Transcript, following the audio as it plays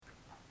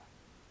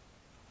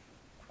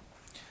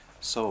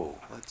So,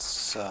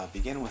 let's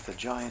begin with a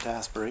giant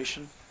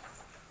aspiration.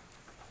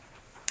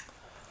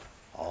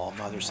 All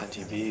mother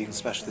sentient beings,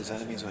 especially those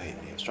enemies who hate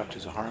me,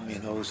 obstructors who harm me,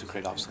 and those who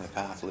create obstacles in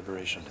my path,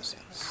 liberation and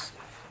distance.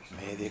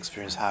 May they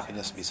experience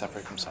happiness and be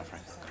separate from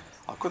suffering.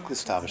 I'll quickly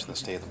establish in the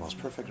state of the most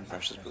perfect and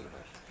precious Buddhahood.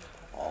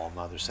 All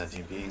mother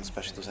sentient beings,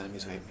 especially those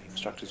enemies who hate me,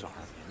 obstructors who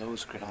harm me, and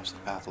those who create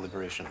obstacles in my path,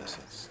 liberation and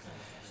distance.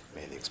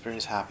 May they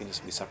experience happiness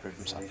and be separate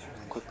from suffering.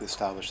 I'll quickly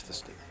establish the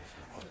state of the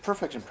most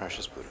perfect and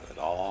precious Buddhahood.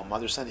 All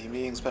mother sentient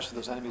beings, especially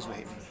those enemies who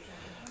hate me,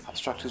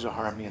 obstructors who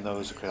harm me, and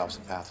those who create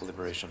obstacles in the path of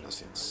liberation and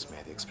distance. May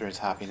they experience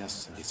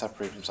happiness and be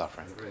separated from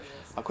suffering.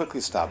 I'll quickly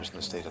establish in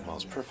the state of the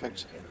most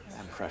perfect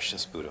and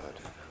precious Buddhahood.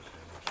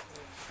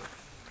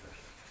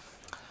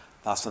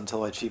 Thus,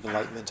 until I achieve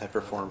enlightenment, I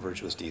perform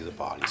virtuous deeds of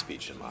body,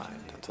 speech, and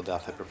mind. Until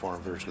death, I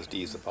perform virtuous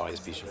deeds of body,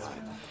 speech, and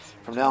mind.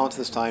 From now until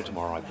this time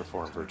tomorrow, I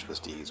perform virtuous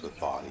deeds with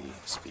body,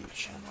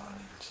 speech, and mind.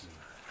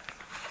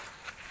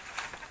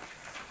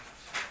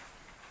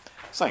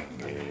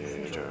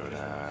 Sangye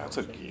choda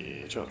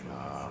tsukki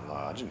chodna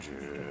la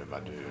jinju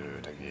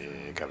badu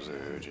tangi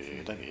kabzu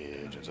ji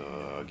tangi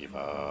jinzo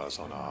gipa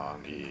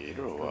sonangi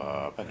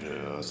ruwa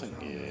panju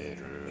sangye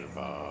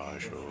ruba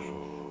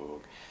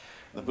shuk.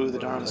 The Buddha, the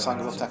Dharma, and the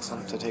Sangha most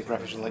excellent, to take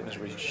refuge in enlightenment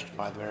is reached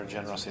by the merit of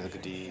generosity of the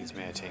good deeds.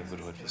 May I attain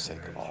Buddhahood for the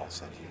sake of all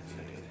sentient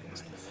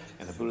beings.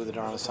 In the Buddha, the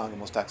Dharma, and the Sangha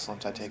most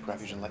excellent, I take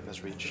refuge in enlightenment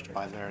is reached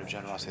by the merit of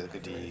generosity of the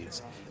good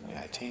deeds. May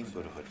I attain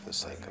Buddhahood for the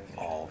sake of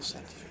all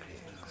sentient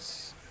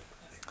beings.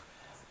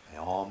 May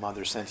all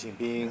mother sentient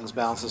beings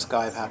balance the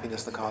sky of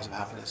happiness, the cause of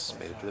happiness.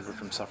 May they deliver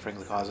from suffering,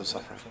 the cause of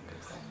suffering.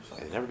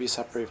 May they never be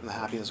separated from the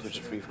happiness which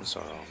is free from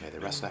sorrow. May they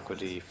rest in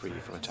equity, free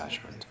from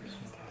attachment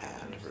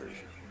and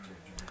aversion.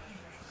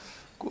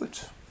 Good.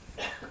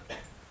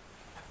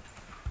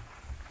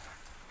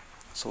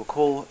 So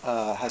Cole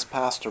has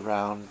passed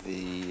around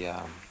the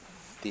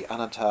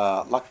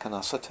Anatta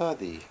Lakkhana Sutta,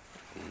 the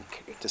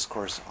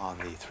discourse on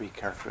the three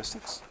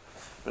characteristics,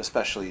 but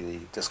especially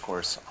the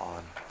discourse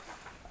on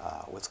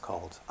what's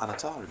called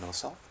anatta, or no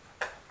self.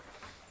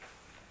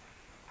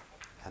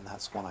 And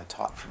that's one I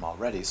taught from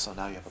already, so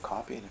now you have a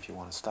copy, and if you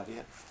want to study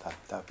it,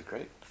 that would be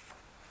great.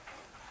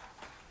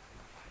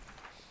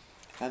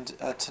 And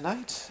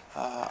tonight,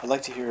 I'd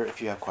like to hear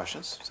if you have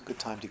questions. It's a good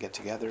time to get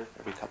together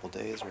every couple of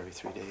days or every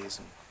 3 days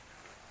and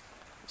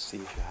see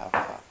if you have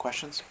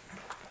questions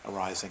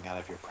arising out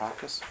of your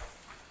practice.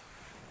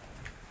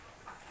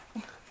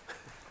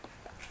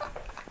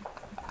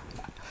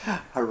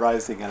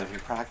 Arising out of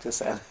your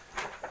practice.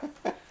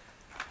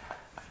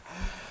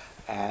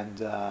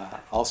 And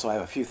also I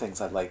have a few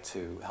things I'd like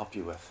to help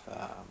you with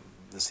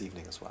this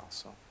evening as well.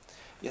 So,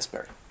 yes,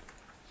 Barry.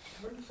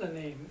 Where does the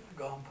name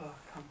Gampa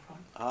come from?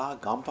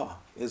 Gampa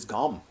is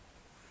Gam,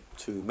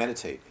 to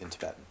meditate in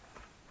Tibetan.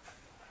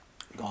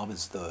 Gam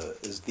is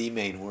the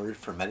main word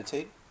for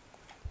meditate.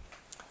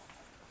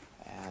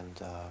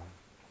 And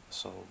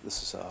so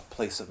this is a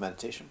place of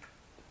meditation,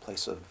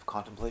 place of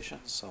contemplation,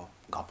 so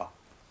Gampa.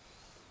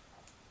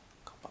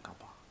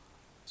 Gampa.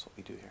 That's what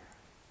we do here.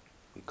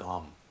 We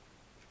Gam.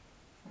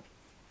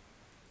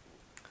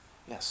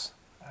 Yes?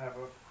 I have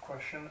a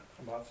question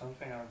about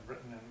something I've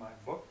written in my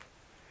book.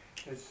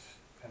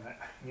 And I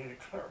need to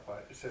clarify.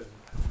 It says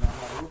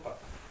Nama-rupa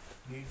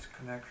needs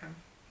connection.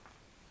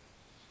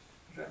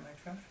 Does that make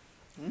sense?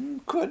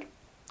 Good.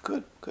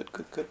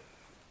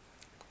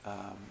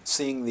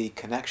 Seeing the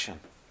connection,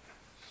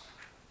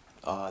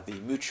 the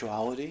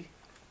mutuality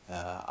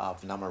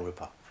of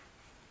Nama-rupa.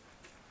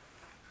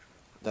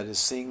 That is,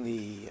 seeing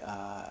the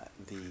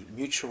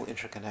mutual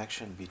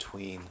interconnection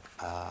between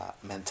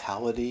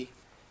mentality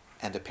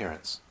and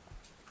appearance.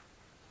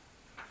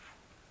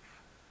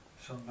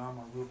 So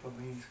Nama-rupa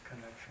means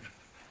connection.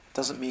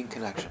 Doesn't mean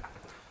connection.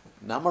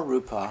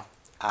 Nama-rupa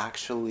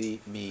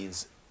actually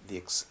means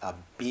the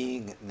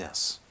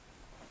beingness.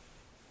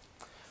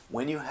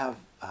 When you have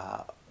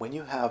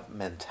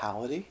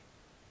mentality,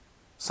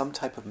 some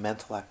type of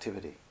mental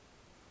activity,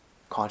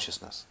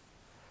 consciousness,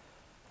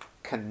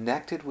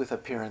 connected with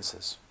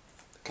appearances,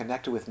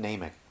 connected with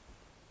naming,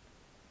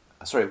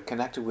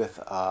 connected with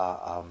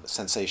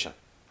sensation,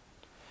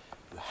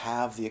 you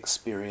have the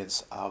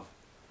experience of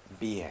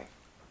being.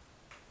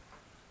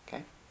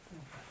 Okay?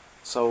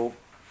 So,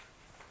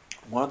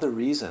 one of the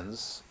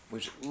reasons,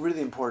 which is a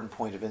really important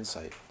point of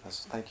insight,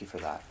 thank you for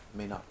that, it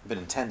may not have been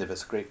intended, but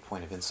it's a great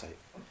point of insight,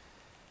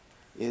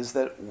 is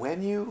that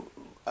when you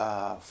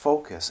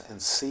focus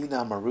and see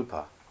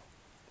Nama-rupa,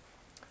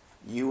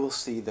 you will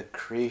see the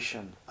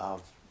creation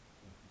of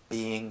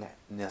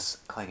beingness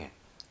clinging.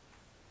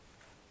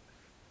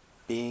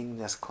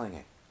 Beingness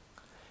clinging.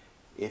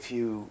 If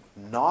you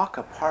knock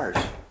apart,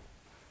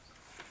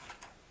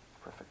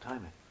 perfect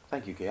timing.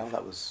 Thank you, Gail.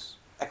 That was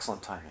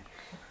excellent timing.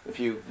 If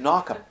you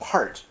knock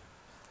apart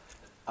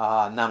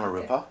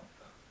Nama-rupa,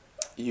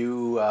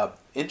 you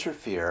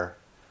interfere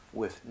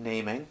with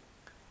naming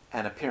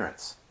and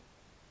appearance.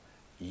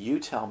 You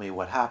tell me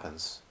what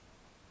happens.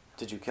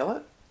 Did you kill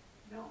it?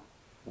 No.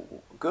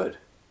 Good.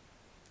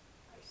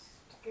 I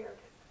scared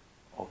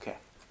it. Okay.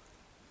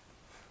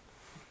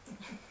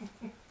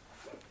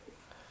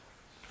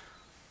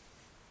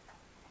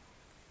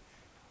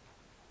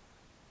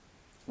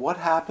 What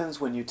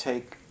happens when you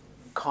take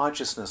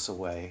consciousness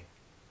away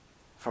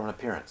from an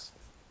appearance?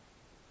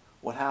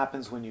 What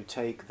happens when you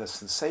take the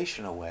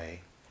sensation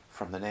away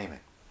from the naming?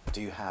 Do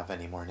you have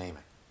any more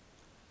naming?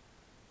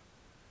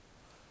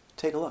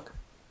 Take a look.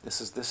 This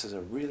is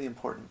a really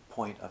important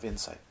point of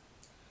insight.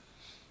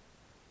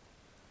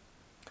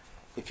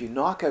 If you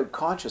knock out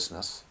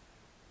consciousness,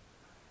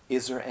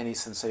 is there any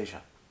sensation?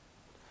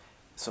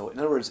 So in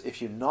other words,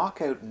 if you knock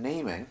out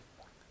naming,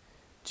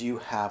 do you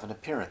have an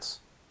appearance?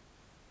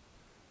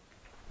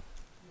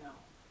 No.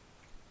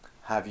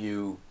 Have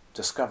you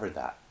discovered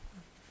that?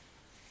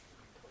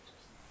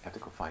 You have to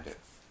go find it.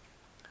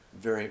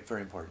 Very,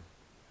 very important.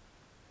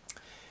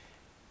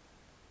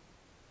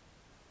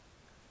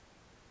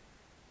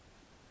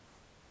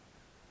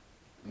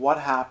 What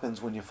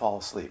happens when you fall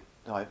asleep?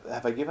 Now,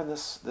 have I given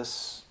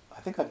this? I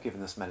think I've given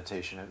this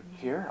meditation out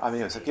here. I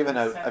mean, I've given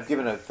out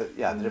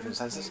the different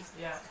senses.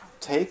 Yeah.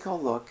 Take a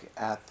look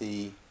at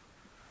the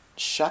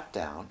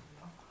shutdown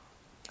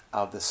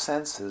of the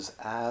senses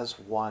as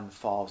one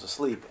falls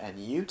asleep, and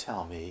you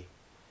tell me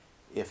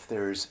if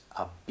there's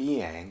a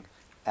being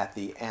at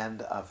the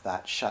end of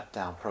that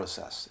shutdown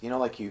process. You know,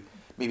 like you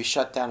maybe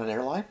shut down an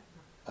airline,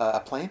 a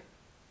plane.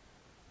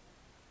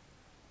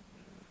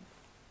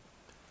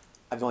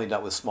 I've only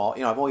dealt with small,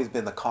 I've always been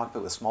in the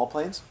cockpit with small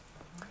planes,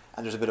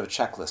 and there's a bit of a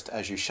checklist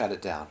as you shut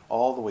it down,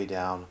 all the way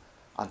down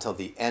until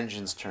the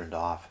engine's turned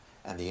off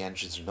and the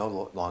engines are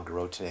no longer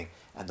rotating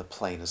and the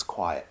plane is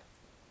quiet.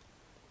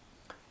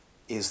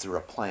 Is there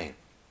a plane?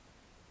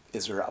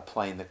 Is there a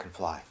plane that can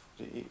fly?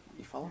 You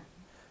follow?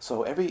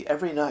 So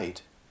every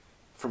night,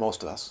 for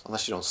most of us,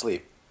 unless you don't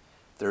sleep,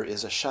 there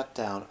is a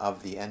shutdown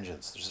of the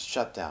engines. There's a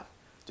shutdown.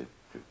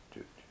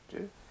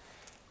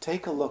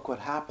 Take a look what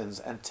happens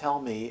and tell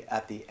me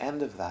at the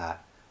end of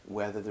that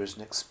whether there's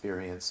an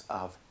experience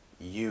of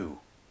you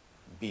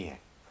being.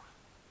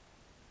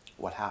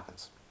 What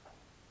happens?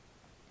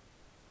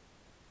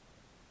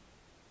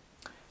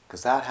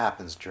 Because that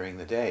happens during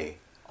the day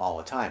all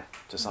the time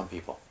to some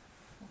people.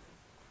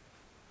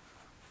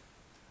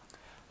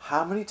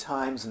 How many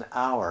times an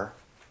hour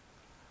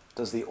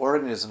does the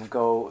organism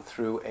go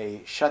through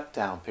a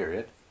shutdown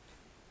period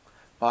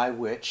by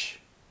which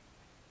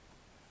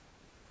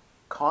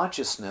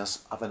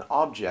consciousness of an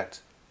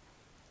object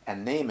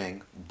and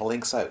naming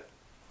blinks out?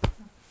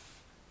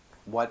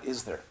 What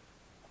is there?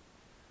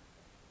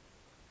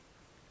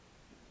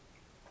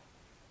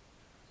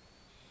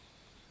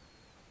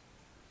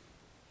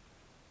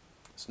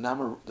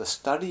 So the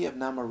study of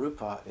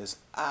Namarupa is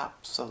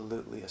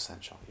absolutely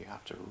essential. You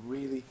have to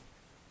really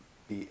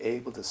be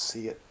able to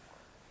see it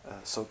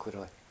so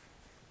clearly.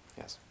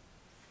 Yes?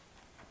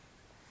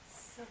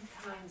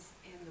 Sometimes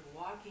in the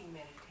walking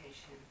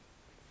meditation,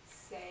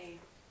 say,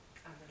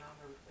 on the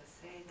Namarupa,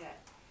 say that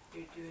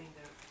you're doing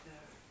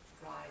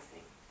the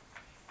rising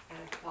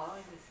and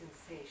following the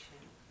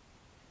sensation,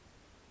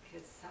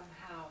 because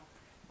somehow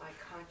my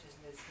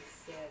consciousness has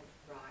said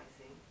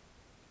rising,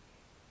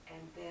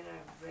 and then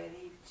I'm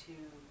ready to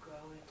go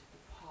into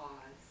the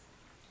pause,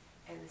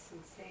 and the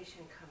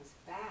sensation comes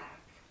back,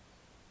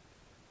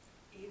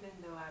 even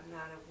though I'm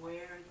not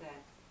aware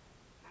that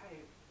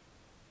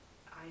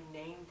I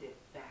named it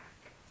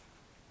back.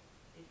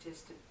 It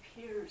just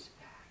appears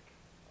back.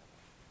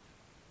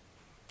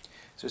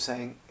 So you're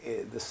saying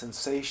the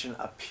sensation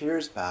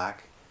appears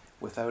back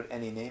without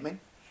any naming?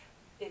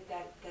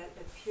 That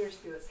appears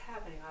to be what's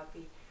happening.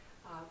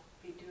 I'll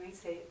be doing,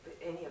 say,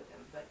 any of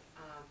them, but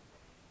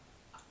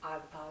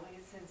I'm following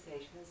a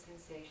sensation.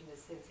 The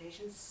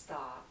sensation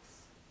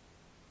stops,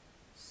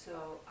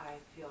 so I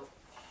feel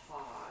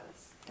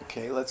pause.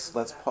 Okay, let's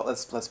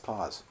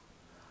pause.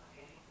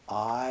 Okay.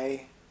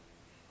 I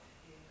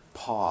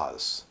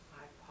pause.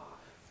 I pause.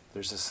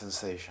 There's a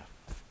sensation.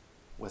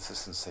 What's the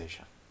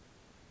sensation?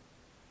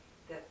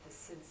 That the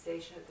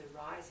sensation of the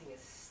rising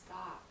is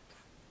stopped.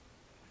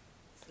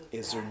 So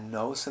Is there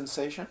no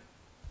sensation?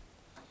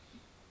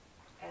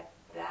 At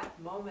that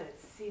moment,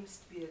 it seems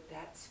to be that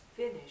that's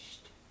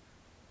finished,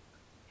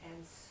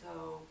 and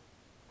so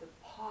the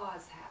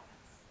pause happens.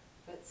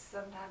 But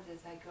sometimes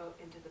as I go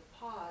into the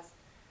pause,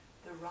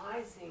 the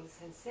rising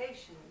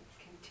sensation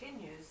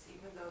continues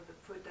even though the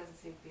foot doesn't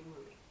seem to be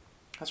moving.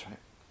 That's right.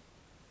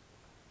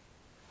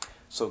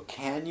 So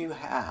can you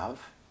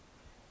have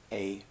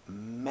a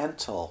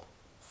mental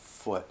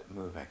foot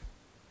moving?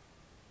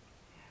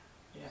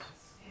 Yeah. Yes.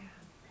 Yeah.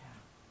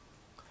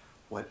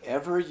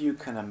 Whatever you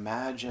can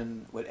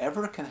imagine,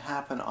 whatever can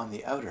happen on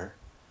the outer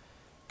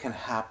can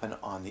happen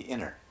on the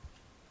inner.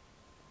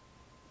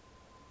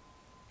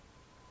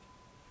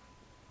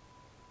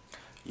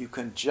 You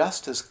can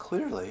just as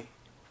clearly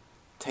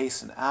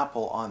taste an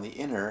apple on the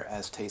inner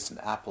as taste an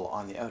apple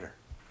on the outer.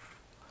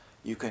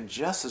 You can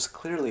just as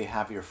clearly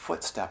have your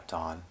foot stepped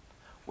on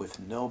with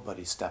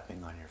nobody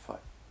stepping on your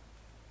foot.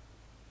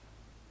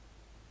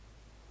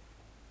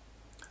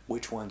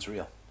 Which one's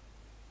real?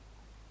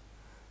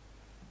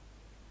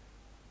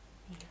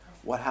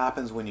 What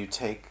happens when you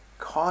take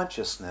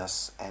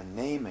consciousness and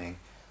naming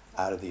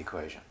out of the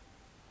equation?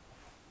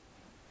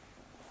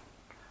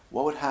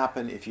 What would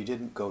happen if you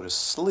didn't go to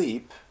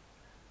sleep,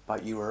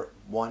 but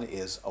one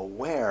is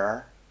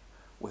aware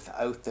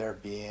without there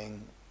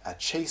being a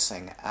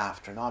chasing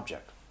after an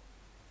object?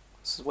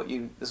 This is what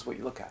you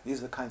look at. These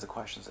are the kinds of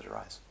questions that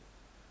arise.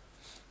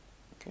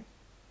 Okay?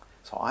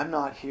 So I'm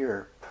not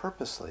here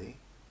purpose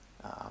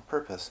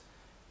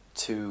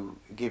to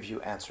give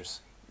you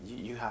answers.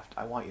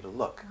 I want you to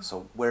look.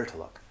 So where to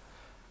look?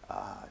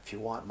 If you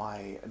want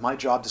my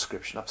job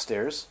description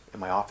upstairs in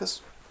my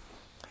office,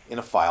 in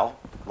a file,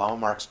 Lama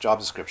Mark's job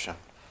description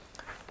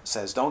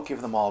says, don't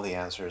give them all the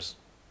answers.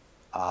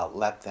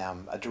 Let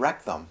them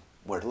direct them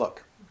where to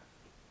look.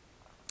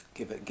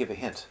 Give a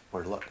hint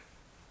where to look.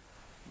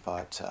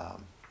 But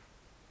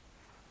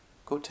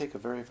go take a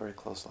very, very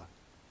close look.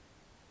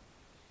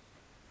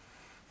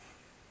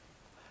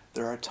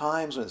 There are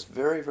times when it's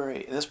very,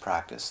 very, in this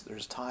practice,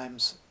 there's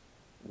times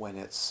when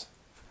it's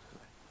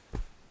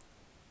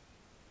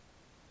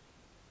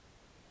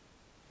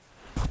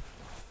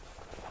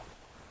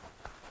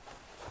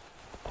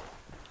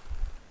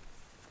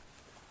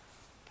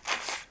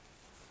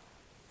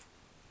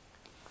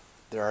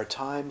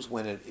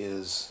it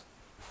is,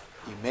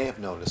 you may have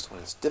noticed, when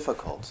it's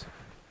difficult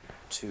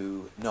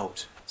to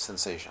note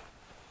sensation.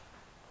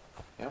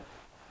 Yeah?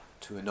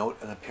 To note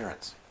an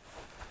appearance.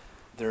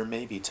 There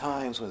may be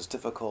times when it's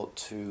difficult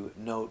to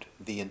note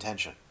the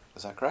intention.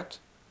 Is that correct?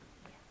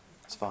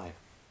 It's fine.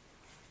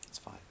 It's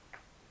fine.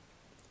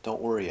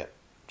 Don't worry it.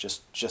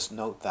 Just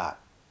note that.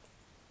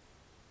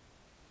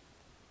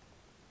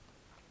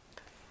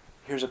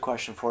 Here's a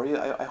question for you.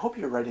 I hope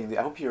you're writing.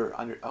 I hope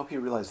you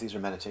realize these are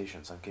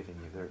meditations I'm giving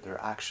you. They're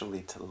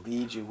actually to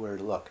lead you where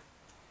to look.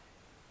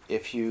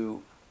 If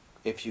you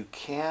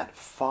can't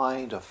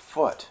find a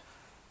foot,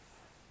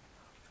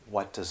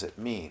 what does it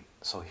mean?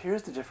 So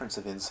here's the difference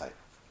of insight.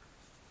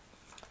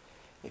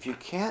 If you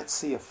can't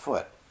see a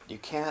foot, you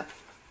can't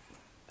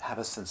have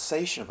a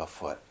sensation of a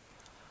foot,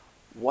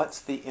 what's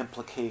the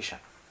implication?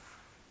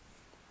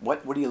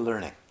 What are you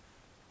learning?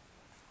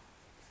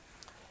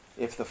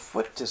 If the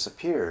foot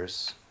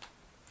disappears,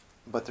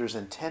 but there's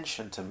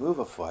intention to move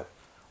a foot,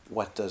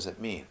 what does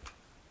it mean?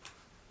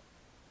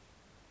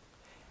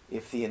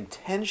 If the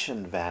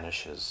intention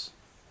vanishes,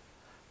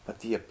 but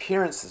the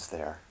appearance is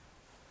there,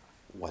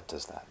 what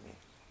does that mean?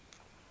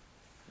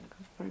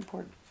 Very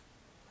important.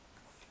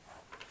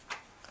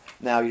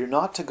 Now, you're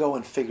not to go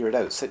and figure it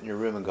out, sit in your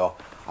room and go,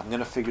 I'm going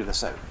to figure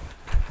this out.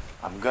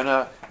 I'm going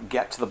to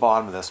get to the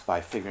bottom of this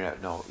by figuring it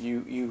out. No,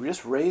 you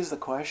just raise the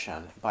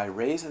question. By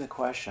raising the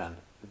question,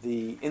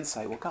 the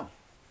insight will come.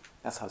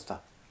 That's how it's done.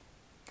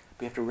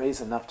 But you have to raise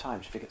enough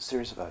times to get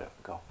serious about it.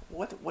 Go,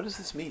 what does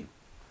this mean?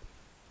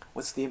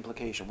 What's the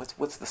implication?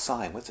 What's the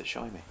sign? What's it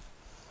showing me?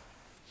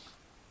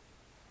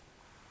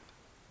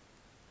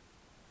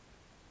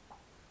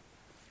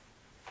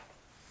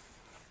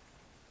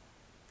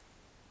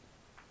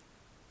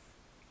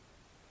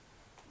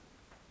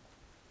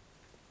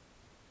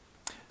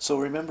 So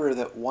remember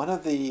that one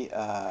of the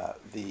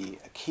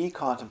key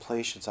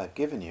contemplations I've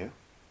given you,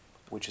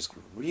 which is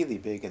really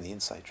big in the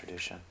insight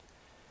tradition,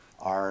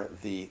 are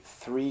the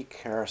three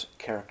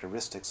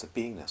characteristics of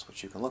beingness,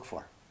 which you can look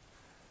for.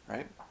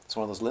 Right? It's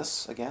one of those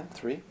lists, again,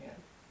 3. Yeah.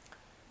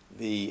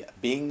 The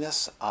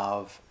beingness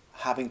of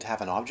having to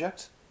have an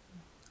object,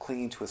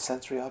 clinging to a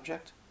sensory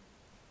object.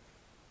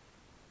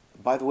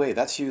 By the way,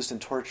 that's used in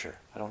torture.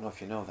 I don't know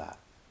if you know that.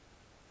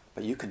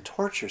 But you can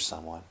torture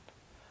someone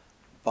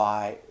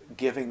by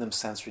giving them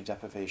sensory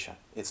deprivation.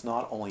 It's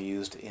not only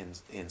used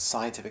in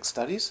scientific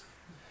studies,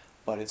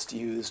 but it's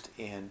used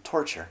in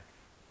torture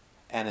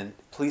and in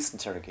police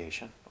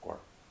interrogation or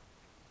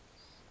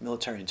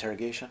military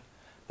interrogation.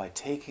 By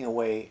taking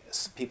away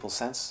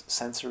people's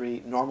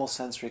normal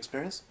sensory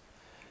experience,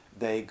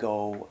 they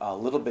go a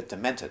little bit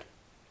demented.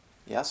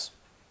 Yes?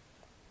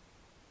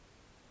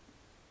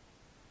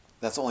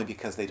 That's only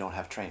because they don't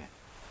have training.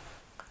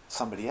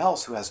 Somebody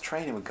else who has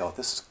training would go,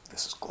 this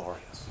is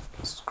glorious,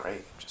 this is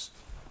great, just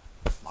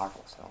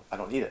marvelous, I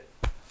don't need it.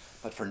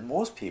 But for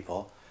most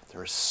people,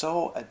 they're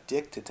so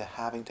addicted to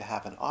having to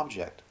have an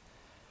object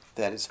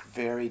that it's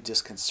very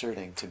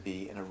disconcerting to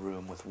be in a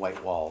room with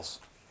white walls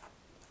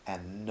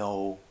and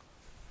no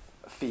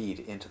feed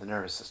into the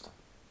nervous system.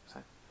 See?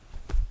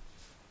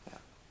 Yeah.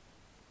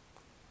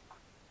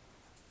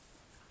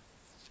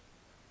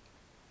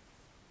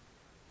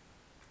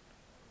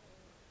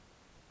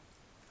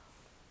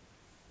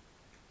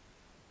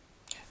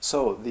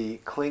 So the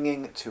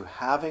clinging to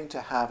having to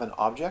have an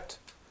object,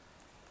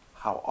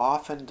 how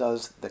often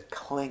does the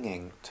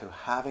clinging to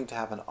having to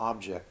have an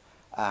object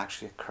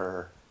actually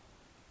occur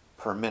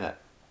per minute,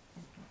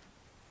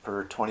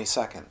 per 20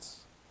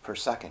 seconds, per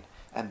second?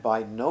 And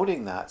by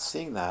noting that,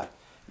 seeing that,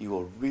 you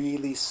will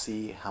really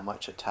see how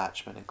much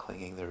attachment and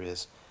clinging there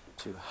is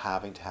to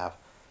having to have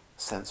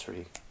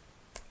sensory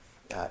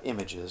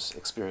images,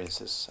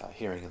 experiences,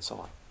 hearing, and so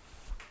on.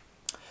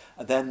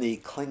 And then the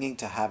clinging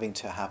to having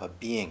to have a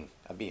being.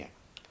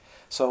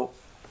 So,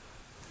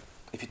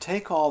 if you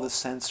take all the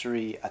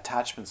sensory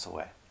attachments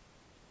away,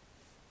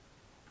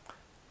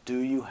 do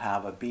you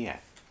have a being?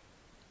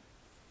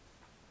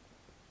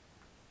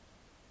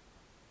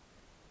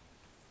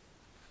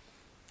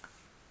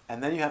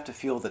 And then you have to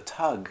feel the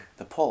tug,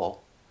 the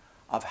pull,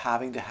 of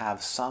having to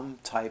have some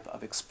type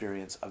of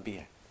experience of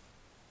being.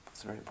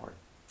 It's very important.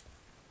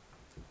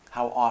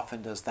 How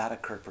often does that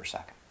occur per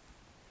second?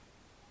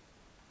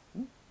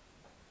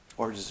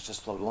 Or does it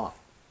just float along?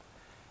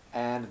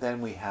 And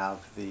then we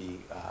have the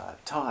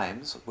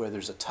times where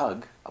there's a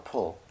tug, a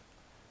pull,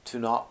 to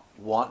not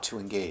want to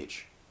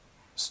engage,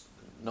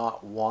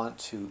 not want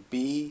to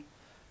be,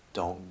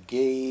 don't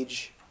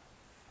gauge,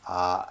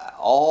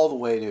 all the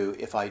way to,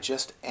 if I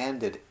just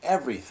ended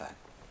everything,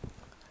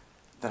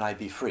 then I'd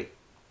be free.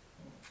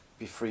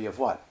 Be free of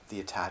what? The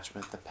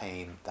attachment, the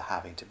pain, the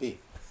having to be.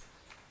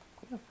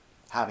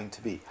 Having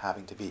to be,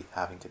 having to be,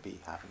 having to be,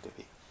 having to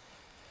be.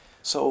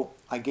 So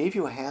I gave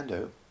you a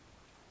handout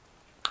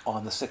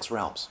on the 6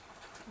 realms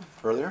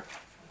earlier.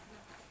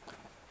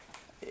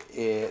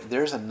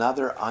 There's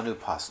another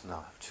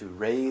anupassana. To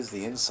raise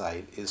the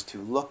insight is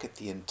to look at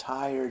the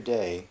entire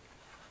day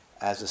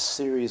as a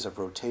series of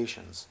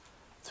rotations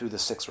through the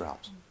 6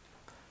 realms.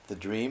 The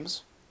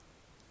dreams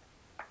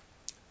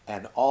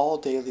and all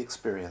daily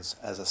experience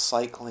as a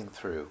cycling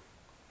through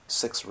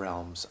 6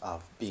 realms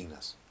of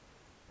beingness.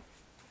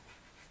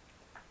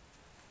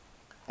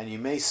 And you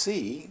may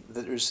see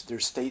that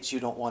there's states you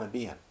don't want to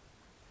be in.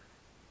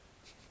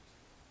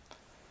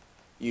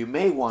 You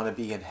may want to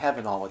be in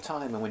heaven all the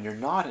time, and when you're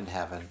not in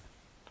heaven,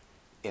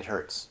 it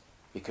hurts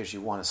because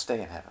you want to stay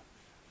in heaven.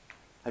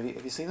 Have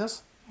you seen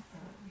this?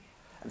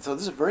 And so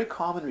this is a very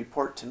common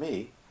report to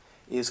me,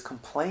 is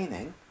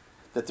complaining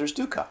that there's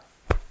dukkha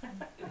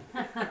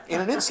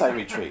in an insight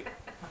retreat.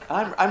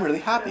 I'm really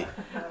happy.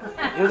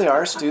 Here they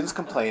are, students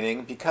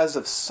complaining because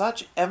of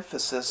such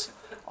emphasis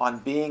on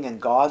being in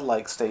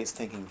godlike states,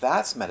 thinking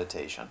that's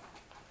meditation,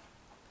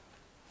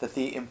 that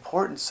the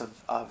importance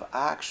of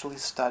actually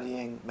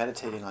studying,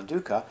 meditating on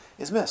dukkha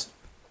is missed.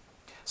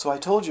 So I've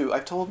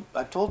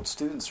told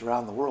students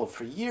around the world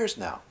for years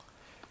now,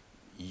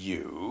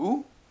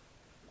 you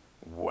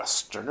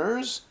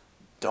Westerners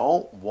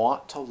don't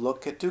want to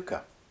look at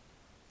dukkha.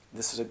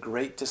 This is a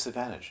great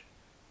disadvantage.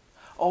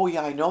 Oh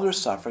yeah, I know there's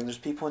suffering. There's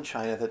people in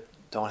China that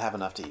don't have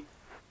enough to eat.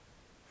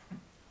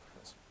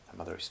 My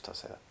mother used to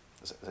say that.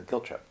 It's a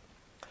guilt trip.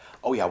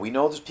 Oh yeah, we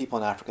know there's people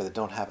in Africa that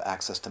don't have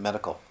access to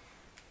medical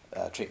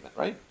treatment,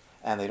 right?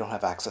 And they don't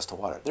have access to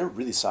water. They're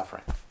really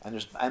suffering.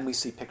 And we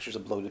see pictures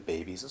of bloated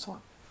babies and so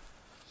on.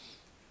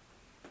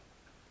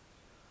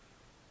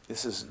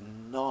 This is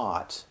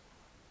not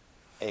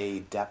a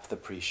depth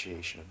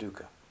appreciation of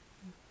dukkha.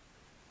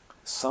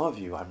 Some of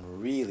you,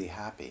 I'm really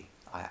happy.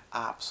 I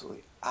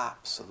absolutely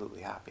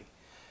happy.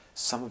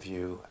 Some of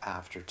you,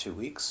 after 2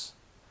 weeks,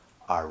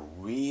 are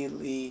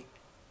really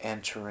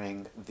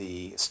entering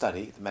the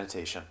study, the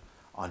meditation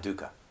on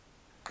dukkha.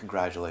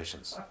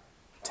 Congratulations.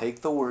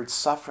 Take the word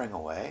suffering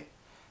away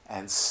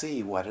and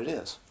see what it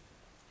is.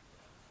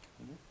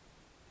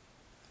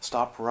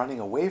 Stop running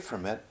away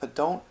from it, but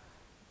don't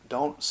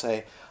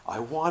say, I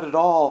want it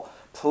all,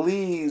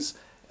 please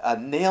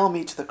nail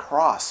me to the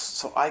cross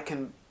so I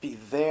can be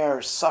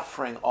there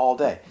suffering all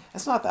day.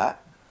 It's not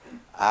that.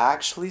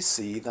 Actually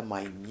see the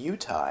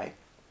minutiae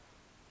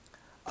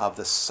of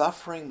the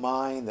suffering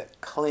mind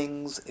that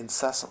clings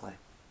incessantly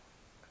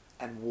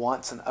and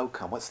wants an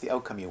outcome. What's the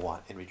outcome you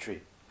want in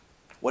retreat?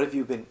 What have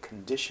you been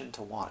conditioned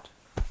to want?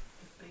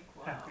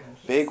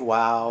 Big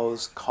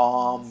wows,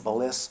 calm,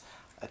 bliss,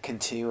 a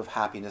continuum of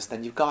happiness.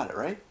 Then you've got it,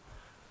 right?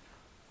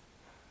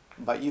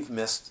 But you've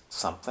missed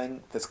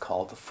something that's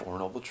called the Four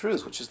Noble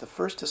Truths, which is the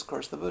first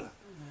discourse of the Buddha.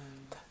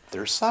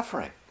 There's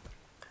suffering.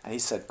 And he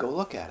said, go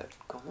look at it,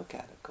 go look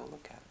at it, go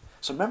look at it.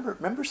 So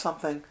remember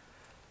something,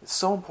 it's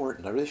so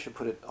important. I really should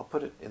I'll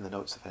put it in the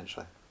notes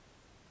eventually.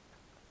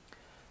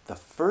 The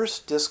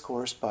first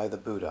discourse by the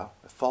Buddha,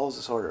 it follows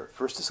this order.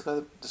 First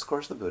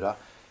discourse of the Buddha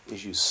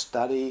is you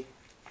study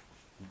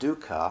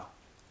dukkha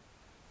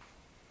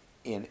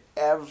in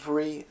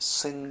every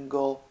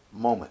single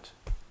moment.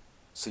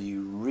 So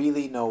you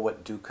really know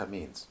what dukkha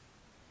means.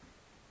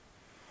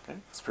 Okay?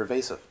 It's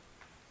pervasive.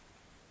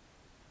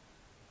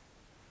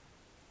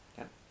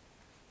 Okay?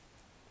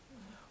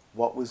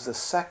 What was the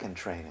second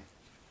training?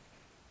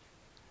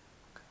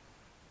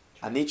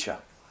 Anicca,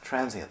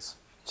 transience,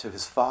 to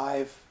his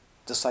 5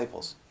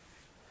 disciples.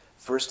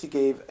 First he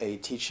gave a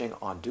teaching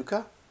on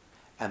dukkha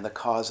and the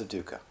cause of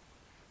dukkha.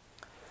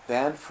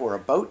 Then for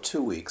about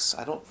 2 weeks,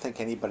 I don't think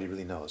anybody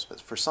really knows,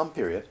 but for some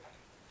period,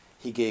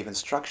 he gave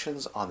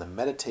instructions on the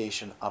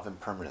meditation of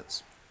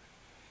impermanence.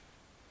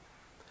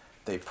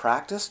 They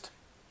practiced.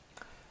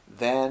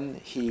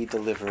 Then he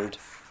delivered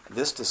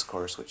this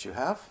discourse, which you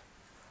have,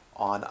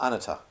 on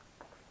anatta.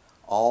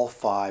 All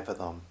 5 of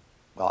them,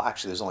 well,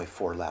 actually there's only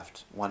 4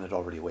 left. 1 had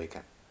already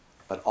awakened.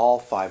 But all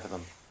 5 of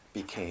them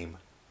became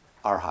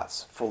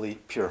arhats, fully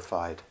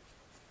purified,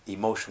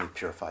 emotionally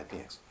purified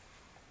beings.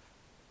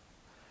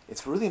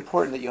 It's really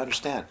important that you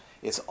understand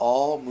it's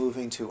all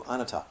moving to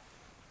anatta.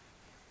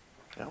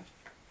 You know?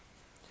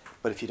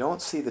 But if you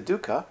don't see the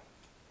dukkha,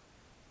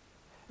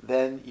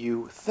 then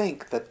you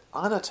think that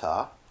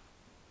anatta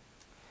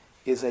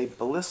is a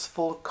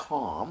blissful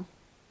calm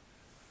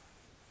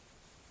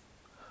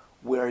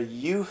where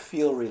you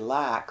feel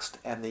relaxed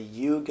and the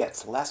you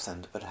gets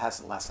lessened, but it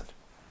hasn't lessened.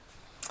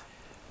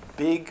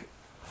 Big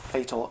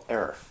fatal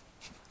error.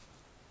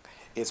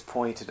 It's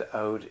pointed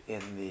out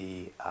in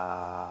the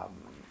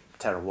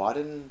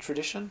Theravadan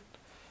tradition,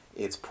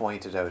 it's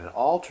pointed out in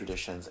all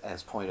traditions, and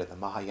it's pointed out in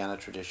the Mahayana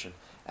tradition,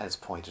 and it's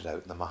pointed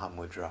out in the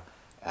Mahamudra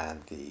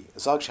and the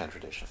Dzogchen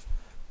tradition.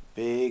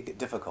 Big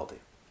difficulty.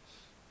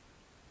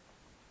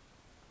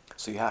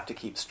 So you have to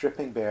keep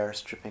stripping bare,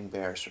 stripping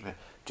bare, stripping bare.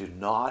 Do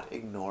not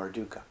ignore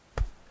dukkha.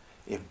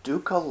 If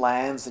dukkha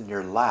lands in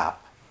your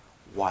lap,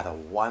 what a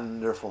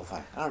wonderful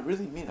thing. And I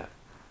really mean it.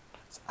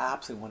 It's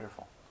absolutely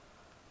wonderful.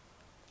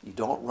 You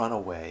don't run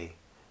away,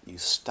 you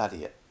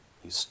study it.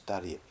 You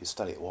study it, you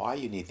study it. Why?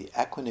 You need the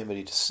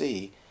equanimity to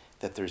see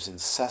that there's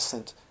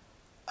incessant,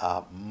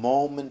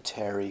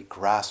 momentary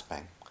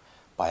grasping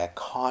by a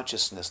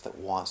consciousness that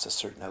wants a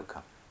certain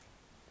outcome.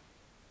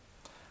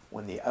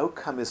 When the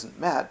outcome isn't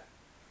met,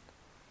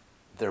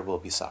 there will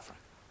be suffering.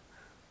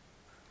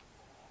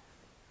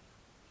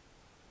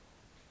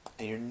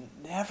 And you're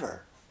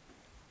never,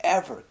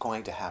 ever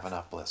going to have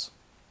enough bliss.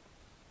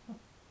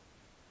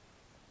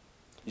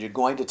 You're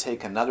going to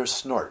take another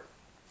snort,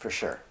 for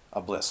sure,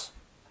 of bliss.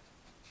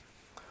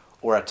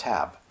 Or a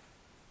tab.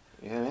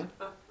 You know what I mean?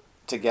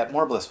 To get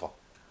more blissful.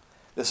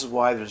 This is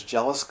why there's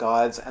jealous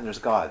gods and there's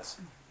gods.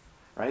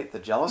 Right? The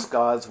jealous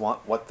gods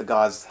want what the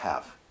gods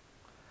have.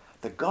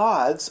 The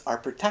gods are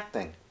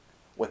protecting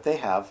what they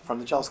have from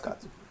the jealous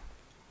gods.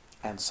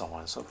 And so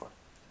on and so forth.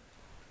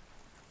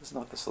 It's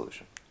not the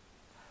solution.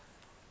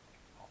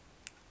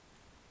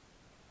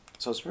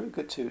 So it's very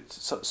good to...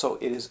 So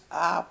it is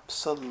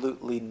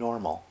absolutely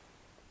normal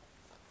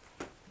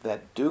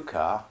that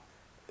dukkha,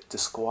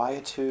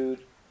 disquietude,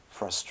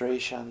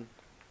 frustration,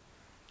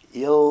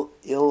 ill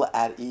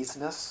at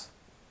easeness,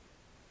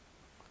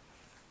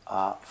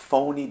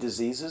 phony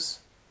diseases,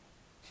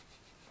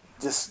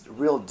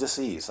 real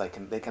disease.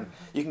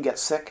 You can get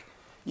sick.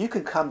 You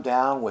can come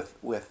down with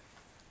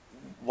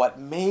what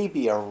may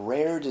be a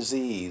rare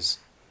disease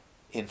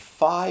in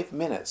 5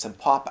 minutes and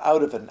pop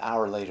out of it an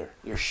hour later.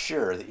 You're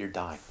sure that you're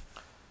dying.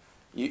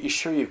 You're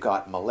sure you've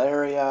got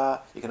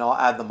malaria. You can all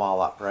add them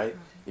all up, right?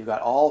 You've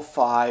got all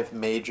 5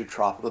 major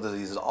tropical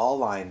diseases all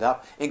lined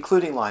up,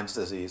 including Lyme's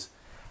disease.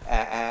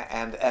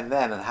 And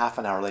then in half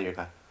an hour later, you're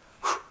going,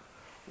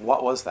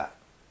 what was that?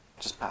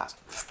 Just passed.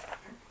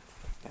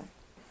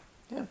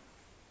 Yeah.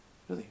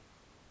 Really.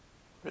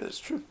 It's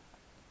true.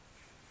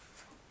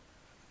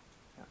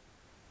 Yeah.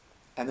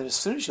 And then as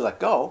soon as you let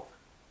go,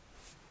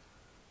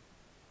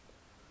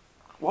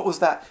 what was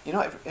that? You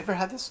know, ever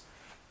had this?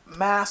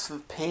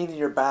 Massive pain in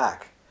your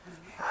back,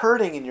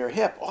 hurting in your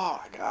hip. Oh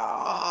my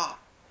God.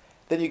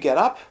 Then you get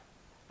up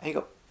and you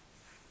go,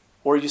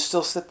 or you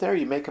still sit there,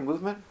 you make a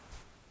movement.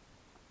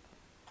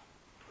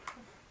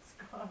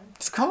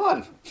 It's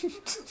gone.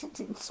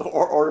 So,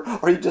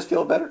 or you just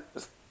feel better.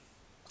 It's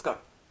gone.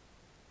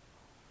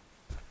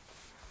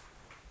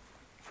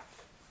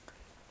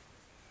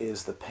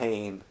 Is the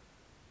pain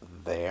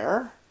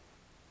there?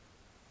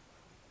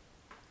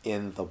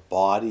 In the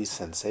body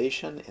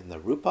sensation, in the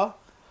rupa?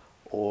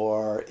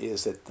 Or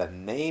is it the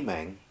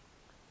naming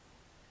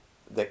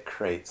that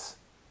creates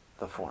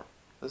the form?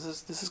 This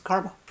is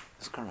karma.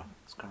 This is karma.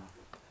 This is karma.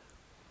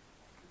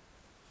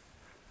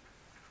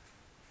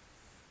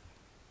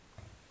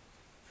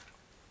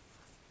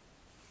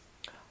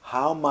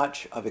 How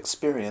much of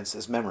experience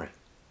is memory?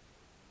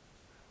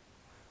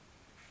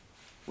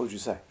 What would you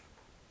say?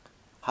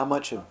 How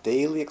much of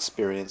daily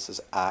experience is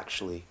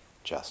actually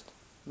just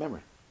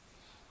memory?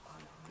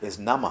 Is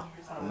nama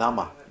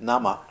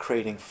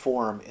creating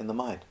form in the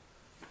mind?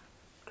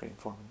 Creating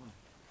form in the mind.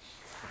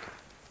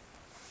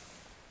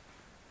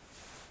 Okay.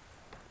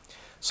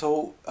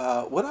 So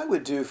what I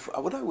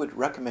would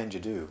recommend you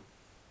do,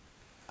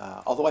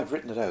 although I've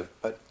written it out,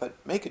 but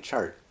make a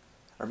chart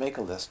or make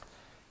a list,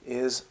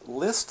 is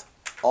list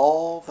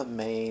all the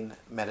main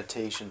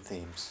meditation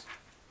themes,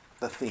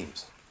 the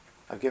themes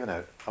I've given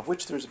out, of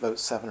which there's about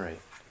 7 or 8.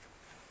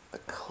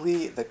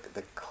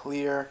 The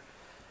clear,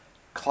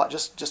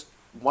 just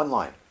one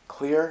line,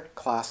 clear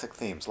classic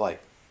themes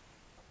like.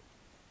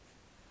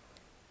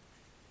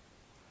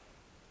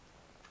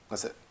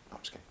 That's it. No,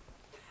 I'm just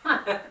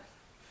kidding.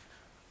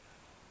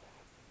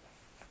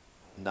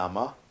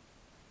 Nama,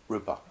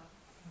 rupa.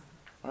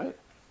 Right?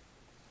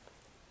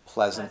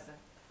 Pleasant,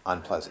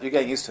 unpleasant. You're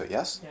getting used to it,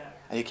 yes? Yeah.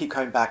 And you keep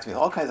coming back to me.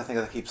 All kinds of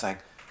things I keep saying.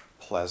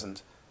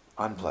 Pleasant,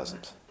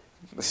 unpleasant.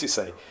 You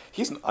say,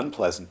 he's an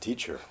unpleasant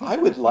teacher. I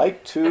would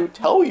like to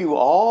tell you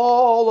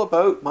all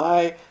about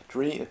my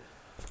dream.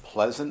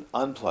 Pleasant,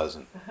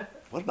 unpleasant.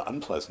 What an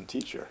unpleasant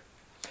teacher.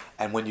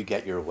 And when you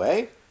get your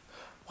way,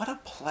 what a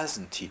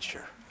pleasant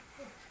teacher.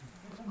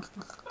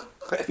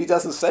 If he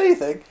doesn't say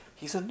anything,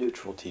 he's a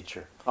neutral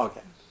teacher.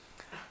 Okay.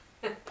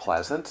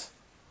 Pleasant,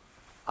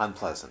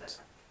 unpleasant.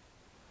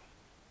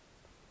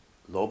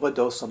 Lobha,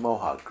 dosa,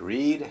 moha,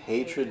 greed,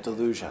 hatred,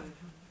 delusion.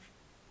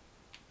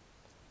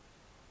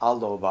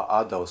 Alobha,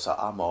 adosa,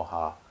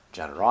 amoha,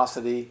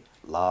 generosity,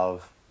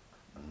 love,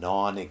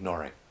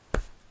 non-ignoring.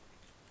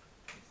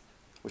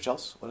 Which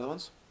else? What are the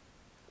ones?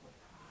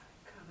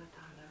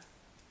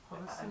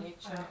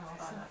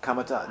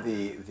 Kamatana,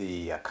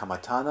 the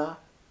kamatana,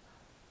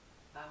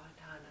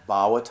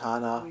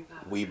 bhavatana,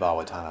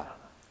 vibhavatana.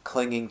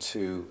 Clinging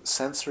to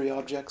sensory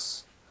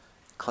objects,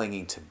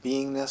 clinging to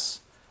beingness,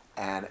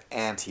 and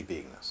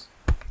anti-beingness.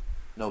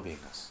 No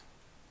beingness.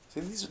 See,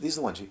 these are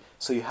the ones.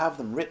 So you have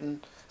them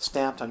written,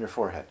 stamped on your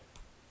forehead.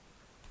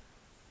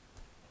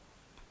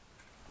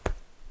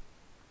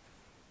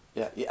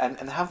 Yeah,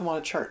 and have them on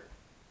a chart.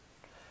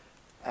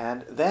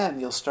 And then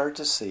you'll start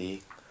to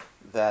see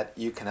that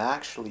you can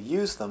actually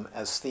use them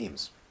as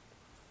themes.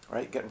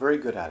 Right? Get very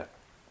good at it.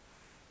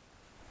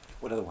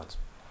 What other ones?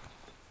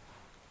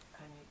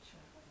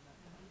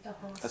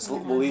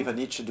 We'll leave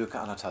anicca,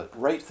 dukkha, anatta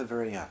right at the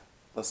very end.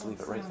 Let's leave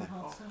it right there.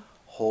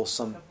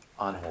 Wholesome,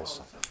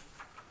 unwholesome.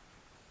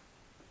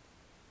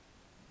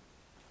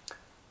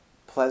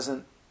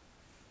 Pleasant,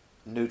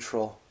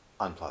 neutral,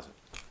 unpleasant.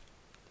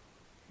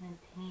 And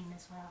pain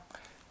as well.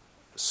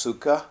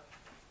 Sukha,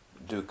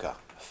 dukkha.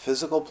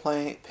 Physical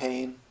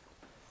pain,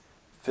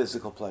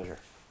 physical pleasure.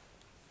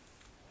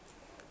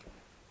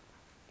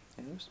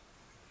 Any others?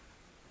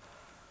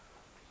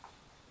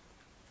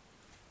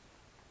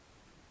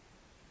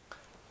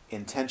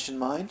 Intention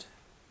mind,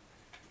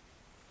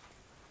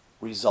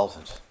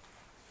 resultant.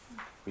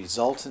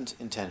 Resultant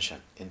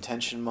intention.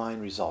 Intention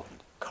mind,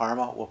 resultant.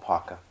 Karma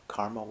vipaka,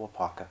 karma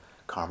vipaka,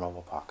 karma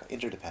vipaka.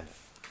 Interdependent.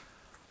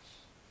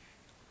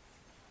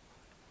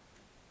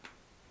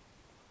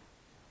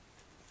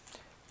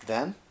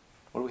 Then,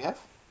 what do we have?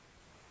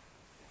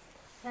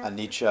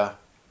 Anicca,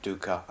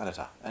 dukkha,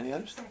 anatta. Any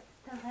others?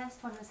 The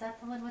last one, was that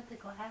the one with the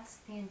glass,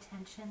 the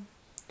intention?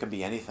 Can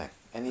be anything.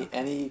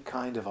 Any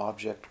kind of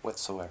object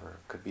whatsoever.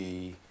 It could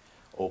be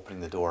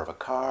opening the door of a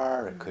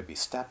car, it could be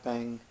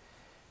stepping,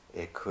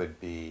 it could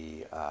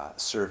be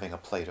serving a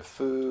plate of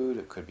food,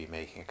 it could be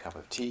making a cup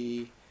of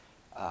tea,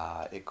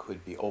 it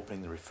could be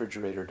opening the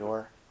refrigerator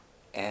door.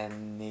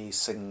 Any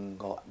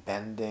single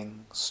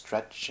bending,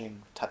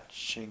 stretching,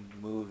 touching,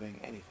 moving,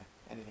 anything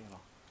at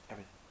all,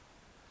 everything.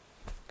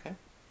 Okay?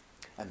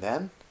 And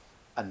then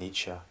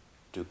anicca,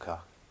 dukkha,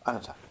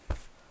 anatta.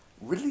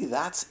 Really,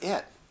 that's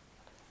it.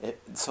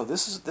 So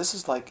this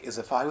is like as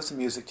if I was a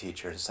music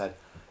teacher and said,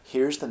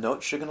 here's the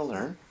notes you're going to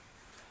learn,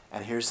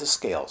 and here's the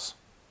scales.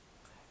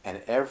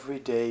 And every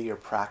day you're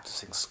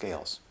practicing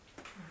scales.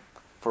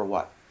 For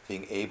what?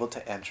 Being able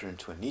to enter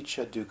into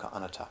anicca, dukkha,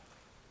 anatta.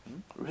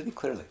 Really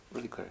clearly.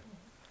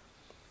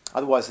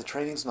 Otherwise the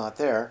training's not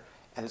there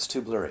and it's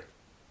too blurry.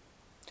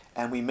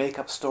 And we make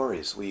up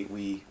stories.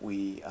 We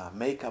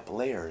make up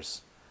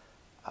layers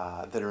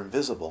that are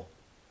invisible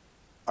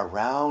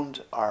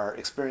around our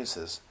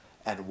experiences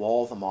and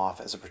wall them off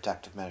as a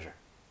protective measure.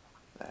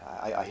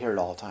 I hear it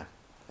all the time.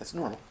 It's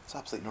normal. It's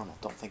absolutely normal.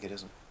 Don't think it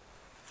isn't.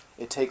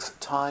 It takes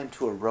time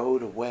to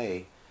erode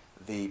away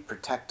the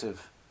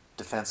protective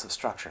defensive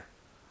structure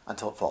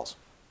until it falls.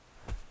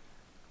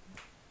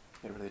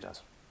 It really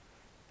does.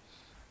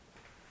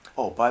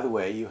 Oh, by the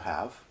way, you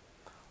have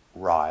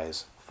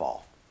rise,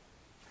 fall.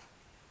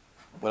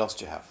 What else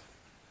do you have?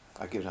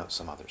 I'll give out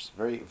some others.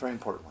 Very, very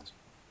important ones.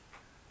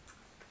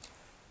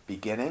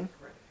 Beginning,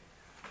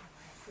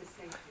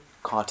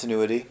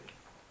 continuity,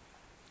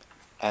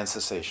 and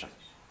cessation.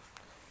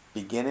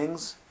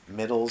 Beginnings,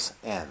 middles,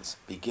 ends.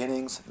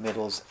 Beginnings,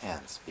 middles,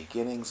 ends.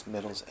 Beginnings,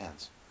 middles,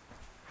 ends.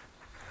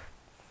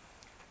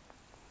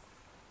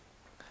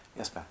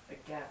 Yes, ma'am. The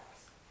gaps.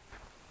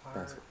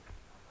 Are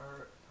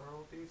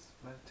all these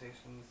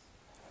meditations,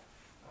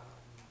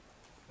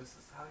 this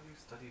is how you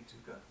study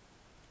dukkha?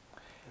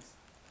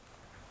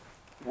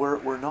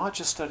 We're not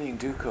just studying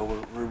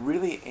dukkha, we're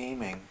really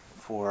aiming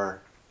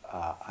for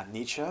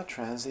anicca,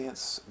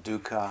 transience,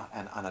 dukkha,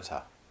 and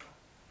anatta.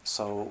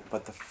 So,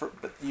 but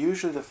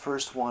usually the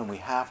first one we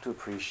have to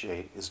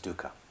appreciate is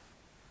dukkha.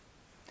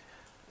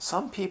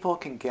 Some people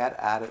can get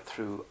at it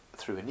through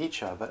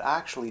anicca, but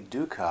actually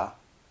dukkha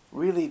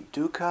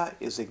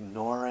is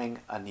ignoring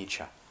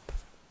anicca.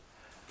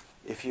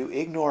 If you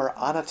ignore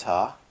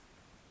anatta,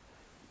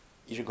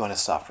 you're going to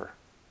suffer.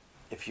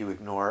 If you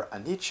ignore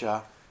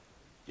anicca,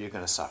 you're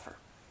going to suffer.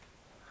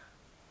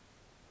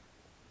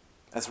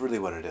 That's really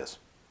what it is.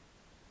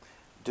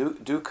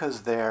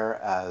 Dukkha's there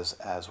as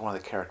one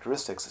of the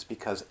characteristics is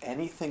because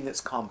anything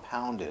that's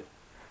compounded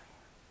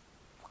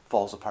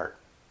falls apart.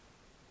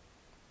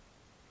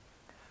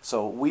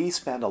 So we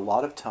spend a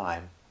lot of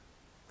time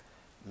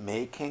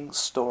making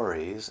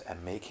stories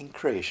and making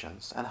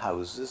creations and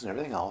houses and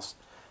everything else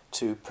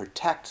to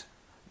protect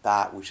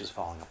that which is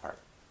falling apart.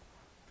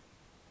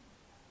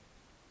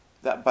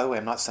 That, by the way,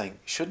 I'm not saying you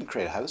shouldn't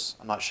create a house.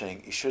 I'm not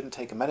saying you shouldn't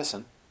take a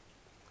medicine,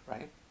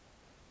 right?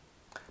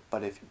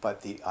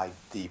 But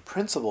the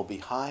principle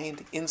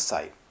behind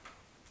insight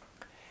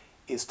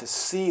is to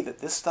see that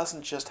this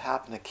doesn't just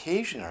happen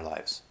occasionally in our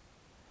lives.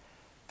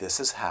 This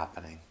is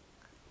happening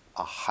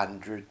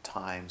 100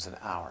 times an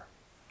hour.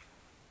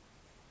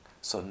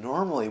 So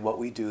normally what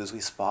we do is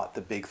we spot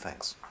the big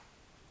things.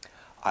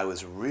 I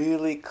was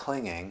really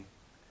clinging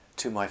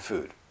to my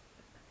food.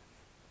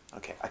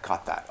 Okay, I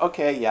caught that.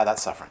 Okay, yeah,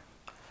 that's suffering.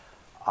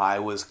 I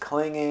was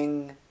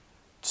clinging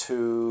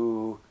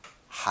to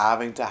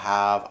having to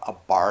have a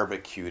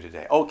barbecue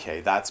today.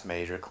 Okay, that's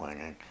major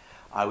clinging.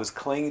 I was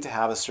clinging to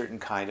have a certain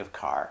kind of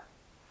car.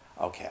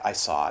 Okay, I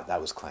saw it.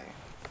 That was clinging.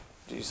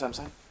 Do you see what I'm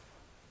saying?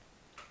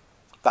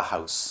 The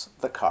house,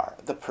 the car,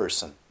 the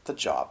person, the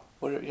job,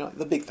 whatever,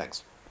 the big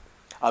things.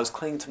 I was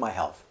clinging to my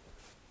health.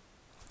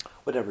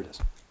 Whatever it is.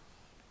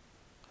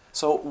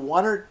 So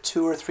 1 or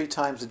 2 or 3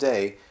 times a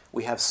day,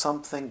 we have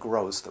something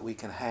gross that we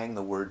can hang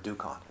the word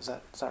dukkha on. Is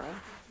that right?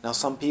 Now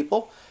some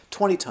people,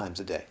 20 times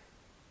a day.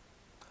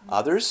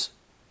 Others,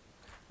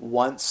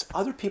 once.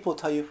 Other people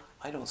tell you,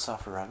 I don't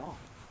suffer at all.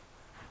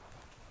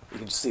 You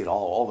can just see it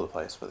all over the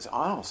place. But they say,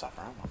 I don't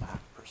suffer. I'm a happy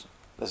person.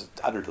 This is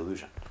utter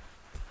delusion.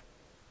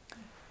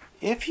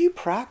 If you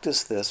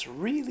practice this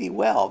really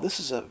well, this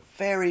is a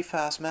very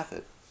fast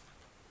method,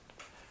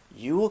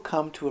 you will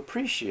come to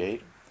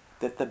appreciate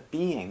that the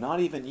being, not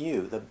even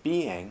you, the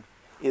being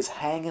is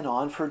hanging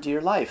on for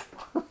dear life.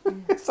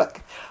 It's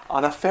like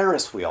on a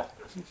Ferris wheel.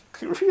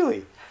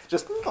 Really.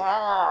 Just,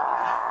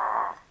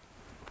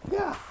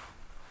 yeah.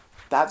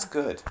 That's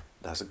good.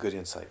 That's a good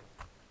insight.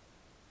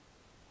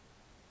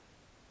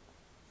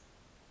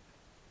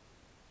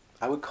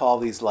 I would call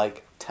these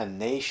like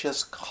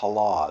tenacious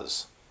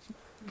claws.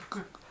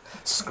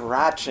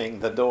 Scratching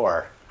the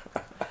door.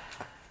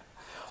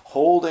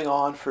 Holding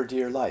on for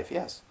dear life,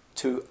 yes.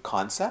 To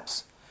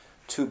concepts,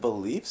 to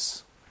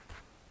beliefs.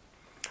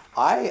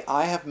 I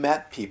have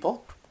met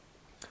people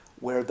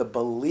where the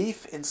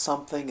belief in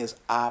something is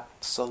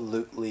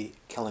absolutely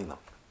killing them.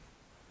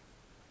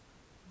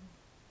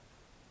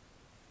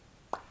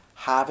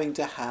 Having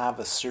to have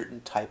a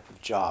certain type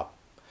of job,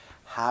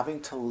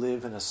 having to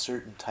live in a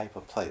certain type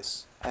of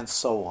place, and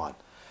so on.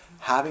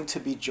 Having to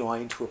be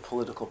joined to a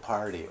political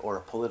party or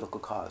a political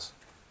cause.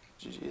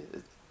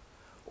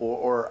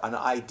 Or an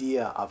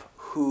idea of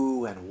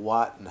who and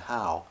what and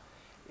how.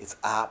 It's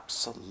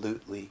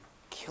absolutely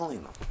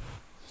killing them.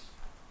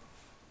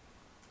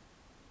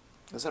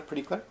 Is that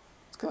pretty clear?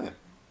 It's killing them.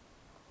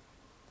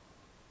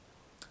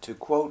 To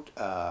quote,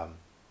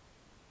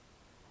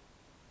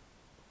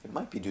 it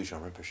might be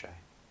July19 Rinpoche,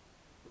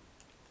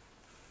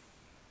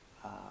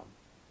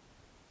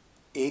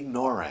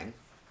 ignoring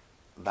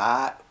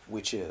that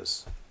which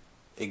is,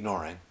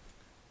 ignoring,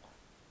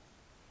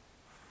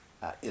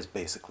 is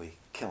basically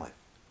killing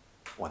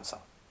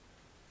oneself.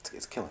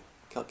 It's killing.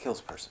 Kills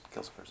a person.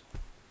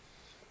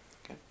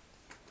 Okay?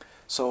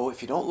 So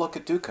if you don't look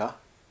at dukkha,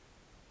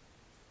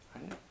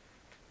 right,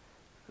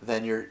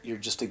 then you're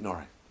just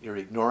ignoring. You're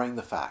ignoring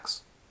the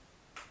facts.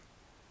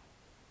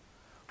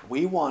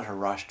 We want to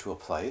rush to a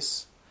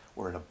place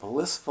where in a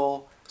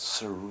blissful,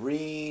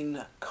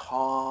 serene,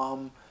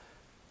 calm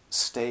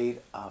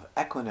state of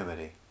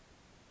equanimity.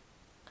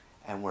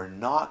 And we're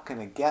not going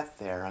to get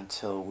there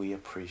until we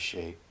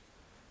appreciate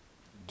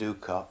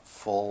dukkha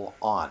full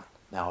on.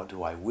 Now,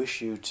 do I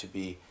wish you to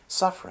be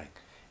suffering?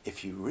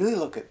 If you really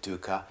look at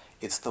dukkha,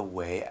 it's the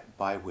way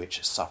by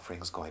which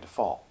suffering is going to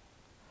fall.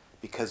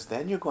 Because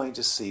then you're going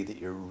to see that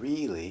you're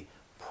really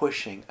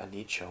pushing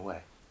anicca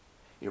away.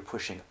 You're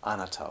pushing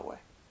anatta away.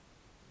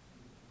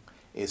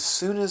 As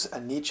soon as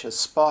anicca is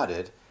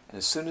spotted, and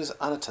as soon as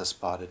anatta is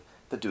spotted,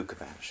 the dukkha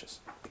vanishes.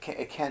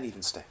 It can't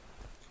even stay.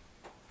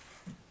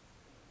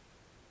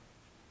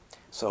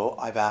 So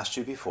I've asked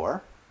you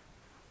before,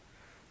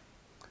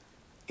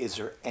 is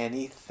there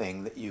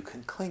anything that you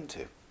can cling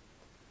to?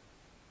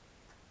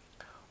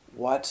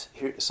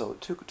 So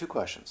two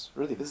questions.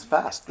 Really, this is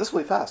fast. This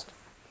will be fast.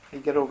 You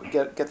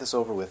get this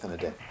over with in a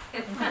day.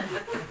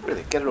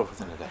 Really, get it over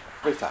with in a day.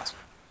 Very fast.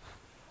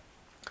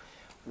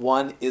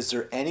 One, is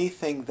there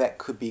anything that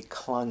could be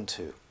clung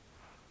to?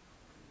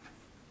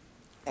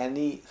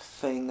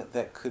 Anything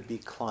that could be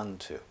clung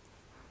to?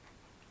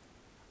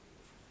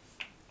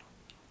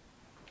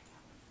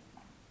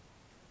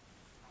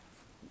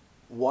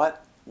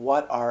 What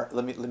are,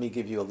 let me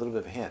give you a little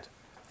bit of a hint.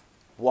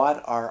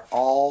 What are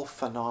all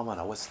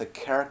phenomena? What's the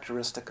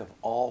characteristic of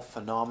all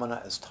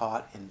phenomena as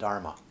taught in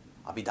Dharma,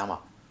 Abhidhamma?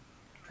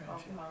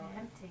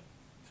 Empty.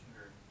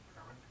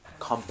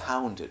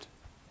 Compounded.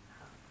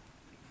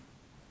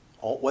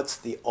 What's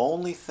the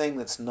only thing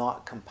that's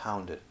not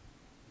compounded?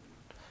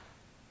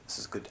 This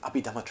is good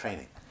Abhidhamma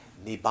training.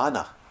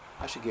 Nibbana.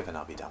 I should give an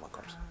Abhidhamma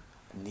course.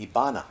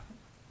 Nibbana,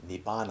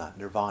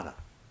 nirvana.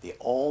 The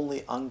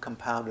only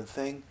uncompounded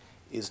thing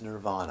is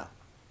nirvana.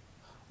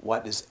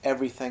 What is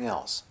everything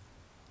else?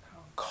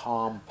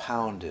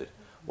 Compounded.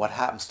 What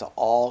happens to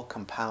all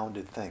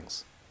compounded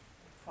things?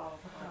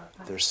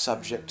 They're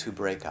subject to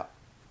breakup.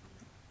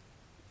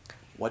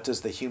 What does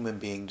the human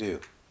being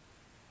do?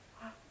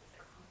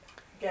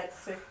 Get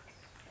sick.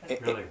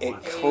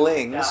 It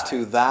clings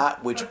to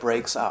that which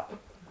breaks up.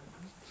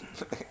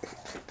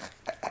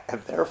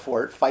 And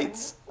therefore it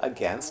fights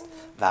against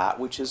that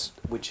which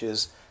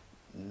is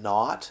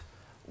not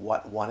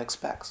what one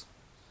expects.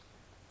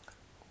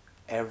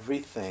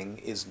 Everything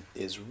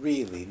is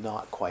really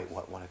not quite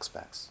what one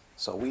expects.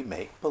 So we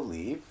make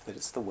believe that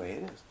it's the way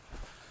it is.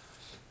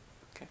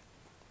 Okay?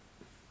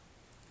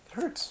 It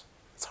hurts.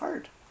 It's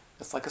hard.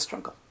 It's like a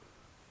struggle.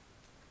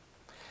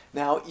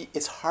 Now,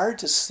 it's hard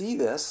to see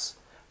this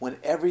when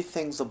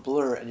everything's a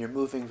blur and you're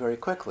moving very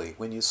quickly.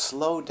 When you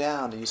slow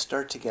down and you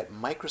start to get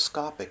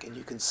microscopic and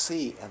you can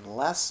see in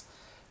less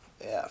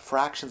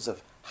fractions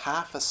of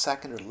half a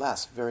second or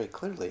less very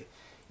clearly,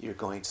 you're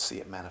going to see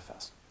it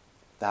manifest.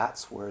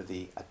 That's where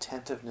the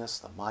attentiveness,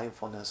 the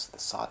mindfulness, the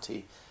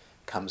sati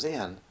comes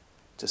in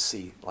to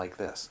see like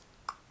this.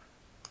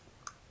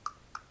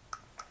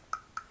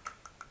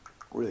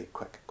 Really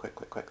quick.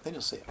 Then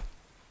you'll see it.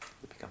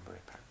 It'll become very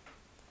apparent.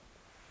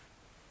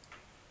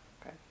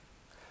 Okay?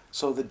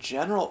 So the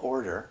general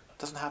order, it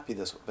doesn't have to be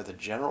this way, but the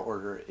general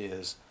order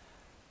is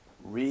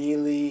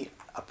really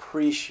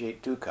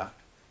appreciate dukkha.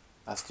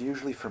 That's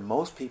usually, for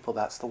most people,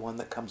 that's the one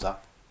that comes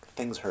up.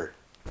 Things hurt.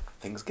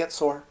 Things get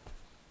sore.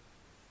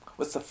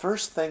 What's the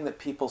first thing that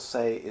people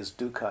say is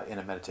dukkha in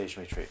a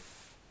meditation retreat?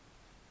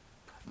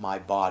 My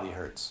body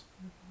hurts.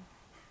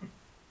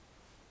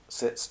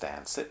 Sit,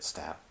 stand,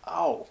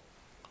 ow.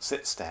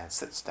 Sit, stand,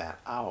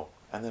 ow.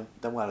 And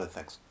then what other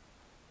things?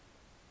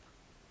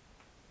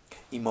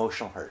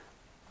 Emotional hurt.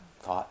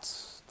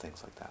 Thoughts,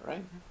 things like that,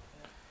 right?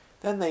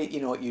 Then they,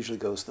 it usually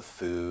goes the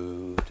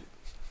food,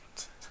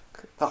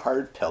 the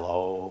hard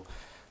pillow,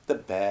 the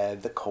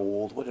bed, the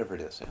cold, whatever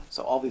it is. Yeah?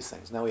 So all these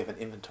things. Now we have an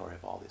inventory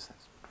of all these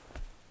things.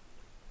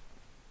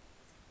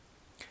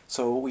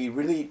 So we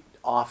really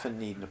often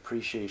need an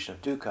appreciation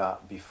of dukkha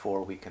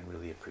before we can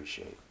really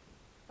appreciate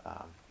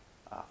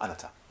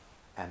anatta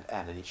and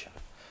anicca.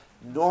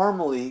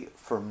 Normally,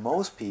 for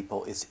most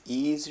people, it's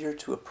easier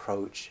to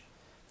approach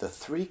the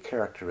three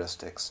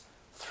characteristics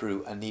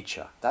through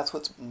anicca. That's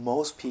what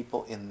most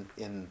people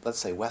in let's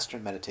say,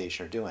 Western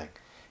meditation are doing,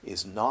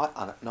 is not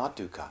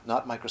dukkha,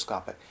 not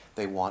microscopic.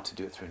 They want to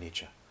do it through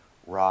anicca.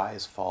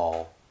 Rise,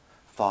 fall,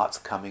 thoughts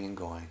coming and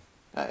going.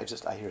 I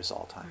hear this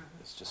all the time.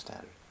 It's just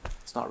standard.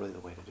 It's not really the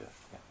way to do it.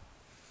 Yeah.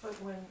 But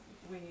when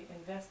we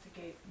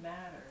investigate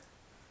matter,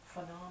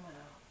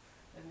 phenomena,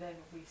 and then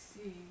we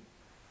see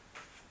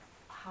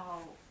how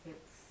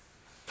it's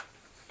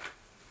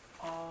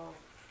all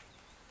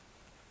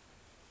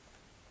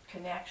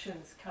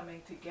connections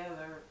coming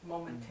together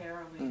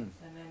momentarily and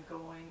then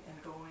going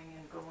and going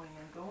and going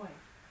and going,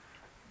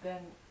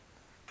 then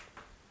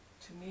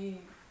to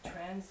me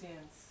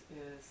transience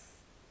is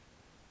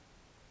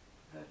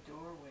the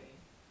doorway.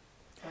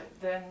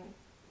 But then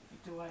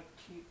do I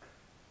keep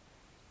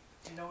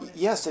noticing?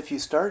 Yes, if you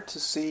start to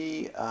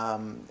see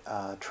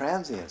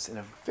transience in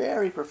a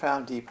very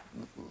profound, deep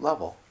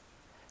level,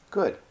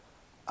 good.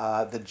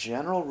 The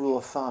general rule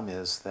of thumb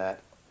is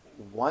that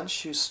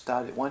once you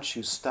study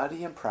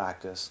and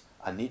practice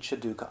anicca,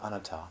 dukkha,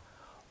 anatta,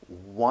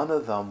 one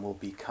of them will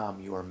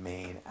become your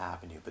main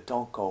avenue. But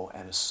don't go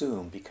and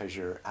assume because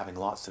you're having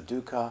lots of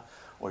dukkha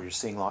or you're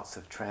seeing lots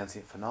of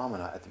transient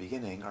phenomena at the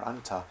beginning, or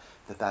anatta,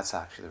 that that's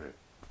actually the route.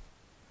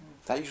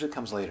 That usually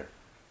comes later.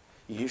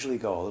 You usually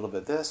go a little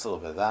bit this, a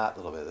little bit that, a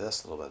little bit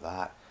this, a little bit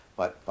that.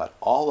 But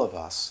all of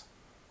us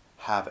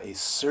have a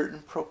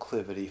certain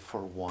proclivity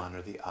for one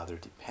or the other,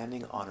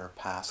 depending on our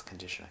past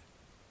conditioning,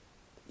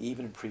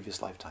 even in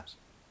previous lifetimes.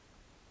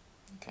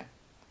 Okay,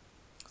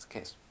 that's the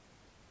case.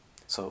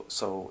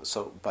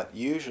 But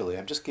usually,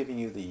 I'm just giving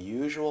you the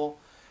usual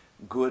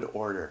good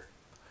order.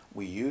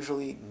 We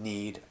usually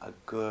need a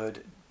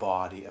good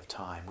body of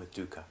time with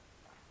dukkha.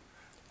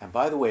 And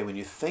by the way, when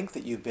you think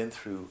that you've been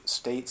through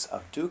states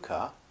of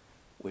dukkha,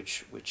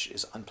 which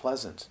is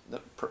unpleasant,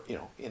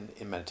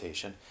 in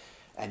meditation,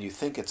 and you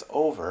think it's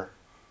over,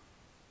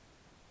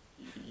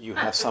 you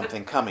have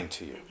something coming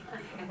to you,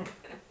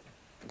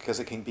 because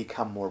it can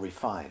become more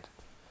refined.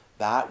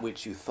 That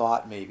which you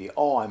thought maybe,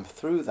 I'm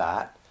through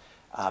that,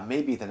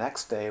 maybe the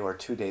next day or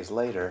 2 days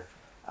later,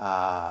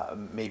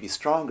 may be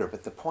stronger.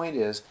 But the point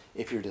is,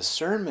 if your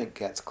discernment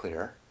gets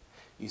clear,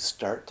 you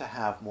start to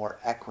have more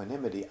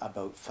equanimity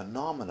about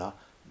phenomena,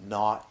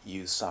 not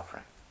you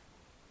suffering.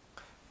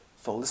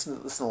 So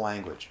listen to the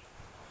language.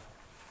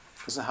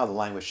 Listen to how the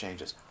language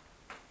changes.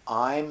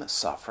 I'm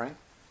suffering.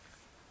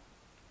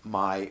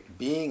 My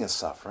being is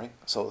suffering.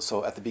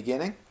 So at the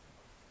beginning,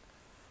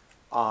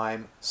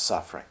 I'm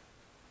suffering.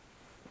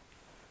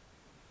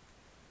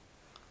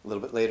 A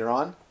little bit later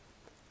on,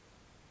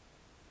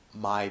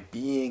 my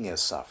being is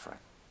suffering.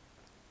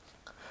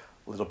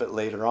 A little bit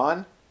later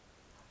on,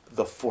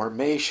 the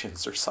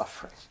formations are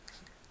suffering.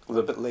 A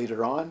little bit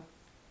later on,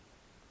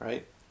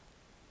 right?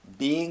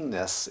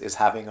 Beingness is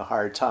having a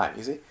hard time,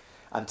 you see?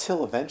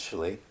 Until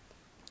eventually,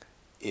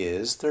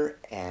 is there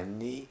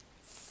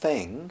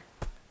anything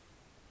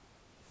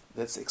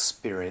that's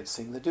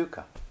experiencing the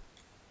dukkha?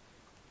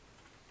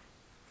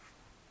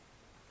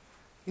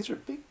 These are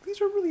big,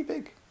 these are really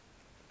big.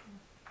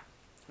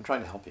 I'm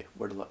trying to help you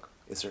where to look.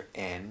 Is there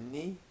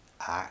anything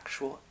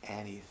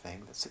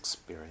that's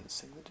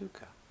experiencing the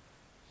dukkha?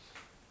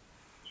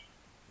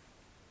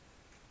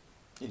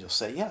 And you'll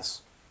say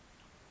yes.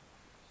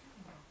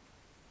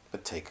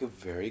 But take a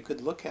very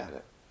good look at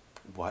it.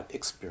 What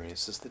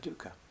experiences the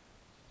dukkha?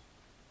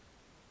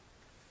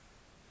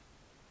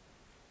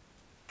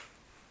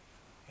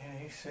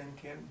 Any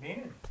sentient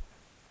being.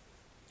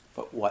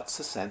 But what's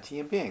a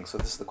sentient being? So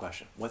this is the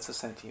question. What's a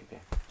sentient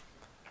being?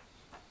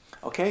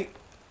 Okay,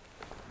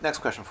 next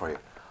question for you.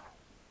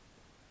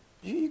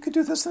 You could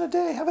do this in a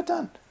day, have it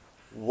done.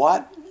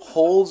 What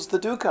holds the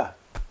dukkha?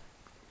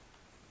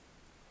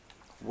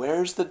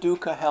 Where's the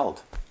dukkha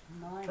held?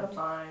 The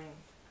mind.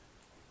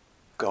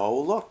 Go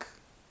look.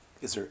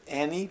 Is there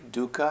any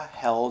dukkha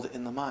held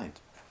in the mind?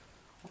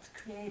 Let's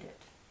create it.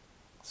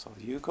 So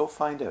you go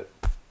find out.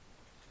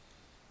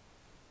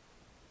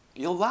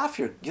 You'll laugh.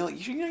 You're going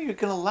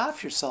to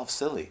laugh yourself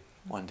silly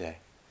one day.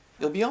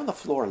 You'll be on the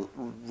floor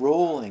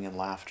rolling in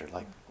laughter,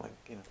 like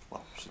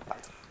well, she's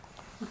about to.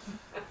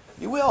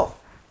 You will.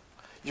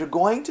 You're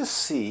going to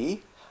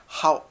see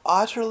how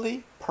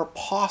utterly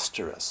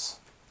preposterous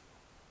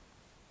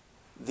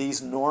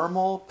these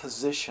normal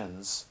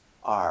positions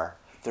are.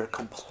 They're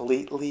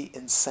completely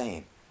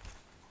insane.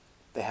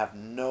 They have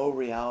no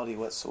reality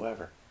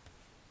whatsoever.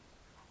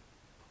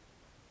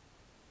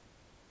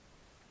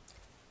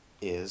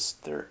 Is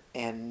there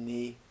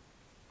anything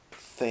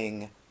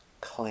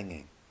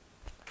clinging?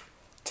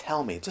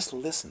 Tell me, just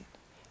listen.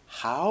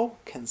 How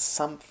can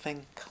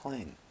something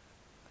cling?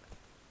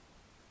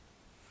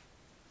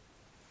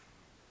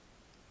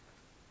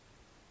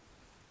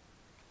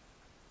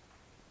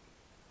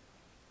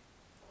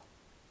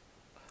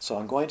 So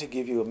I'm going to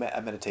give you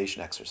a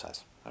meditation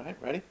exercise. All right,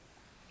 ready?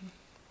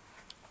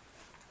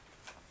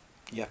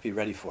 You have to be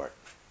ready for it,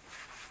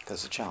 because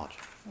it's a challenge.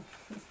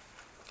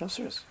 I'm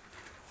serious.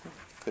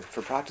 Good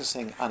for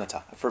practicing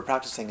anatta, for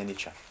practicing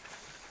anicca.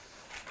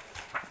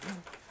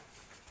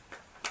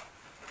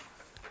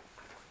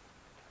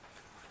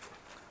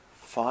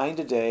 Find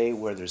a day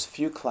where there's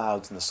few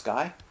clouds in the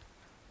sky.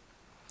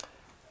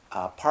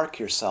 Park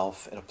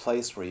yourself in a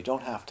place where you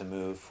don't have to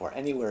move for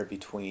anywhere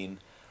between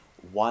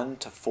 1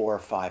 to 4 or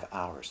 5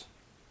 hours.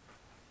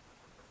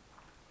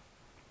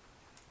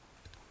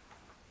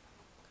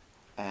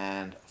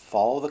 And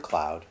follow the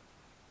cloud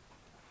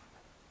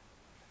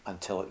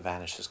until it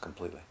vanishes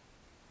completely.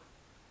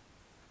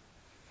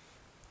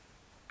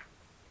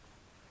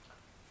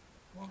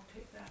 Won't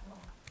take that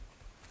long.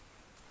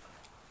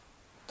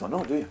 Don't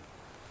know, do you?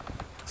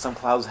 Some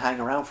clouds hang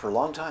around for a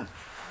long time.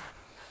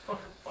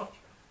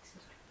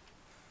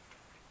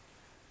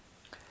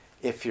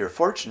 If you're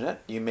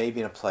fortunate, you may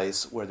be in a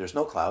place where there's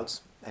no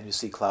clouds, and you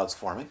see clouds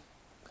forming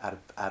out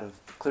of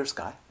clear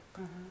sky,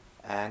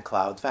 and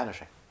clouds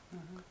vanishing.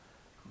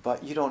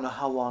 But you don't know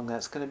how long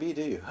that's going to be,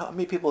 do you? How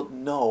many people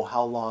know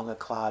how long a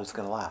cloud is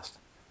going to last?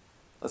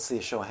 Let's see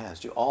a show of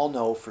hands. Do you all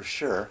know for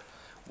sure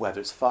whether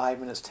it's 5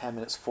 minutes, 10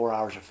 minutes, 4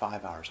 hours, or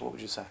 5 hours? What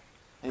would you say?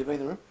 Anybody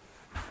in the room?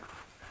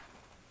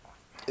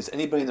 Is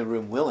anybody in the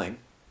room willing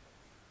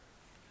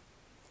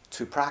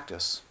to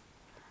practice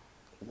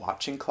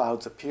watching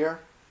clouds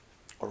appear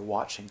or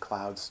watching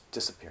clouds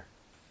disappear?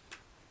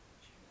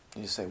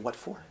 And you say, what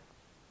for?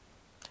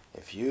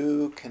 If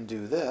you can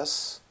do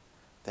this,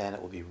 then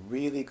it will be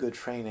really good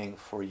training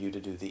for you to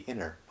do the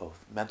inner,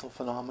 both mental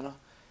phenomena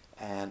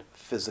and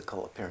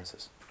physical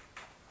appearances.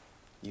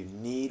 You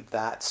need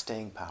that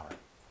staying power.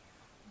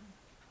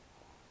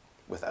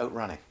 Without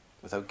running,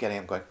 without getting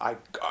up going,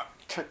 I've got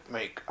to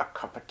make a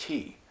cup of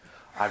tea.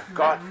 I've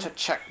got to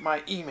check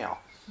my email.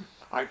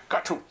 I've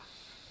got to.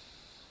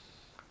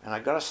 And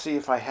I've got to see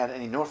if I had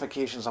any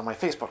notifications on my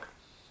Facebook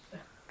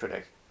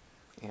today.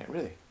 Yeah,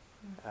 really.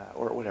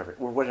 Or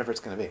whatever it's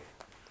going to be.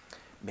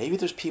 Maybe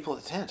there's people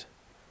at the tent.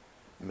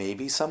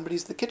 Maybe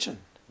somebody's in the kitchen.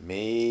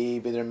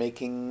 Maybe they're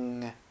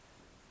making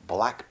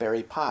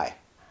blackberry pie.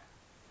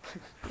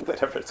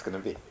 Whatever it's going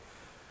to be.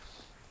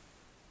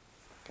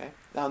 Okay.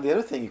 Now the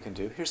other thing you can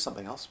do, here's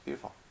something else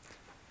beautiful.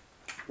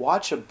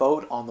 Watch a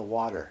boat on the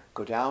water.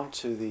 Go down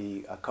to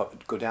the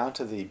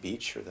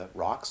beach or the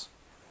rocks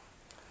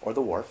or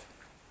the wharf,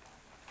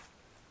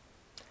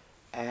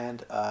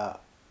 and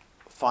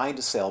find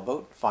a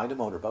sailboat, find a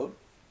motorboat.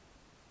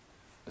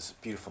 This is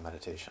beautiful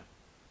meditation.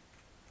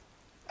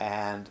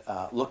 And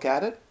look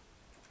at it,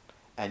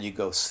 and you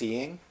go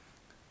seeing.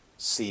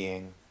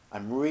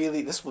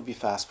 This will be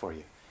fast for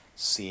you.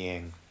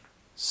 Seeing,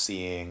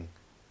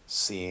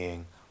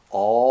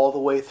 all the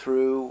way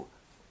through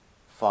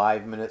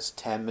 5 minutes,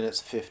 10 minutes,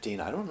 15,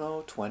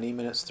 20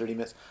 minutes, 30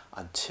 minutes,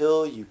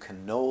 until you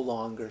can no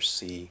longer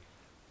see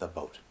the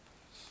boat.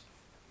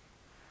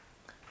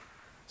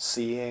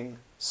 Seeing,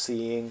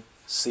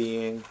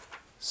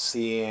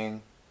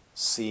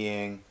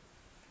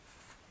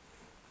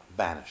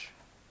 vanish.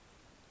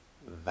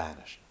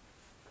 Vanished.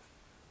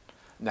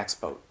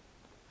 Next boat.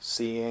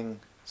 Seeing.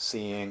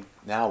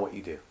 Now what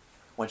you do?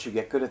 Once you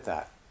get good at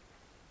that.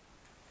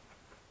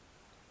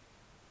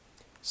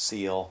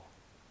 Seal.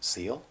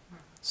 Seeing.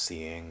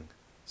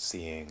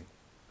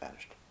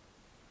 Vanished.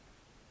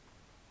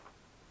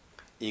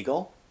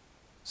 Eagle.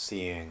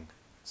 Seeing.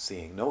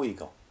 No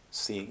eagle.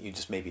 Seeing. You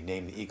just maybe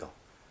name the eagle.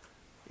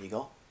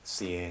 Eagle.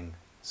 Seeing.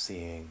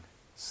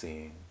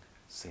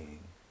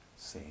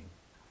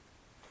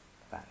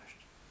 Vanished.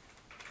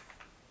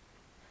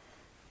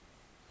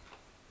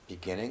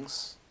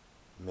 Beginnings,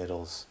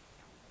 middles,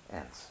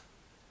 ends.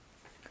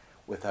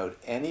 Without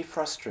any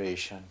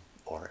frustration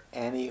or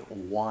any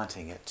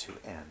wanting it to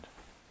end.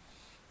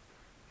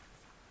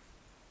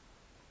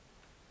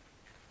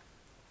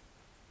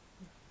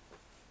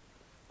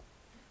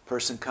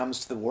 Person comes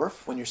to the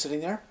wharf when you're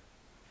sitting there.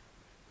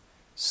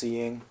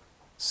 Seeing,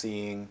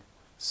 seeing,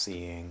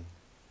 seeing,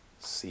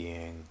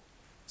 seeing,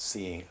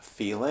 seeing.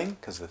 Feeling,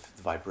 because the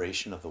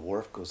vibration of the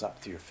wharf goes up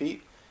through your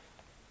feet.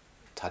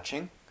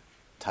 Touching,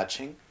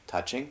 touching,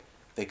 touching.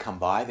 They come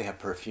by, they have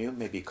perfume,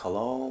 maybe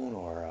cologne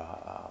or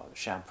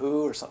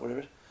shampoo or something,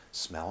 whatever.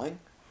 Smelling,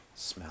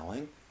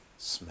 smelling,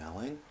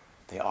 smelling.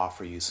 They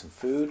offer you some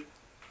food.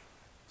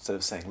 Instead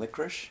of saying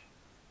licorice,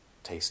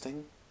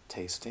 tasting,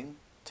 tasting,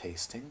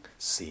 tasting,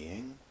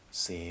 seeing,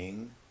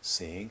 seeing,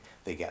 seeing.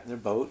 They get in their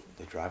boat,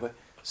 they drive away,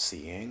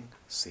 seeing,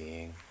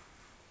 seeing,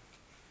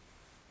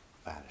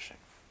 vanishing.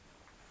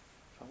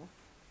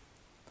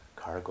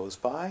 Car goes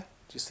by.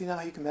 Do you see now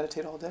how you can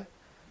meditate all day?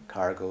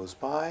 Car goes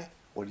by.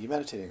 What are you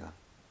meditating on?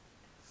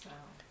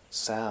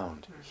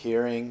 Sound.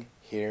 Hearing,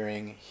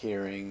 hearing,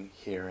 hearing,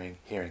 hearing,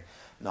 hearing.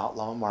 Not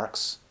Lama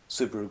Mark's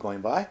Subaru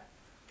going by,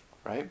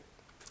 right?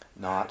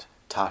 Not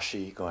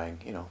Tashi going,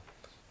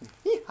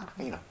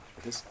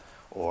 like this.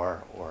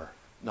 Or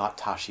not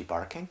Tashi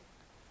barking.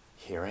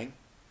 Hearing,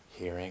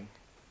 hearing,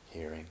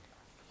 hearing,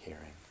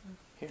 hearing,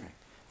 hearing.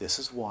 This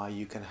is why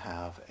you can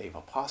have a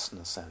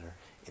Vipassana center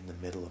in the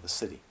middle of a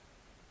city,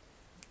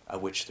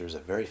 of which there's a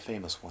very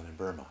famous one in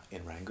Burma,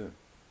 in Rangoon,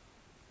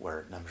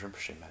 where Namgyal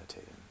Rinpoche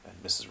meditated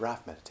and Mrs.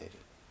 Raff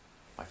meditated,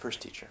 my first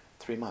teacher,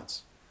 3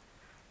 months.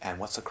 And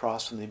what's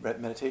across from the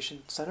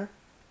meditation center?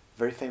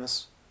 Very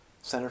famous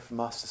center from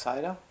Mahasi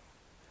Sayadaw?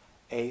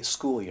 A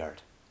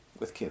schoolyard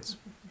with kids.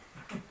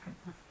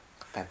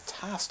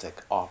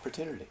 Fantastic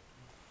opportunity.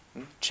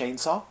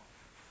 Chainsaw?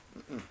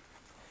 Mm-mm.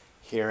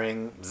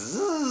 Hearing,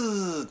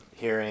 bzzz,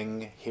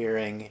 hearing,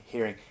 hearing,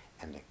 hearing,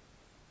 ending.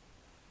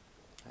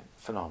 Right?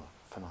 Phenomenal,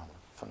 phenomenal,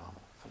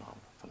 phenomenal,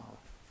 phenomenal, phenomenal.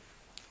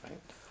 Right?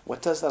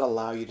 What does that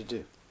allow you to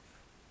do?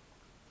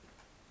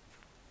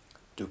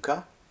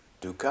 Dukkha,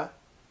 dukkha,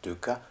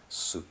 dukkha,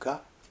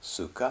 sukha,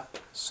 sukha,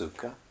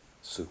 sukha,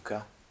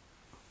 sukha.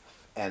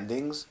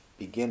 Endings,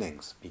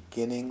 beginnings,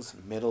 beginnings,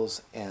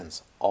 middles,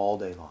 ends, all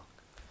day long.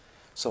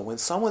 So when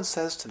someone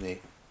says to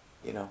me,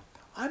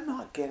 I'm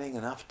not getting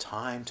enough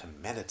time to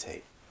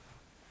meditate,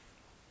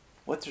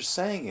 what they're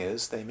saying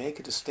is they make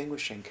a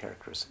distinguishing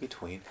characteristic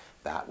between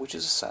that which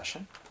is a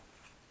session,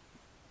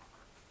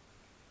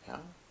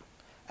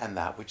 and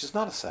that which is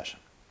not a session.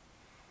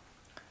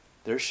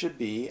 There should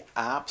be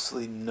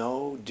absolutely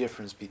no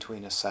difference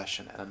between a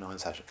session and a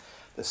non-session.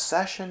 The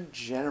session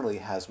generally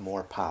has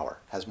more power,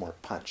 has more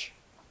punch,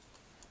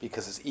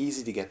 because it's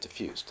easy to get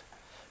diffused.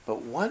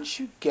 But once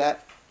you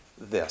get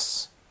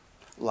this,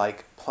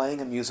 like playing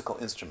a musical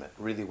instrument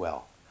really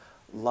well,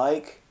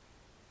 like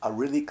a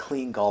really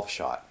clean golf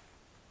shot,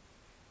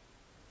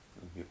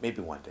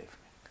 maybe one day for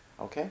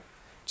me, okay?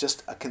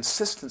 Just a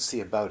consistency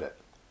about it.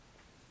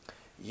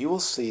 You will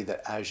see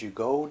that as you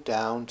go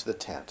down to the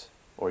tent,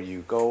 or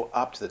you go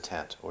up to the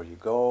tent, or you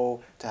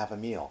go to have a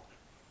meal,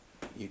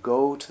 you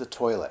go to the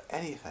toilet,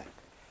 anything,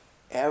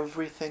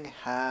 everything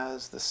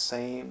has the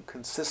same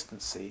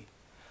consistency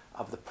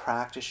of the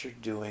practice you're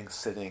doing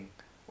sitting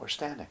or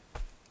standing.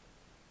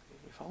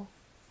 You follow?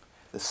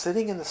 The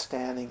sitting and the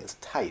standing is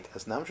tight.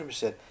 As Namgyal Rinpoche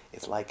said,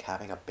 it's like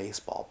having a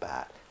baseball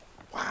bat.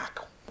 Whack,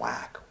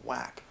 whack,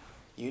 whack.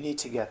 You need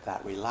to get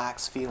that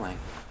relaxed feeling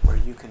where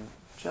you can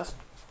just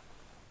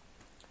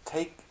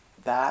take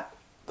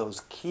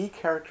those key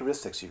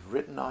characteristics you've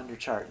written on your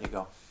chart and you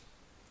go,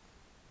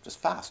 just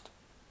fast.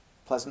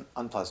 Pleasant,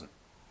 unpleasant.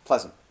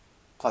 Pleasant,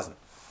 pleasant,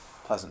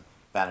 pleasant,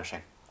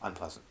 vanishing,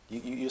 unpleasant.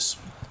 You just,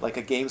 like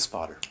a game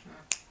spotter.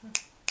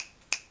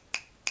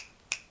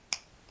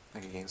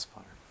 Like a game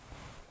spotter.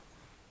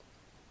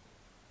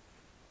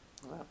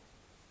 Like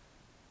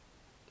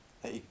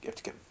that. You have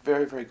to get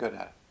very, very good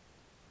at it.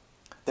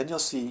 Then you'll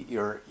see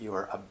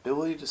your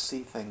ability to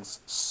see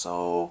things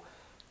so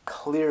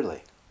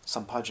clearly,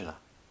 sampajana,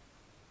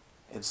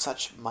 in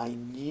such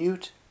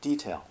minute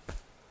detail.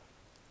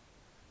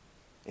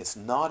 It's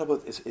not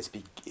about,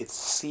 it's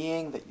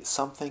seeing that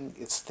something,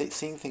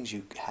 seeing things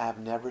you have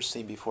never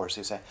seen before.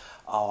 So you say,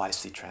 oh, I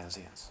see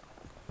transience.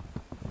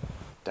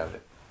 Doubt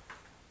it.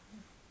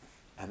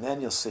 And then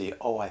you'll see,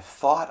 oh, I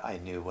thought I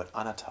knew what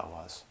anatta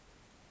was.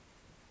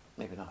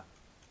 Maybe not.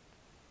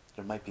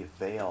 There might be a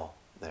veil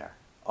there.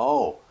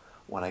 Oh,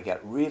 when I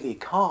get really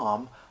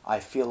calm, I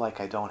feel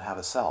like I don't have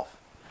a self.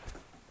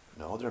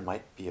 No, there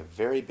might be a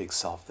very big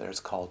self there. It's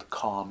called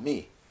calm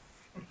me.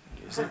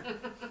 You see?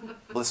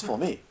 Blissful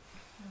me.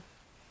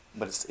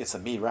 But it's a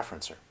me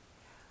referencer.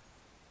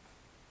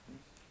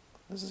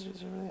 This is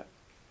really it.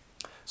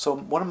 So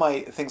one of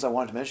my things I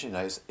wanted to mention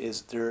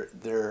is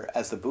there,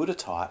 as the Buddha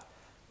taught,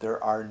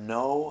 there are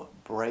no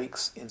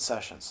breaks in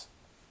sessions.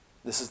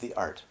 This is the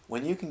art.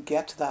 When you can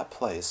get to that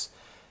place,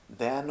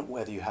 then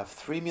whether you have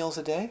 3 meals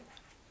a day,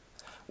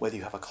 whether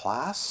you have a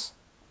class,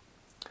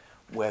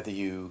 whether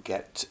you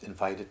get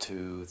invited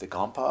to the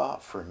Gampa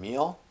for a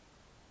meal,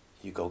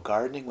 you go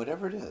gardening,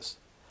 whatever it is,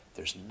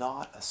 there's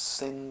not a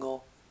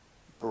single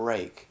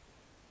break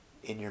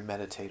in your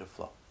meditative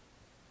flow.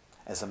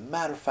 As a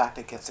matter of fact,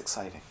 it gets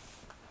exciting.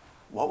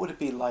 What would it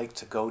be like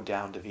to go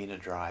down Davina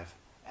Drive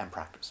and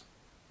practice?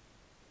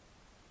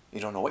 You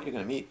don't know what you're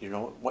going to meet. You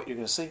don't know what you're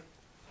going to see.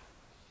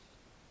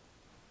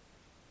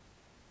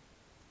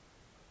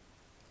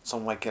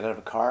 Someone might get out of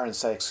a car and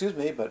say, excuse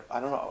me, but I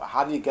don't know,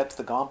 how do you get to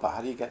the Gampa?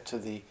 How do you get to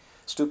the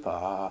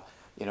stupa?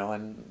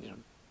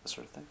 That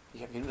sort of thing.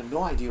 You have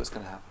no idea what's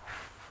going to happen.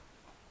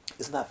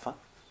 Isn't that fun?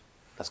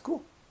 That's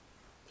cool.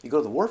 You go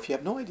to the wharf, you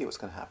have no idea what's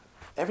going to happen.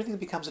 Everything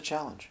becomes a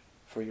challenge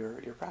for your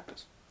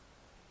practice.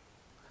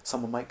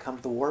 Someone might come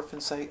to the wharf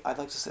and say, I'd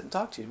like to sit and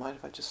talk to you. Mind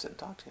if I just sit and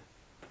talk to you?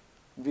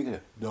 What are you going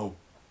to do? No.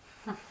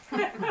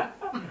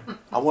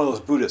 I'm one of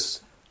those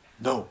Buddhists.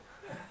 No.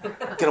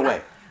 Get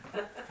away.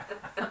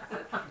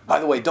 By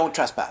the way, don't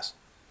trespass.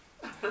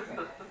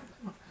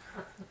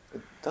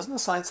 Doesn't the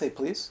sign say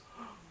please?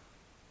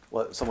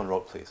 Well, someone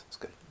wrote please. It's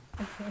good.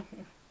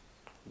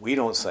 We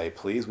don't say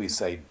please, we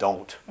say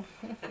don't.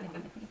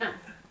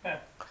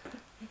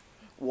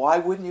 Why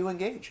wouldn't you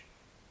engage?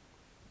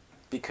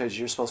 Because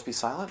you're supposed to be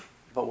silent?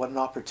 But what an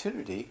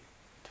opportunity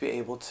to be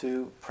able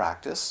to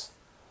practice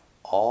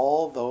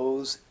all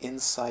those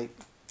insight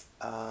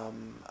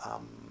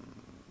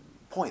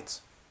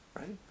points,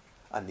 right?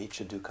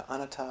 Anicca, dukkha,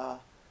 anatta,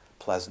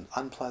 pleasant,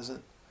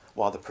 unpleasant,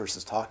 while the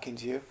person's talking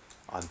to you,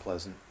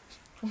 unpleasant,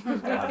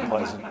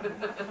 unpleasant,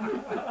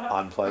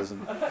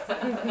 unpleasant.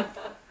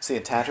 See,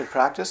 in tantric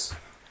practice,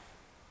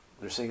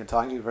 they're sitting and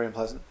talking to you, very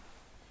unpleasant.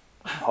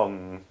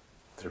 Hung,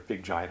 they're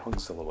big giant hung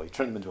syllable. You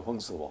turn them into a hung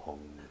syllable, hung,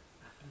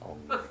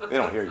 hung. They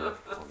don't hear you.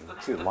 Hung.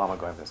 See the Lama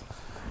going like this.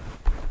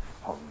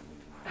 Hung,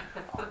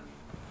 hung,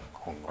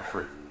 hung,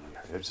 hung.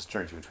 It just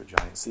turns you into a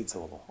giant seed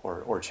syllable,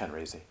 or Chen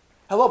Rezi.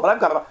 Hello, but I've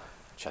got a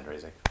Chen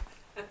Rezi.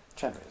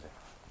 Chen Rezi.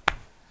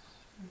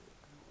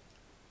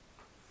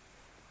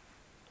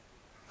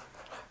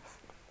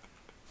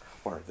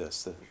 Or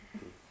this,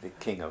 the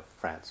king of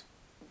France.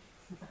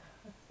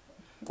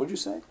 What'd you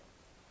say?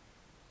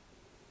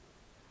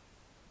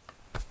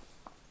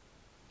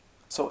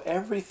 So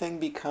everything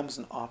becomes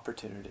an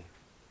opportunity.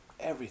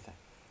 Everything.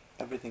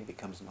 Everything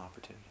becomes an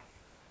opportunity.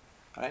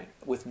 Right?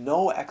 With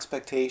no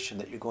expectation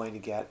that you're going to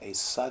get a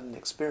sudden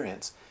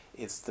experience.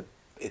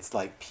 It's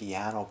like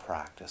piano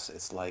practice.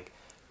 It's like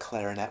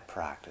clarinet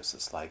practice.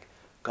 It's like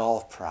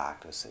golf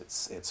practice.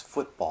 It's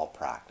football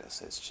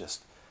practice. It's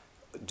just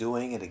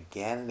doing it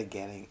again and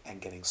again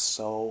and getting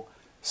so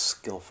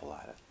skillful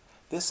at it.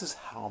 This is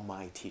how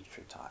my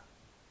teacher taught.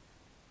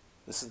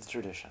 This is the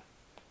tradition.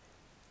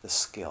 The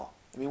skill.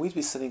 I mean, we'd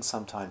be sitting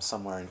sometimes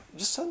somewhere,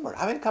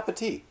 having a cup of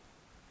tea.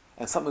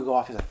 And something would go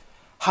off. He's like,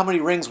 how many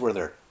rings were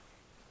there?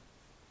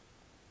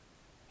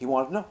 He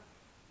wanted to know.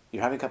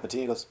 You're having a cup of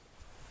tea, he goes,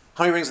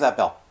 how many rings is that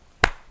bell?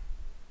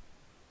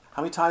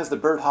 How many times did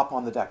the bird hop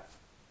on the deck?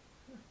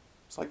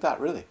 It's like that,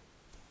 really.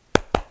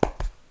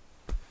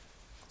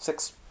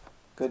 6.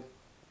 Good.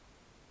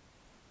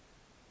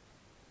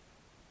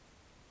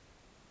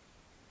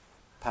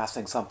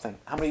 Passing something.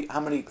 How many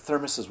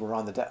thermoses were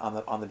on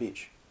the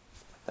beach?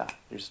 That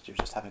you're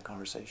just having a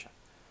conversation.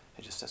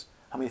 It just says,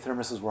 how many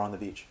thermoses were on the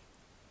beach?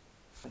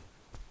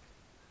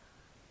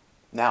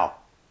 Now.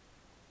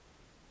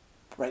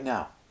 Right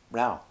now.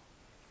 Now.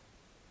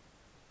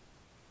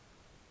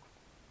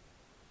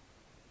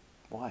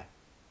 Why?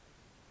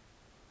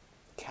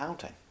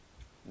 Counting.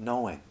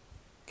 Knowing.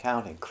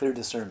 Counting. Clear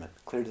discernment.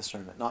 Clear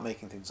discernment. Not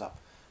making things up.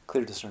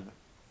 Clear discernment.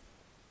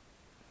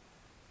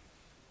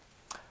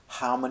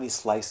 How many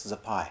slices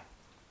of pie?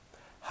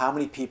 How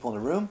many people in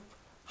a room?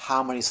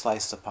 How many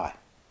slices of pie?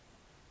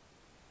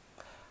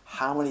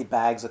 How many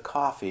bags of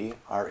coffee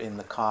are in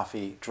the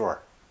coffee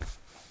drawer?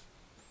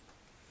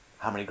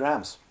 How many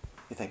grams?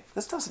 You think,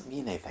 this doesn't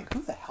mean anything.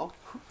 Who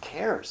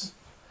cares?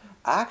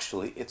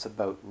 Actually, it's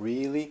about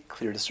really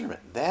clear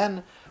discernment.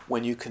 Then,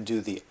 when you can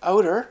do the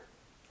outer,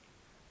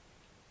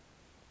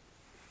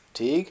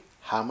 Teague,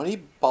 how many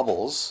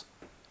bubbles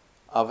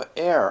of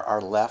air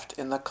are left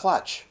in the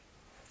clutch?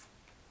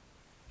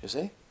 You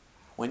see?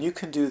 When you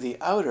can do the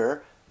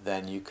outer,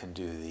 then you can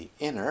do the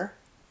inner,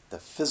 the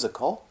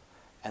physical,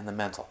 and the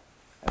mental.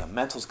 And the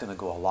mental's going to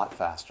go a lot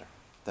faster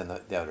than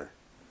the outer.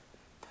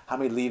 How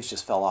many leaves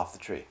just fell off the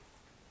tree?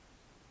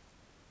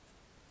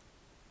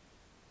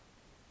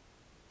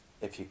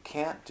 If you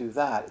can't do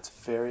that, it's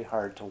very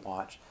hard to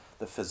watch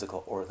the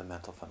physical or the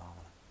mental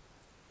phenomena.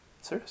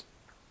 Serious.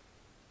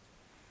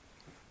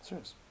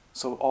 Serious.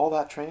 So all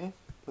that training,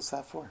 what's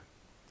that for?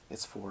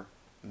 It's for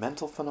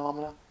mental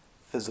phenomena,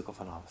 physical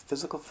phenomena.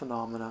 Physical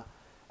phenomena,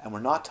 and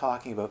we're not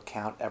talking about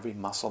count every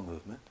muscle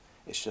movement.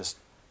 It's just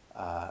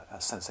a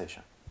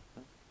sensation.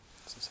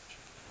 Sensation.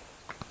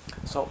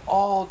 So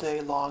all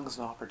day long is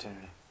an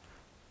opportunity.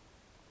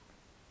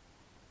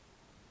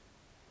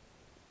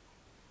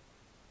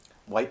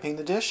 Wiping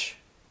the dish.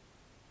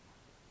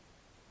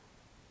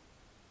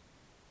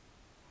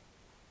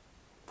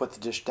 Put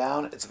the dish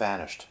down, it's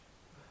vanished.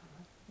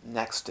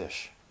 Next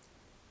dish.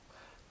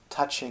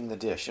 Touching the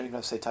dish. You don't even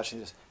have to say touching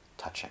the dish.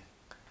 Touching.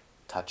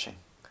 Touching.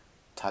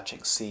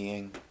 Touching.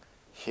 Seeing.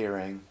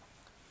 Hearing.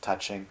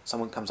 Touching.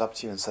 Someone comes up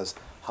to you and says,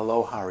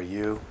 hello, how are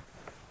you?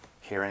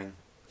 Hearing.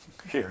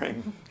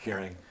 Hearing.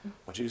 Hearing.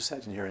 What did you say? I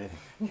didn't hear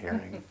anything.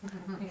 Hearing.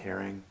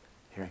 Hearing.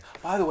 Hearing.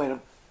 By the way,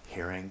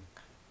 hearing.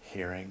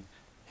 hearing,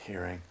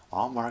 hearing.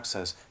 Lama Mark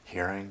says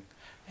hearing,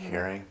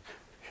 hearing,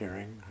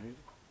 hearing, right?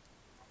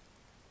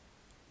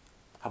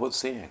 How about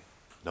seeing?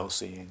 No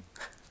seeing.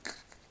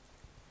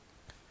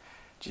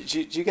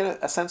 Do you get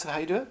a sense of how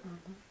you do it?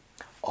 Mm-hmm.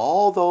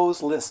 All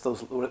those lists,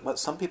 those what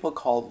some people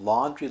call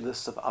laundry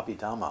lists of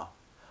Abhidhamma,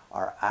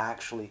 are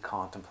actually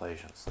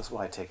contemplations. This is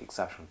why I take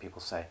exception when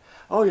people say,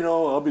 oh,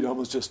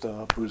 Abhidhamma is just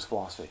Buddhist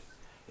philosophy.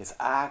 It's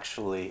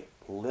actually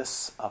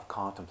lists of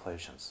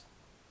contemplations.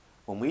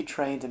 When we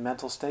trained in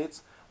mental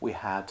states, we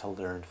had to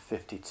learn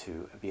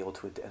 52 and be able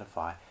to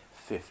identify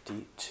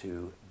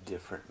 52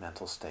 different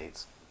mental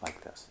states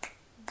like this.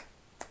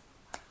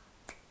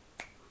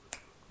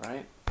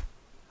 Right?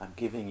 I'm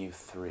giving you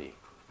 3.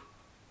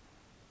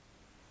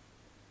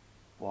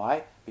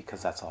 Why?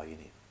 Because that's all you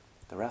need.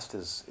 The rest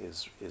is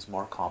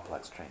more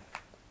complex training.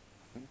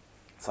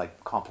 It's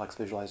like complex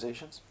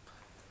visualizations.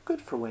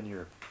 Good for when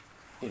you're,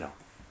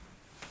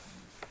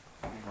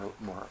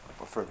 more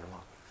further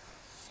along.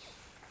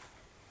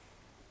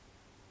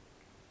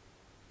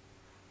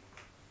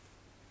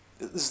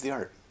 This is the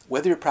art.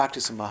 Whether you're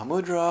practicing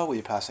Mahamudra, whether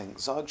you're passing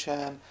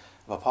Dzogchen,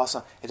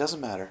 Vipassana, it doesn't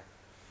matter.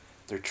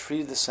 They're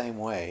treated the same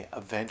way.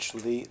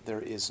 Eventually,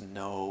 there is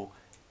no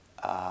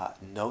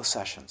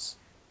sessions.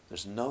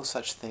 There's no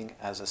such thing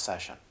as a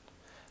session.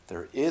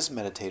 There is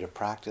meditative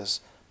practice,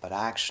 but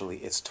actually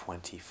it's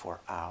 24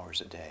 hours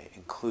a day,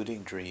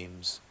 including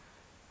dreams,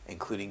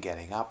 including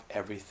getting up.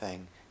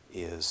 Everything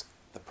is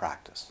the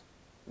practice.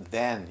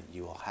 Then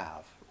you will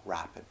have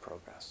rapid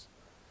progress.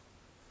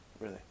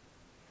 Really.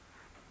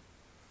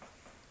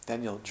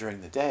 Then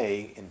during the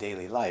day, in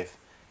daily life,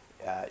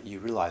 you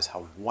realize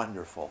how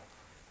wonderful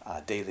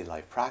daily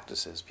life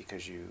practice is,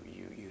 because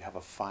you have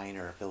a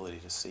finer ability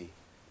to see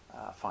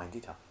fine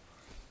detail.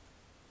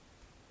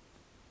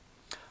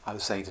 I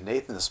was saying to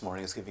Nathan this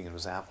morning, I was giving an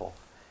example,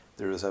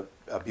 there was a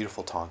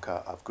beautiful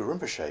tanka of Guru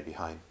Rinpoche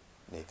behind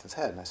Nathan's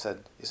head, and I said,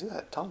 you see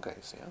that tanka?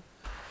 You see it?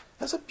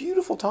 That's a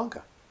beautiful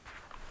tanka.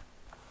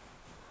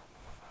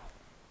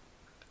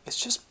 It's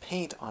just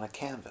paint on a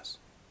canvas.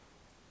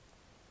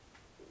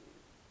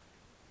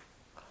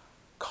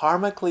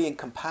 Karmically and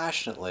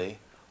compassionately,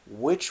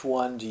 which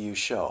one do you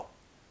show?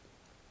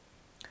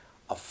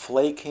 A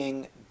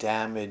flaking,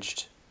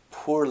 damaged,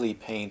 poorly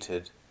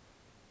painted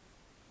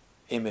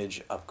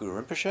image of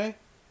Guru Rinpoche,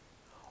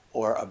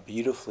 or a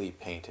beautifully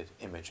painted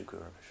image of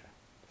Guru Rinpoche?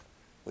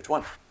 Which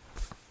one?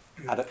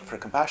 For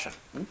compassion.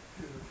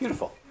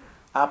 Beautiful.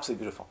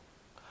 Absolutely beautiful.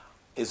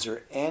 Is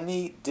there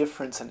any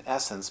difference in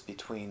essence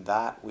between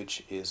that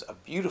which is a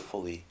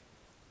beautifully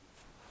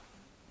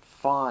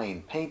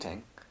fine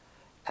painting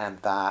and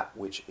that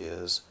which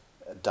is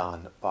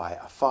done by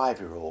a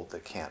 5-year-old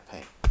that can't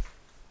paint?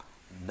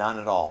 None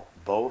at all.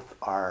 Both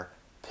are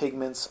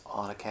pigments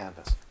on a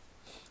canvas.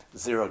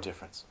 Zero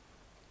difference.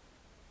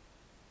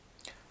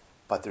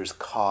 But there's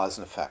cause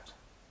and effect.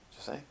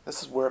 You see?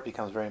 This is where it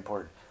becomes very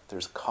important.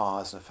 There's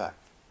cause and effect.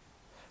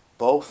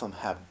 Both of them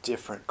have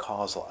different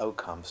causal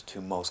outcomes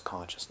to most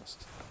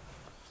consciousnesses.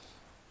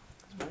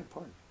 It's very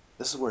important.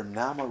 This is where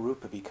Nama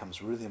Rupa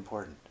becomes really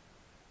important.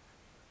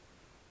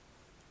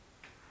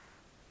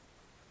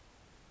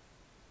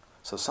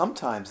 So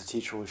sometimes the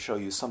teacher will show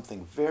you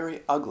something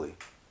very ugly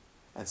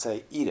and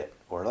say, eat it,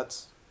 or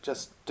let's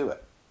just do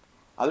it.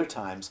 Other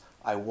times,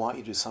 I want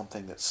you to do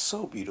something that's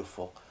so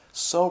beautiful,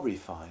 so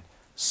refined,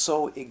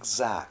 so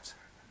exact.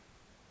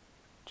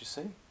 Do you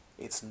see?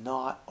 It's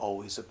not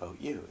always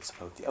about you. It's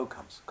about the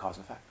outcomes, cause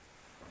and effect.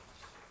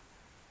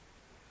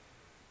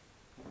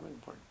 Really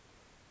important.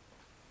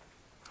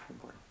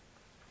 Important.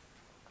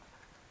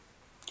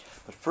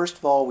 But first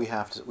of all, we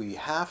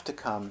have to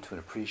come to an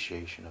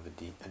appreciation of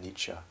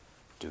anicca,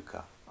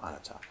 dukkha,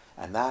 anatta,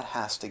 and that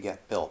has to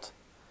get built.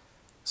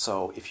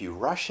 So if you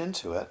rush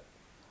into it,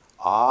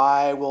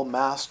 I will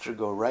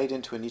go right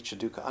into anicca,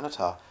 dukkha,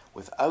 anatta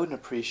without an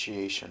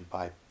appreciation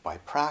by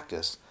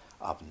practice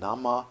of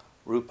nama,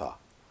 rupa,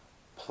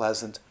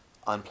 pleasant,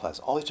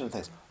 unpleasant, all these different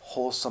things,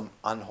 wholesome,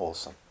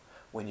 unwholesome.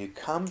 When you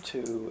come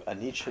to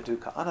anicca,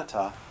 dukkha,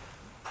 anatta,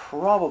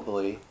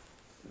 probably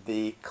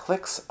the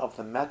clicks of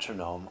the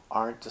metronome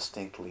aren't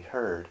distinctly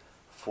heard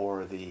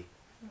for the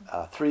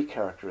 3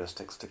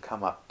 characteristics to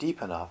come up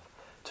deep enough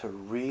to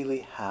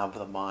really have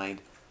the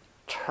mind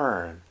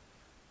turn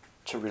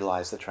to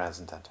realize the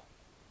transcendental.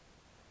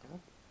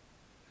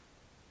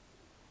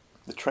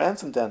 The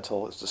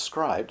transcendental is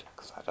described,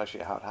 because that's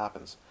actually how it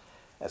happens,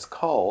 as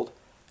called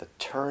the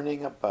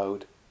turning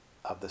about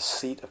of the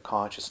seat of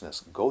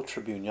consciousness,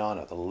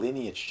 gotra-bunyana, the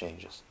lineage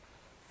changes.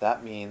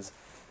 That means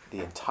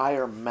the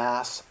entire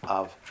mass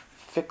of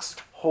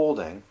fixed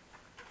holding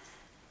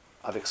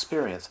of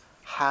experience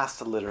has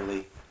to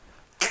literally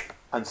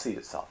unseat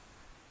itself.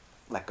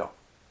 Let go.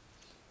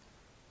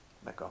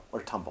 Let go.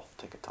 Or tumble.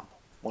 Take a tumble.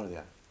 One or the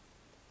other.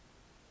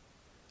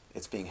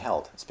 It's being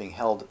held. It's being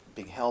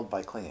held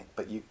by clinging.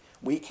 But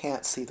we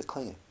can't see the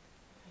clinging.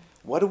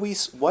 What do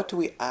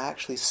we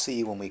actually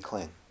see when we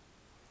cling?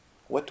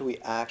 What do we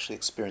actually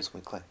experience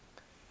when we cling?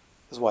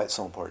 This is why it's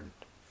so important.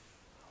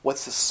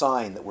 What's the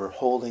sign that we're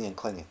holding and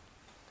clinging,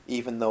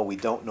 even though we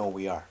don't know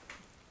we are?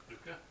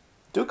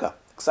 Dukkha,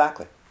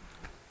 exactly.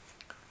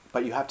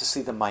 But you have to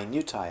see the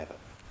minutiae of it.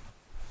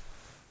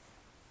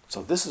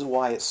 So this is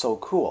why it's so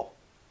cool.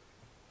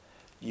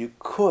 You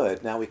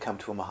could, now we come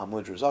to a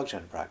Mahamudra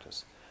Dzogchen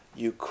practice,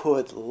 you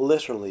could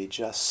literally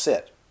just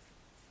sit.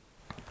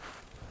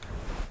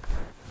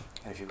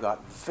 And if you've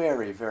got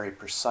very, very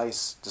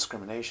precise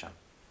discrimination,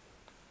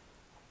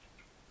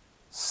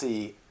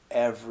 see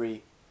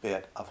every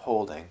bit of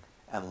holding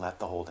and let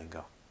the holding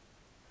go.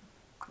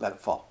 Let it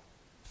fall.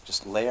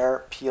 Just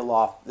layer, peel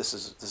off. This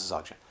is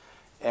Dzogchen.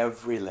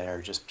 Every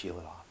layer, just peel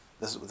it off.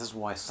 This is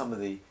why some of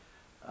the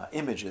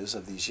images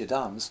of these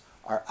yidams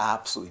are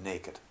absolutely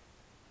naked.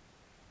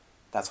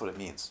 That's what it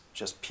means.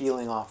 Just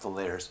peeling off the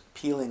layers,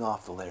 peeling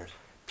off the layers,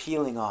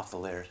 peeling off the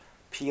layers,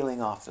 peeling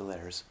off the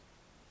layers.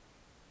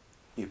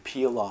 You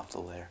peel off the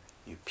layer,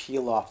 you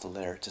peel off the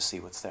layer to see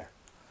what's there.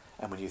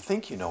 And when you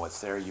think you know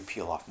what's there, you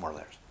peel off more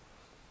layers.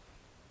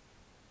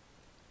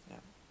 Yeah.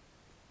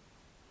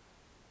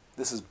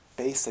 This is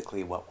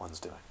basically what one's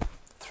doing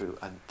through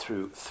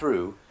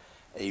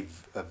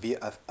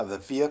the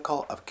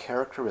vehicle of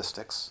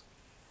characteristics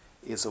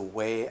is a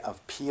way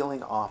of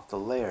peeling off the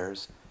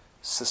layers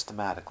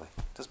systematically.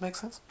 Does it make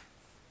sense?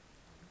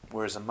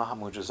 Whereas in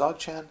Mahamudra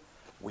Dzogchen,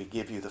 we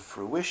give you the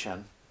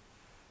fruition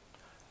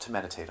to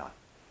meditate on.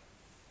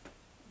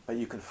 But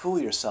you can fool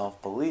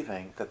yourself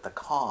believing that the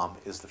calm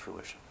is the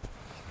fruition.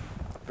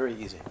 Very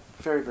easy.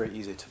 Very, very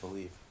easy to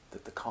believe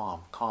that the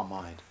calm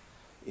mind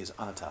is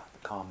anatta.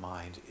 The calm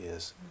mind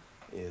is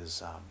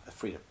a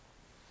freedom.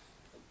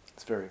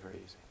 It's very, very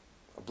easy.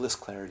 A bliss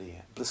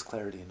clarity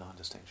and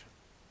non-distinction.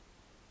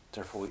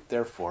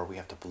 Therefore, we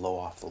have to blow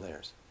off the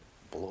layers,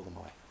 blow them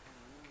away.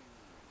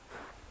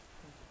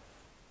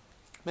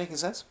 Making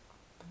sense?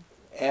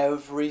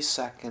 Every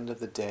second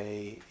of the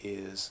day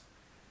is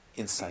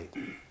insight,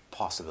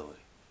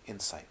 possibility,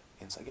 insight.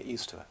 Get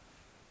used to it.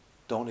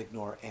 Don't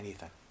ignore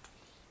anything.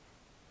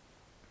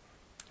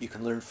 You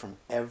can learn from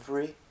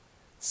every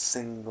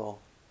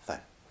single thing.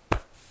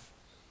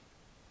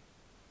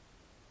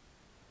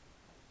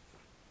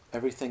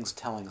 Everything's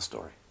telling a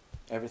story.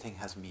 Everything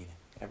has meaning.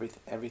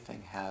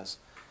 Everything has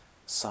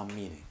some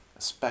meaning,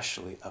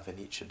 especially of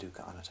anicca,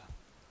 dukkha, anatta.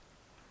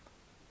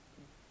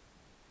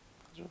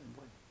 It's really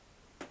important.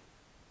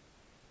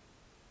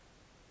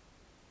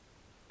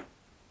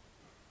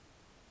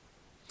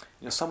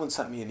 Someone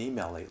sent me an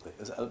email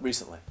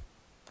recently.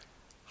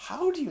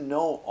 How do you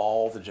know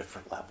all the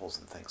different levels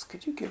and things?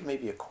 Could you give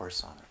maybe a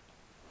course on it?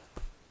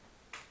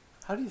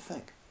 How do you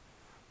think?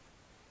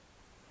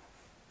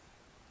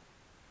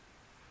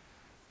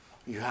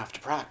 You have to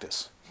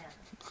practice. Yeah.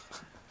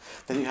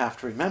 Then you have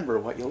to remember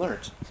what you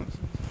learned.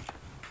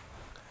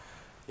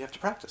 You have to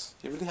practice.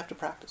 You really have to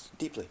practice.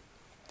 Deeply.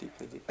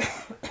 Deeply.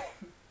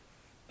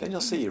 Then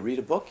you'll see, you read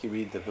a book, you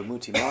read the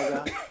Vimutti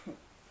Magga,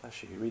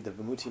 you read the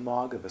Vimutti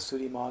Magga,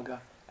 Visuddhi Magga,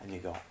 and you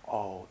go,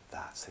 oh,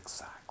 that's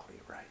exactly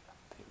right.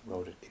 They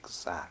wrote it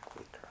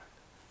exactly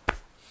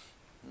correct.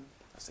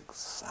 That's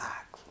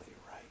exactly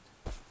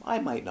right. I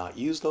might not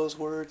use those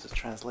words as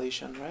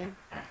translation, right?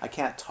 I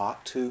can't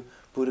talk to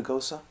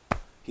Buddhaghosa.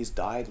 He's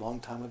died a long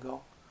time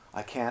ago.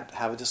 I can't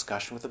have a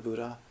discussion with the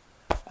Buddha.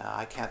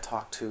 I can't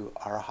talk to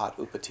Arahat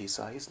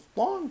Upatissa. He's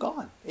long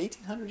gone,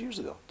 1800 years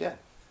ago, dead.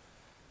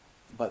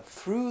 But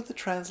through the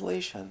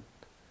translation,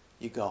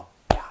 you go,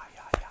 yeah,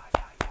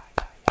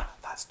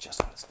 that's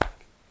just what it's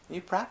like. And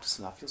you practice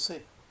enough, you'll see.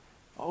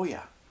 Oh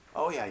yeah,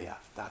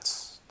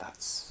 that's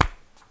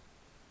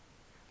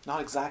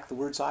not exactly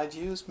the words I'd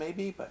use,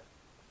 maybe, but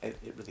it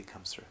really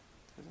comes through.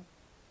 Isn't it?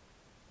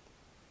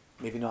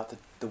 Maybe not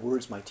the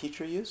words my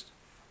teacher used.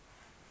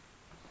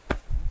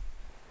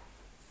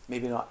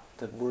 Maybe not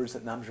the words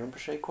that Namgyal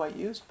Rinpoche quite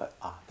used, but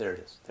there it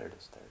is. Very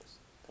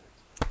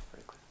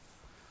clear.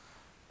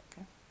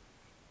 Okay.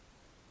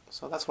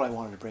 So that's what I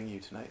wanted to bring you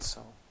tonight.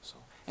 So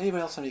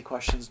anybody else have any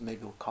questions?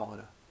 Maybe we'll call it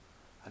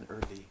an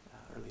early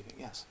evening.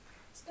 Yes.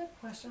 Just a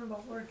question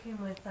about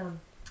working with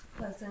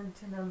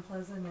pleasant and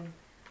unpleasant and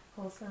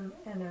wholesome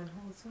and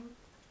unwholesome.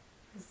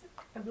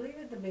 I believe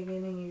at the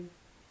beginning you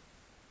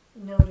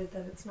noted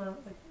that it's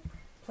not like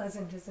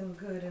pleasant isn't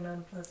good and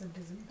unpleasant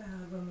isn't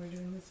bad when we're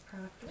doing this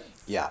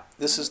practice. Yeah,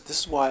 this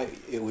is why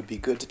it would be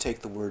good to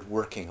take the word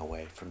working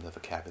away from the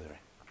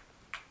vocabulary.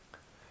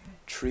 Okay.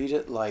 Treat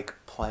it like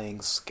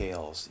playing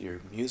scales.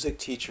 Your music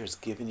teacher has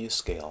given you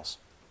scales,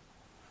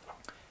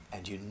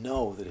 and you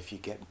know that if you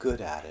get good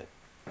at it,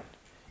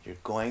 you're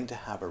going to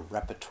have a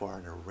repertoire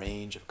and a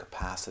range of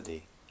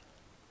capacity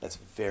that's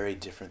very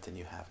different than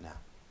you have now.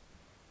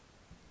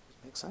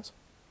 Make sense?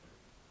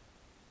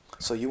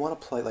 So you want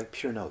to play like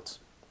pure notes.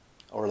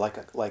 Or like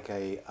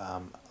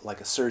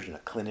a surgeon, a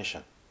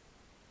clinician.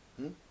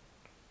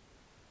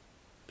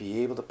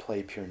 Be able to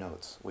play pure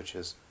notes, which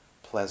is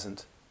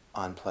pleasant,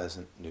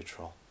 unpleasant,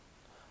 neutral.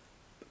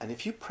 And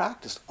if you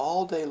practiced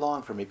all day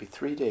long for maybe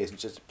 3 days, and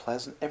just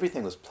pleasant,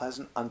 everything was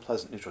pleasant,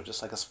 unpleasant, neutral,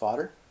 just like a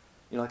spotter.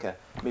 Like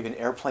maybe an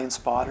airplane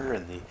spotter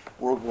in the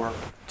World War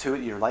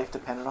II, your life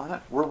depended on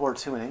it. World War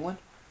II in England,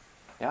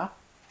 yeah?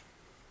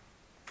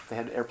 They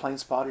had airplane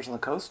spotters on the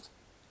coast.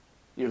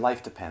 Your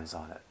life depends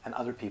on it, and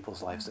other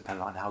people's lives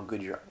depend on how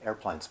good your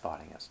airplane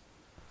spotting is.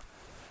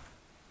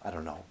 I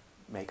don't know,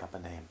 make up a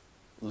name.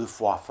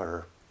 Luftwaffe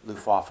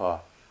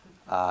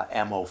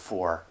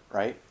MO4,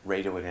 right?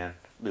 Radio it in,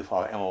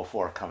 Luftwaffe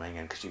MO4 coming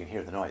in, because you can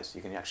hear the noise.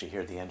 You can actually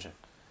hear the engine.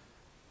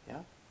 Yeah?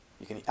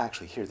 You can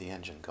actually hear the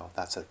engine go.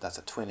 That's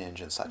a twin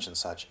engine, such and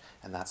such,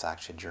 and that's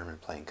actually a German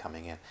plane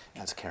coming in,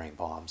 and it's carrying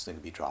bombs that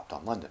can be dropped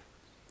on London.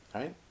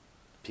 Right?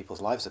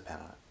 People's lives depend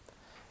on it.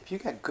 If you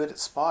get good at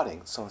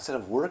spotting, so instead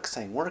of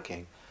saying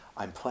working,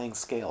 I'm playing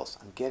scales.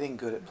 I'm getting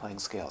good at playing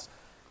scales.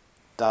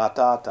 Da,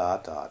 da, da,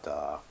 da,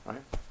 da.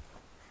 Right?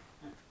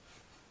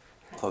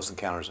 Close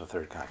Encounters of the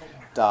Third Kind.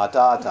 Da,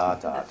 da, da,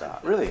 da, da.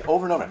 Really,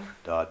 over and over.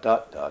 Da,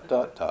 da, da,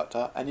 da, da,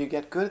 da. And you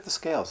get good at the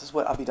scales. This is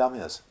what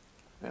Abhidhamma is.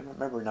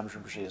 Remember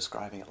Namgyal Rinpoche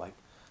describing it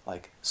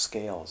like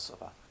scales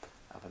of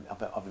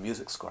a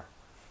music score.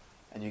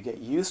 And you get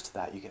used to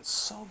that. You get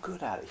so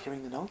good at it,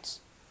 hearing the notes.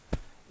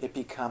 It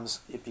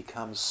becomes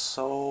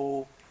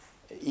so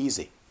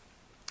easy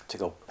to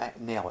go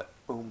nail it.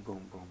 Boom,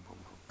 boom, boom, boom,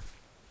 boom.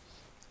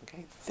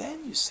 Okay?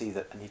 Then you see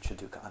that anicca,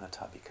 dukkha,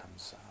 anatta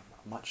becomes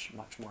much,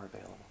 much more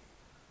available.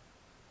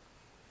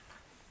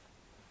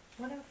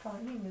 What I'm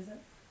finding is that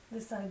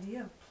this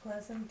idea of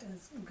pleasant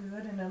as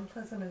good and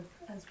unpleasant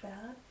as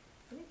bad,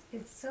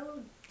 it's so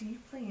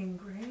deeply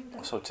ingrained.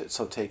 So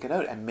take it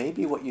out. And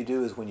maybe what you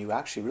do is when you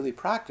actually really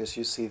practice,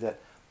 you see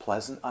that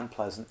pleasant,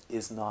 unpleasant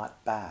is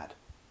not bad.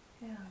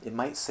 Yeah. It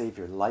might save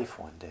your life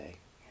one day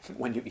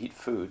when you eat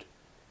food.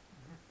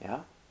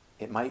 Yeah?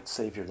 It might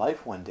save your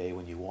life one day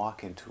when you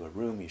walk into a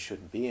room you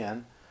shouldn't be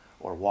in,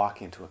 or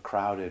walk into a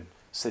crowded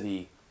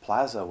city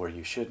plaza where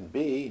you shouldn't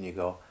be, and you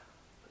go,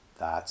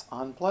 that's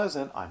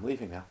unpleasant, I'm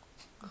leaving now.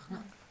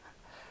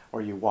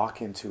 Or you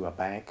walk into a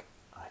bank,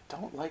 I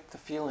don't like the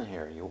feeling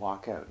here, you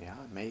walk out. Yeah,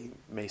 it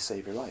may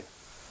save your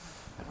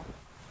life. You know?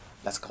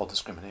 That's called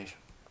discrimination.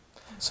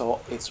 So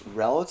it's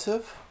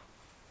relative,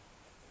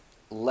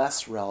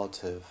 less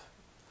relative,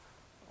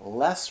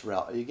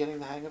 are you getting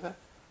the hang of it?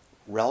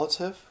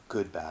 Relative,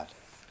 good, bad.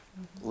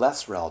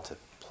 Less relative,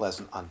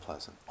 pleasant,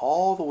 unpleasant.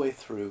 All the way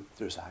through,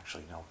 there's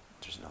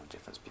no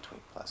difference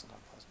between pleasant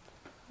and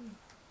unpleasant.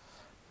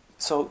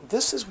 So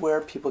this is where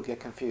people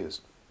get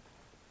confused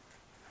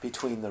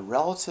between the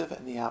relative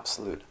and the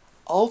absolute.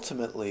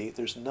 Ultimately,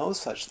 there's no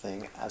such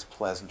thing as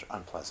pleasant or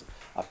unpleasant.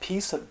 A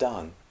piece of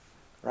dung,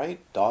 right?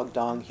 Dog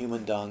dung,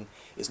 human dung,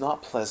 is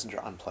not pleasant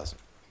or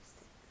unpleasant.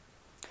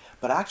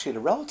 But actually, at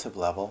a relative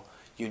level,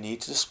 you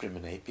need to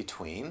discriminate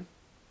between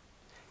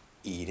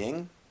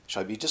eating,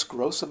 shall I be just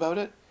gross about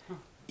it?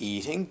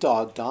 Eating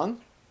dog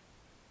dung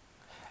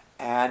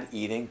and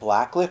eating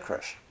black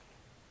licorice.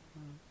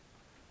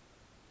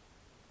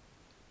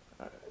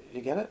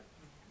 You get it?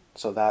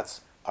 So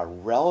that's a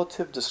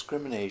relative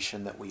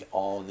discrimination that we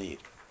all need.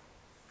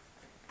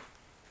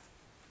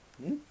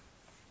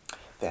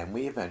 Then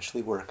we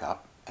eventually work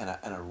up, and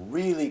a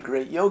really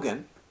great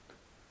yogin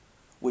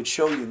would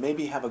show you,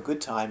 maybe have a good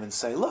time and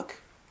say,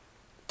 look,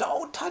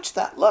 don't touch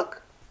that,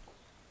 look.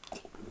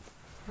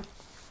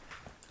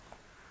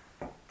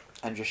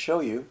 And just show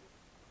you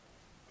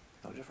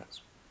no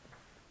difference.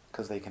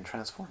 Because they can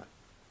transform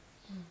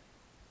it.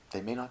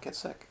 They may not get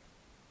sick.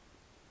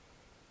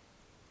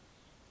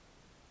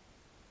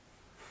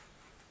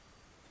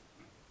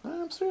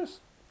 I'm serious.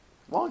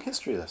 Long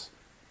history of this.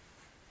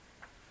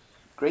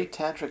 Great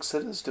tantric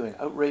suttas doing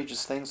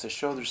outrageous things to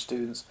show their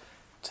students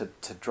to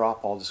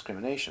drop all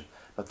discrimination.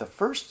 But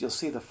you'll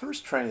see the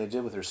first training they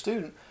did with their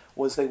student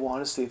was they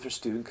wanted to see if their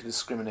student could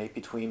discriminate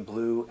between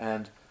blue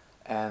and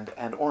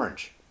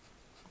orange.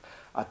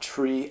 A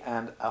tree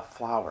and a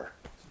flower.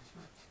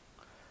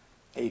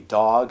 A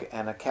dog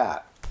and a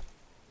cat.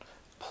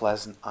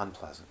 Pleasant,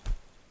 unpleasant.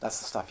 That's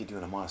the stuff you do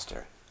in a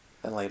monastery.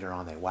 Then later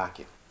on they whack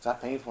you. Is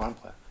that painful or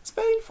unpleasant? It's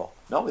painful.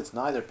 No, it's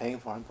neither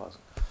painful or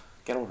unpleasant.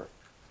 Get over it.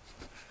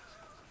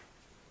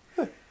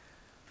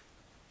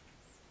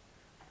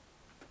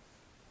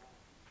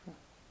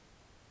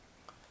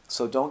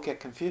 So don't get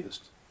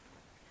confused.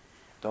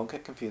 Don't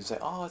get confused. Say,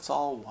 oh, it's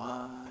all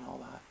one, all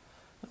that.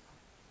 No.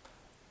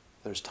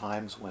 There's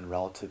times when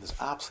relative is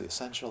absolutely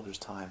essential. There's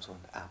times when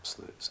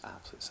absolute is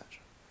absolutely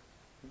essential.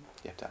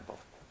 You have to have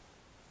both.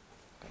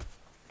 Okay.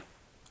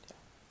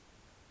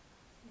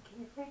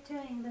 Okay, if we're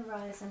doing the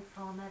rise and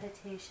fall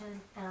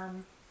meditation,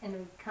 and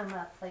we come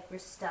up like we're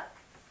stuck,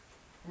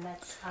 and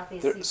that's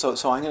obviously... So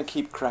I'm going to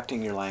keep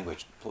correcting your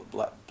language.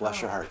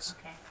 Bless your hearts.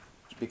 Okay.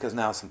 Because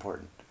now it's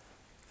important.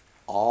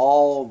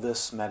 All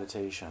this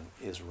meditation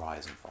is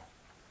rise and fall.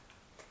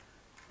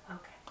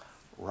 Okay.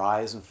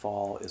 Rise and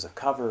fall is a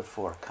cover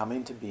for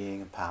coming to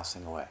being and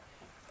passing away.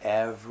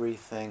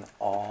 Everything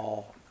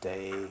all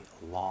day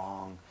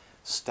long,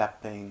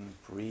 stepping,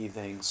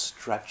 breathing,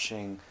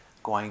 stretching,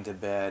 going to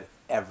bed,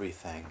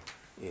 everything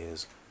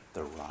is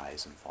the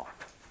rise and fall.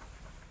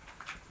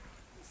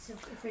 So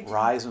if we're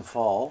Rise and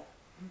fall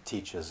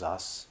teaches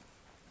us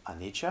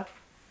anicca.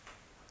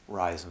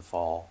 Rise and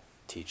fall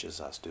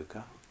teaches us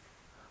dukkha.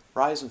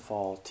 Rise and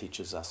fall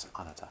teaches us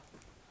anatta.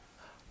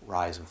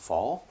 Rise and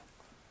fall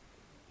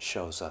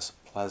shows us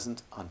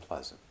pleasant,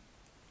 unpleasant.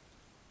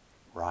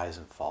 Rise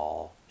and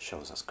fall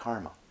shows us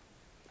karma.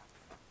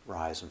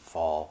 Rise and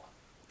fall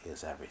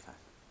is everything.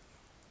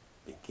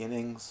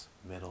 Beginnings,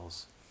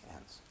 middles,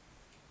 ends.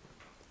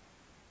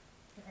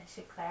 I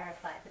should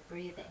clarify the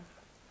breathing,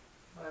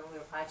 where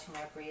we're watching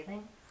our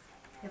breathing.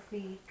 If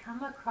we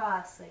come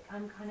across, like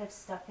I'm kind of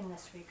stuck in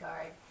this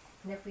regard,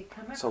 and if we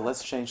come across... So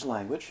let's change the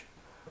language.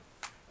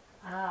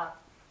 Ah,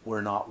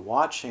 We're not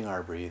watching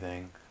our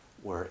breathing,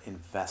 we're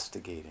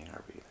investigating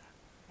our breathing.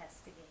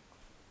 investigate.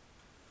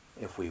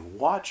 If we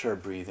watch our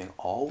breathing,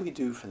 all we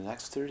do for the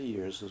next 30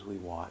 years is we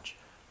watch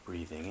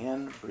breathing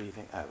in,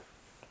 breathing out,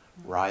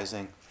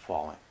 rising,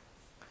 falling.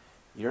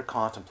 You're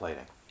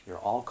contemplating. You're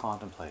all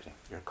contemplating.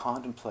 You're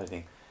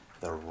contemplating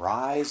the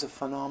rise of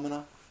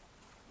phenomena,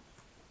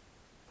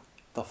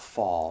 the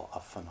fall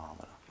of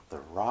phenomena. The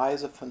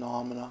rise of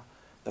phenomena,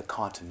 the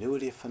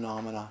continuity of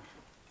phenomena,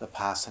 the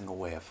passing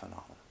away of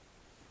phenomena.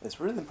 It's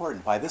really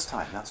important. By this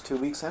time, that's 2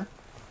 weeks in,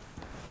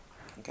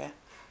 okay?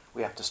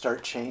 We have to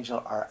start changing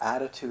our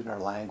attitude and our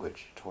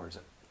language towards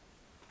it.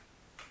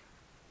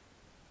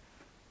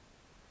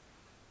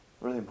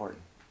 Really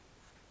important.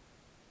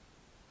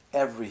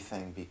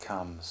 Everything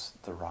becomes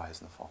the rise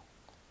and the fall.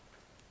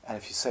 And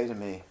if you say to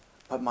me,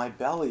 but my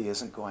belly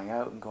isn't going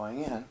out and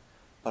going in,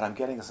 but I'm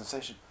getting a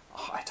sensation,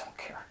 oh, I don't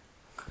care.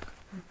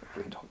 I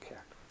really don't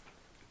care.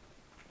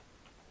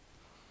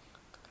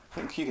 I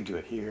think you can do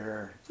it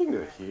here, you can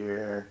do it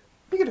here,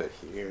 you can do it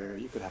here,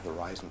 you could have the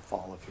rise and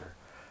fall of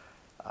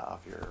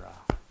your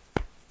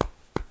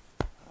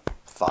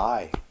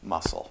thigh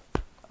muscle.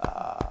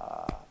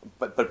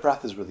 But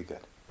breath is really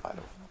good, by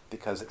the way,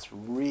 because it's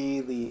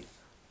really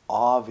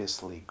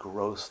obviously,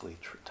 grossly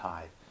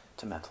tied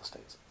to mental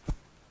states.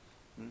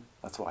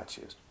 That's why it's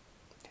used.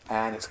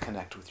 And it's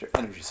connected with your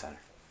energy center.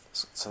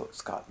 So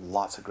it's got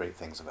lots of great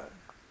things about it.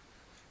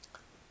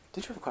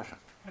 Did you have a question?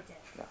 I did.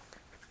 Yeah.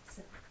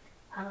 So,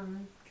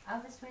 I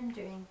was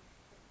wondering,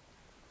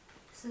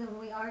 so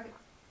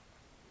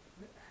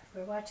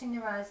we're watching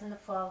the rise and the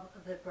fall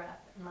of the breath,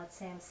 and let's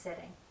say I'm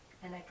sitting,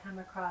 and I come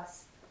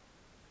across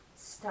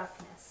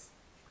stuckness.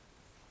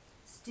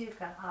 It's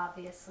dukkha,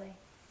 obviously.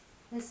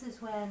 This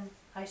is when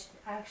I should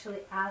actually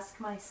ask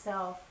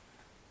myself,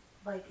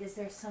 like, is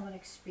there someone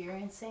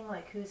experiencing,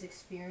 like, who's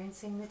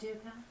experiencing the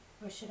dukkha?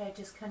 Or should I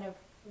just kind of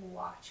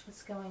watch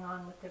what's going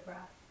on with the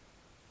breath?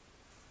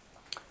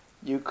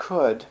 You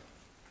could,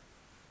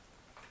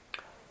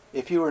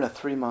 if you were in a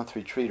 3-month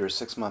retreat or a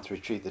 6-month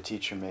retreat, the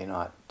teacher may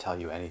not tell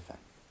you anything.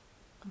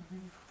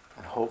 Mm-hmm.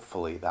 And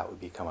hopefully that would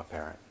become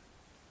apparent.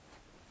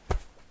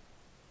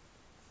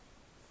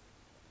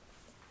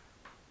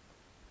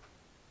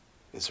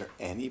 Is there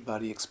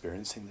anybody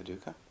experiencing the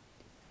dukkha?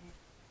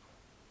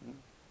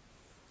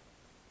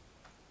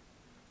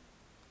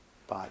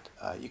 But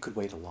you could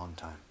wait a long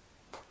time.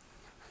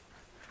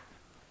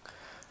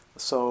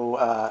 So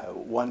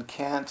one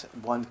can't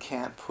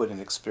put an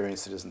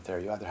experience that isn't there.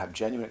 You either have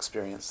genuine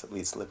experience that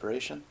leads to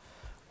liberation,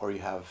 or you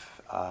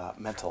have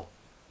mental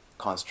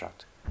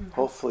construct. Mm-hmm.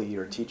 Hopefully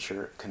your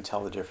teacher can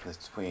tell the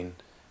difference between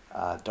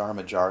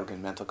Dharma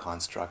jargon, mental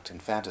construct,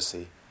 and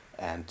fantasy,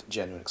 and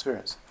genuine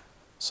experience.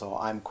 So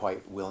I'm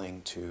quite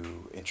willing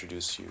to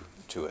introduce you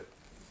to it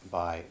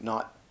by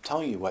not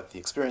telling you what the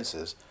experience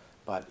is,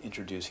 but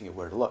introducing you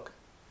where to look.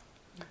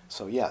 Mm-hmm.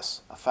 So yes,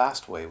 a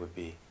fast way would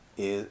be,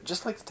 is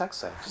just like the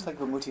text says, just like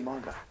Vimutti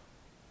Marga,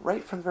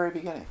 right from the very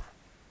beginning.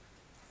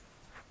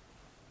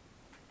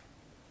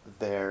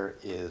 There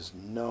is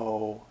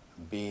no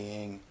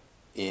being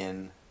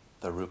in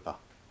the rupa.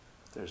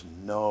 There's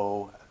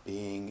no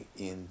being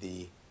in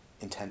the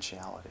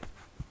intentionality.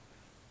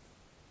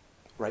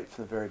 Right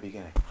from the very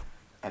beginning.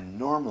 And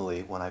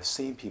normally, when I've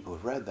seen people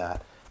who've read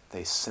that,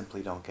 they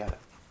simply don't get it.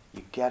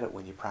 You get it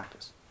when you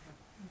practice.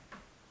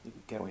 You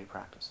get it when you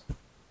practice.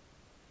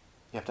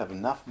 You have to have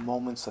enough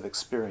moments of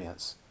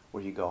experience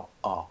where you go,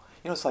 oh.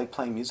 You know, it's like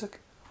playing music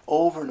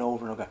over and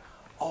over and over.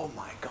 Oh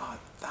my God,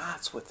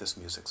 that's what this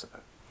music's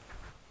about.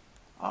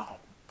 Oh,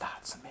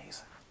 that's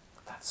amazing.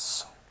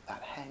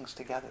 That hangs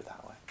together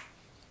that way.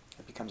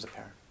 It becomes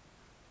apparent.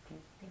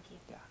 Thank you.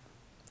 Yeah.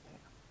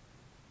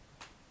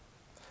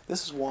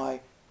 This is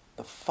why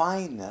the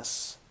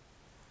fineness,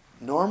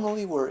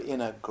 normally we're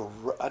in I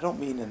don't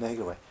mean in a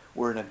negative way,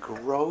 we're in a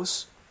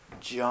gross,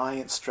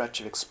 giant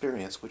stretch of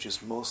experience, which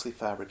is mostly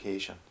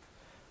fabrication.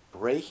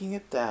 Breaking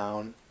it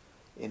down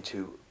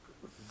into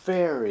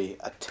very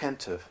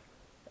attentive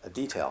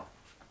detail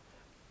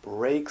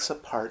breaks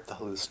apart the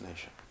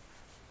hallucination.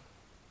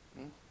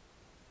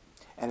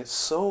 And it's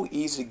so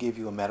easy to give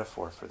you a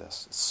metaphor for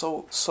this. It's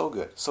so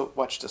good. So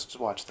watch this.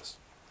 Just watch this.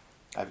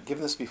 I've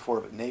given this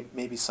before, but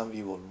maybe some of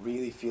you will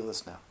really feel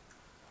this now.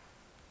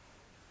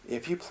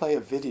 If you play a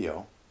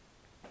video,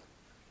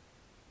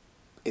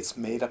 it's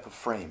made up of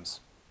frames.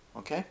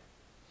 Okay?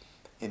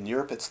 In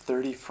Europe, it's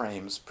 30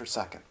 frames per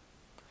second.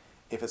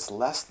 If it's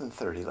less than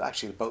 30,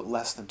 actually about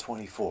less than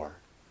 24,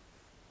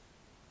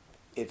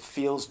 it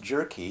feels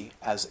jerky,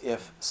 as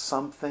if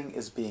something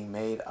is being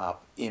made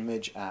up,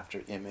 image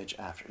after image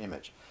after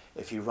image.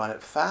 If you run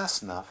it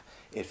fast enough,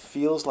 it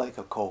feels like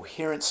a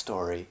coherent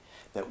story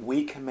that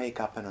we can make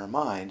up in our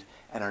mind,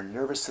 and our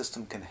nervous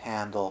system can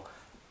handle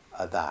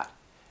that.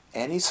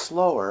 Any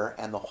slower,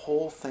 and the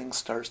whole thing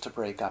starts to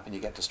break up, and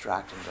you get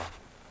distracted and go.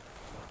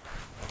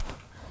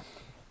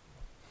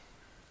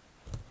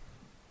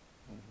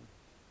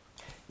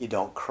 You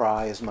don't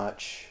cry as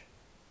much.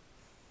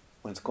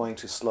 When it's going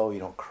too slow, you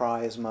don't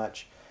cry as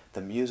much.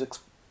 The music's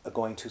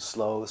going too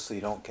slow, so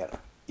you don't get,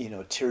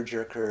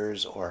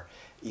 tear-jerkers or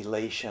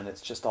elation.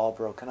 It's just all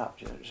broken up.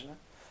 Do you understand?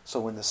 So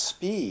when the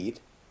speed,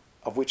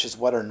 of which is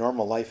what our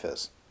normal life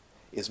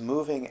is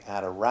moving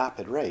at a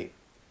rapid rate,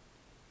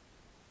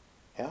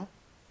 yeah,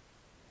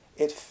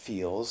 it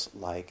feels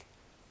like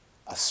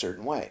a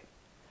certain way.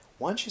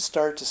 Once you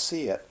start to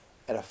see it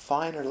at a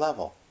finer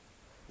level,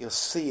 you'll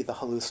see the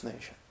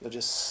hallucination. You'll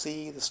just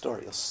see the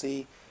story. You'll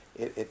see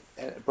it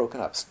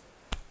broken up.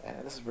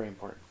 And this is very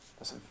important.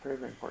 That's a very,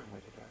 very important way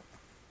to do it.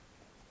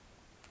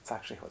 It's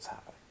actually what's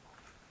happening.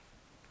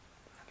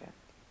 Okay?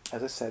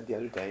 As I said the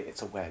other day,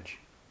 it's a wedge.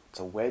 It's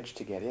a wedge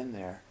to get in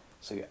there,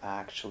 so you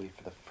actually,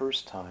 for the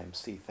first time,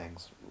 see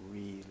things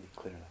really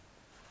clearly.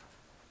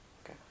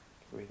 Okay?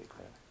 Really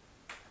clearly.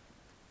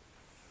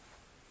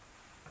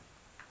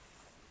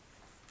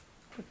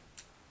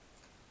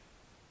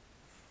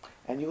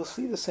 And you will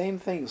see the same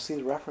thing. You'll see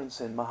the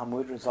reference in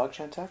Mahamudra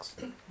Dzogchen text.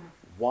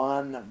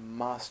 One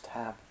must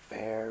have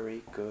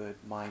very good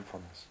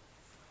mindfulness,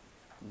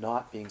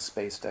 not being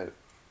spaced out.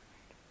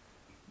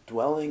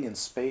 Dwelling in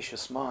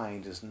spacious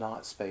mind is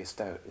not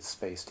spaced out, it's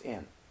spaced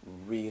in,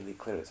 really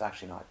clear. It's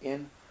actually not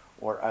in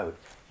or out.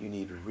 You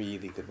need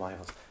really good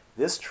mindfulness.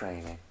 This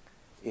training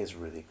is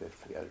really good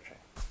for the other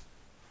training,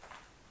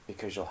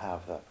 because you'll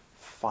have the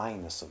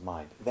fineness of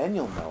mind. Then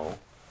you'll know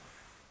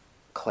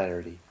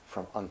clarity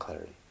from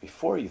unclarity.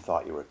 Before you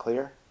thought you were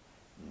clear,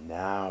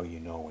 now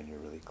you know when you're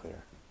really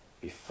clear.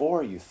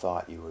 Before you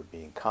thought you were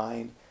being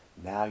kind,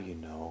 now you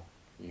know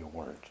you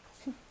weren't.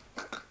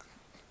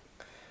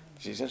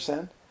 Do you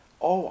understand?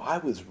 Oh, I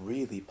was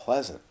really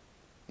pleasant.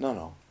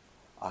 No,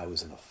 I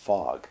was in a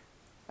fog,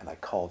 and I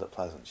called it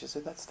pleasant. You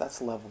see, that's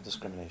the level of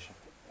discrimination.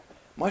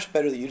 Much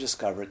better that you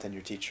discover it than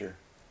your teacher,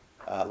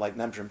 like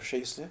Namgyal Rinpoche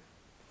used to do.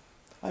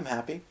 I'm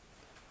happy.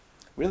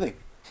 Really?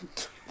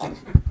 Oh,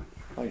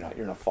 you're not.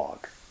 You're in a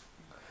fog.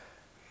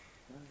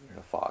 You're in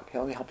a fog. Hey,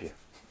 let me help you.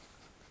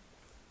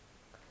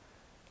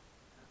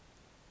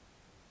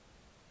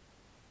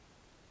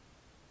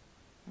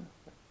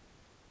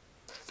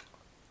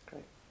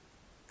 Great.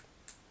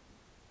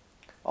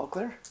 All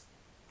clear?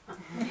 On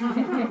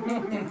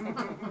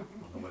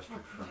the Western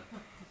Front.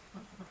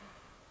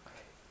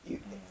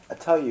 I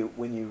tell you,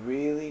 when you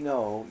really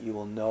know, you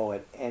will know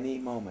at any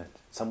moment.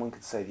 Someone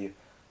could say to you,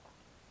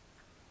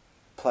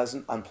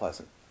 pleasant,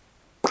 unpleasant.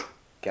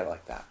 Get it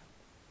like that.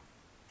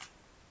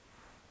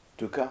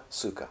 Dukkha,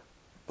 sukha.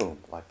 Boom,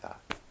 like that.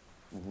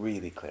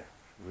 Really clear,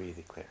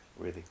 really clear,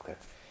 really clear.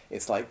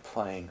 It's like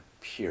playing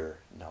pure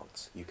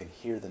notes. You can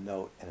hear the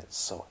note, and it's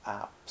so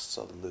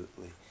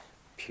absolutely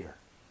pure.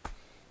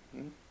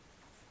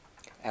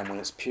 And when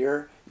it's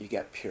pure, you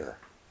get pure.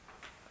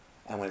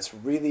 And when it's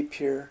really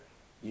pure,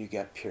 you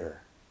get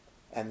pure.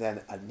 And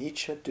then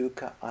anicca,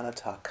 dukkha,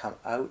 anatta come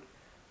out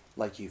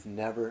like you've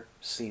never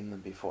seen them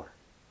before.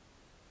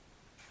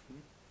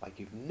 Like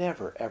you've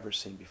never, ever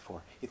seen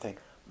before. You think,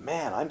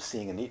 man, I'm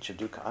seeing anicca,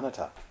 dukkha,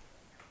 anatta.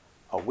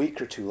 A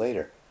week or two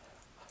later,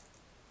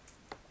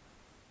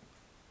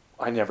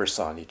 I never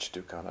saw anicca,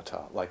 dukkha,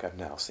 anatta like I'm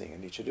now seeing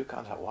anicca, dukkha,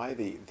 anatta. Why?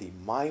 The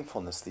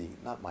mindfulness,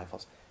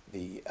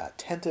 the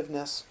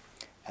attentiveness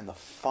and the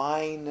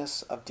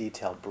fineness of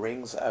detail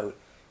brings out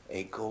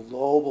a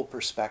global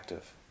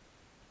perspective.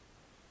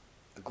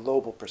 The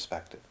global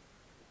perspective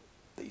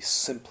that you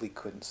simply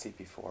couldn't see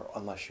before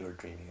unless you were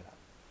dreaming it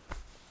up.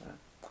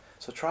 Right?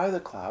 So try the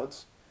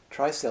clouds,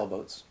 try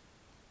sailboats,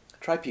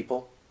 try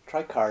people,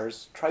 try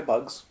cars, try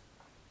bugs.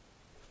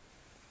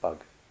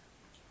 Bug.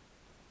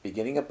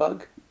 Beginning a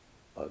bug,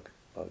 bug,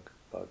 bug,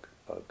 bug,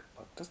 bug,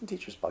 bug. Doesn't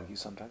teachers bug you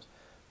sometimes?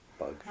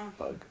 Bug,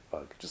 bug,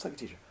 bug. Just like a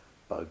teacher.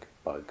 Bug,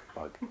 bug,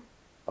 bug.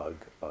 Bug,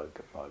 bug,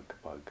 bug,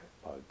 bug,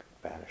 bug.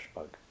 Vanish,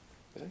 bug.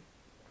 You see?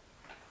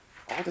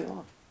 All day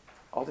long.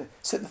 All day.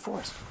 Sit in the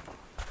forest.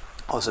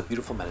 Oh, it's a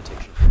beautiful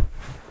meditation.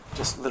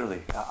 Just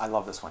literally, I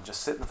love this one.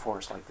 Just sit in the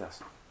forest like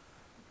this.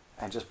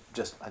 And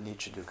just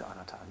anicca, dukkha,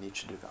 anatta,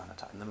 anicca, dukkha,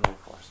 anatta, in the middle of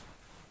the forest.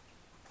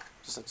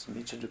 Just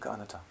anicca, dukkha,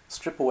 anatta.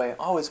 Strip away,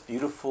 oh, it's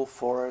beautiful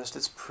forest,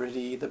 it's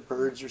pretty, the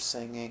birds are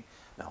singing.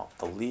 No,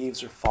 the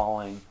leaves are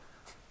falling.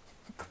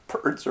 The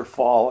birds are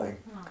falling.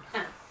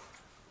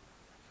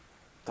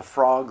 The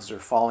frogs are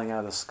falling out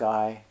of the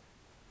sky.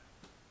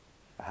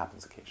 That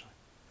happens occasionally.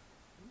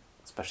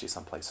 Especially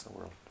some place in the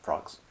world.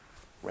 Frogs.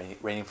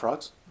 Raining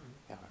frogs?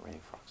 Yeah,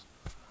 raining frogs.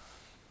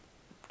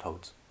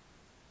 Toads.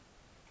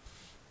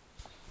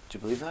 Do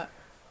you believe that?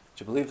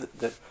 Do you believe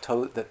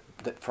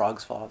that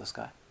frogs fall out of the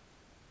sky?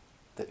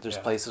 That there's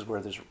places where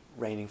there's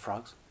raining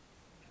frogs?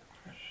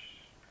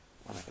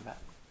 Want to make a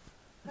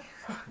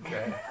bet?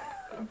 Okay.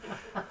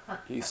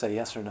 You say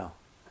yes or no.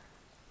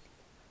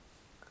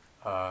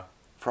 Uh,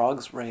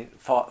 Frogs rain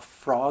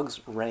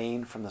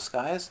from the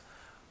skies,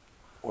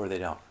 or they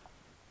don't.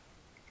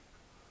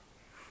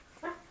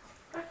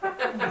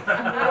 Change the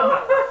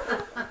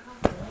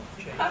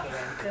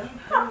language.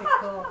 Very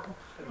cool.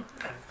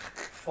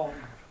 Falling.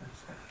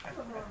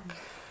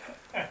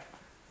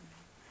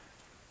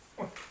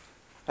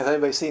 Has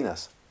anybody seen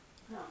this?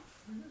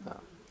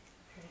 Well,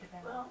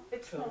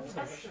 It's So no it's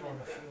like testament.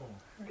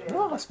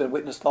 No, it's been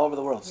witnessed all over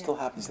the world. It still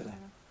happens today.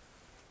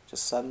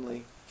 Just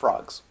suddenly,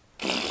 frogs.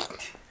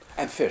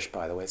 And fish,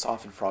 by the way. It's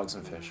often frogs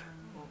and fish.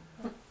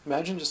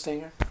 Imagine just staying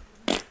here.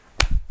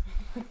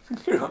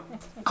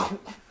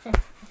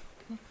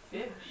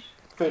 Fish.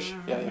 Fish.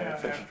 Yeah,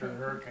 fish. After a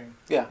hurricane.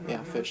 Yeah,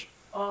 fish.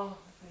 Oh,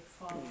 they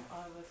fall. I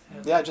was.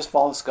 Yeah, just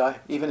follow the sky.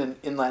 Even in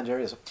inland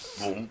areas.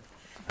 Boom.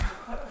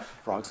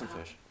 Frogs and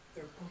fish.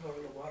 They're pulled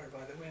over the water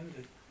by the wind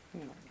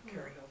and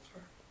carried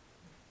elsewhere.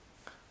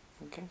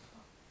 Okay.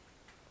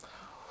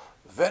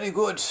 Very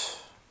good.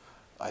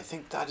 I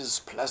think that is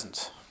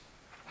pleasant.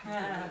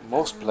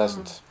 Most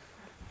pleasant.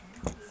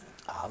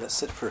 Let's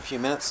sit for a few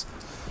minutes.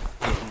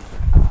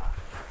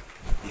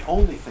 The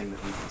only thing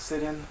that we can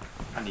sit in,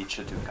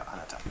 anicca dukkha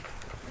anatta.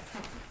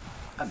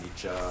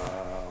 Anicca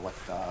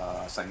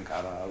vatta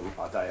sankara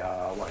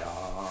upadaya vaya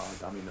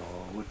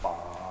damino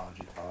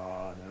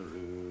utpajita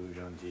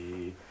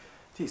narujanti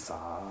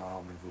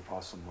tisam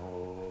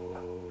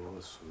vipassamo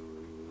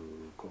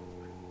sukho.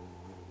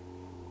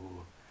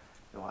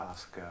 You'll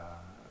ask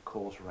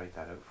Cole to write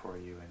that out for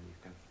you, and you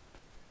can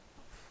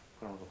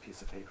put a little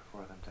piece of paper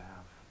for them to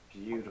have.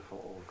 Beautiful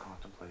old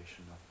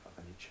contemplation of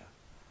anicca.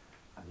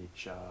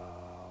 Anicca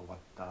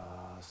vatta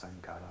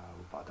sankara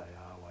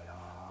upadaya vaya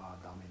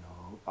damino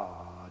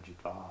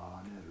upajitva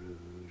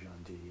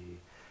nirujanti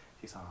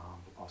tisam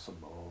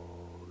vipassamo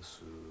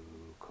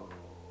sukho.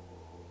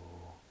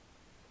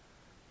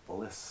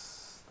 Bliss,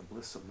 the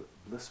bliss of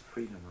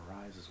freedom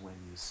arises when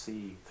you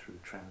see through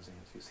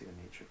transience. You see the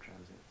nature of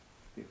transience.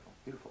 Beautiful,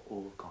 beautiful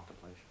old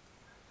contemplation.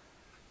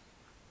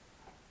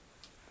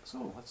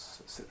 So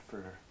let's sit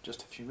for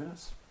just a few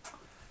minutes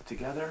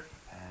together,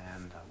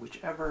 and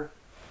whichever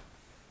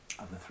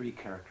of the three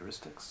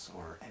characteristics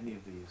or any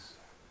of these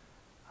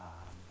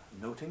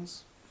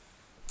notings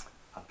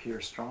appear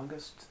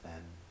strongest,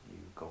 then you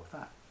go with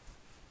that.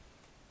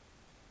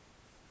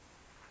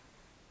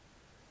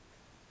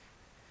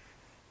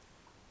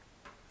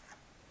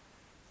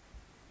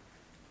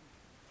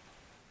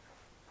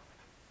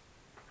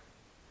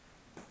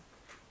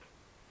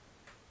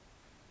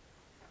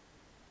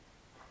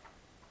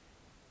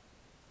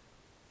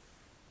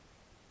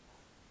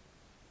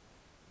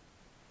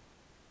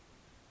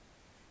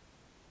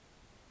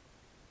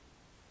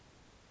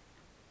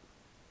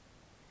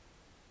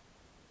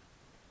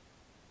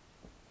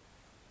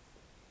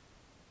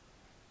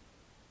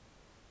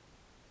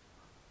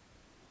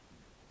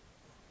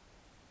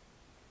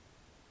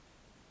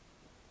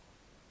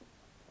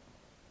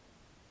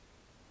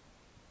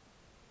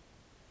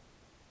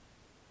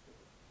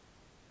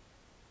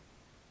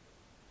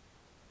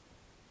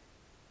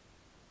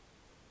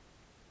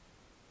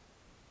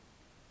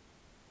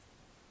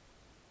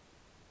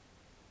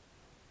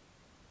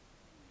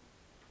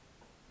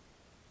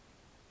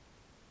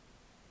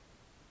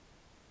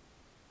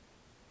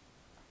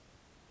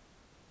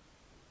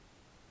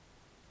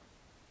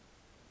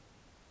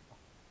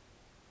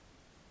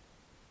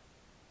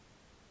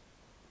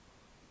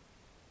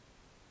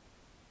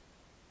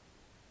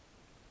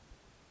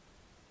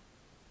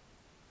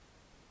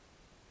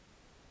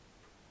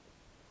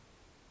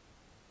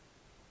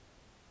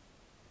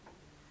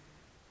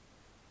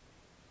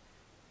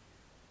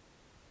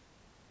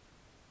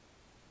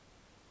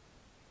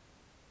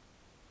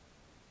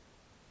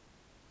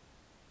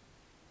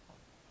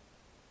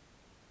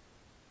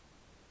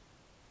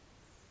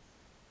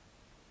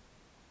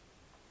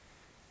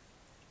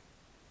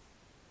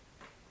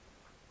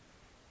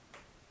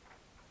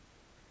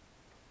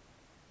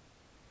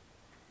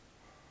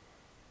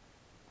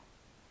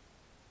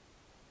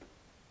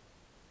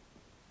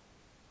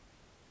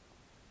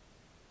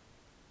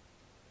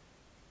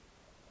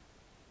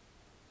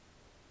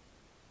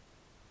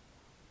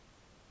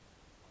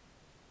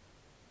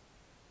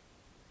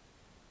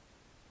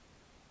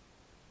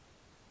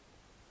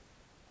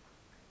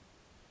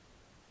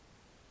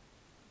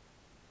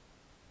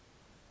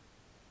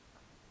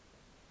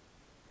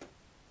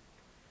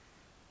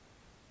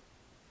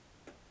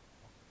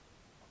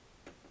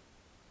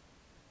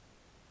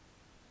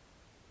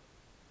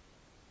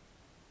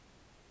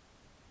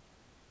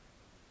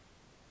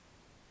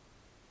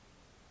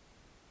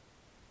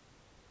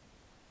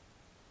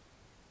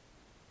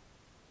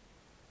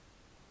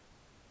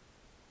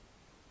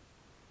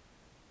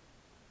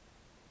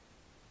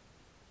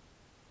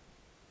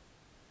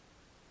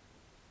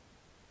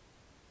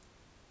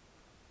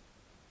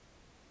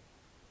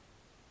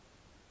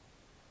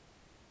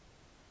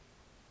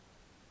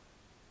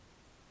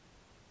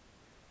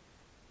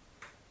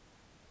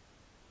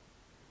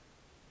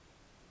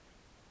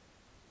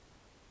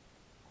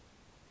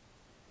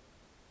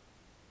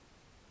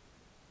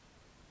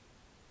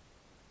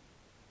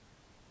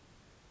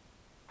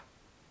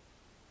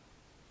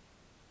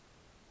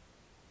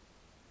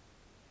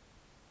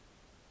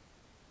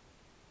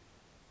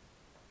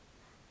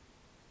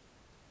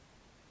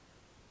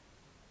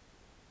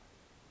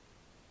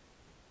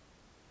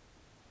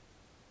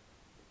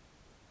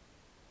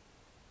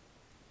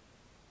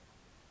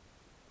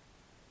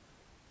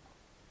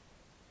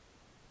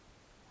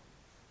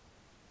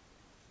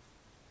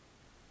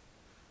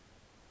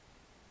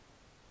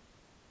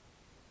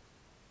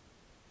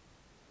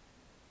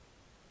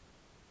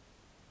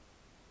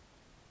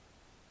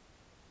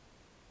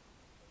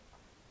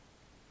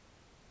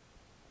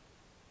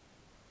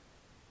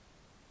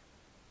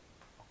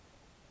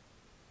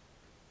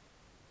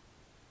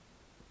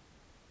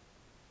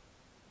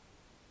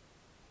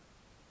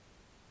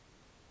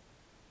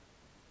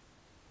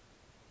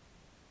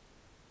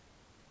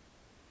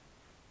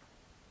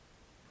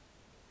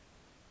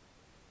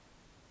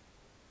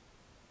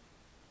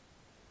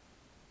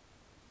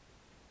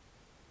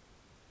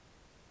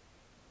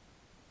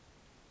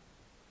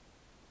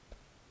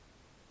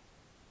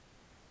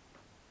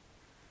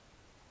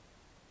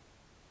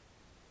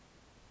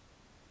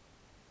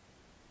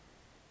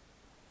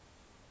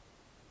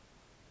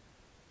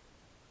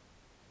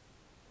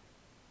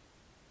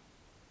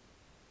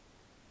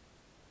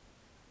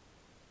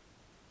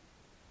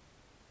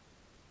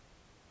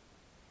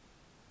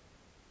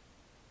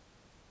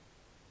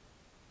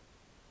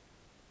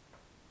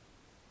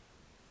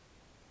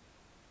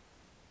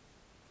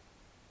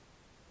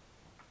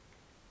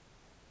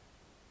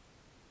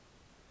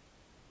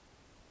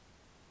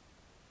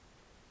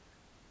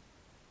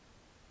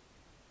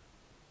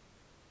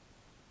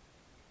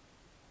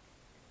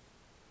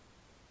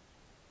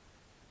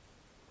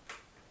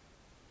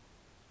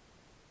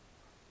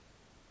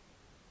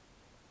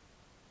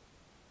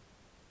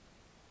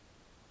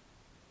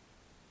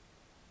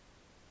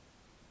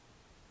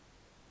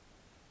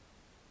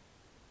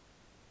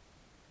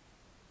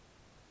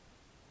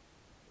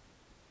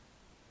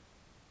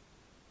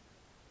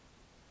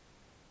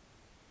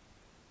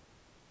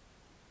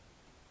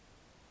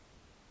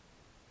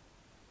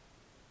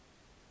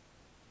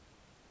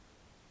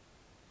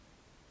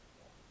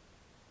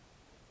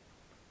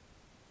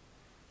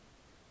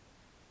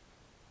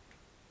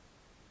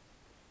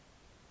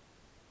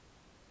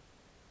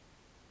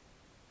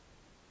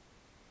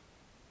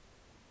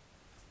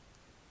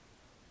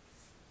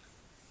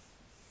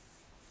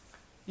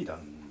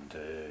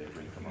 Idante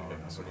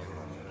Vinkamana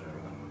Sobhana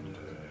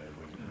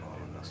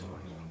Vinkamana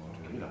Sobhana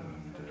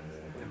Idante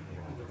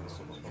Vinkamana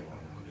Sobhana.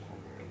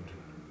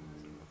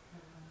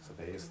 So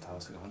base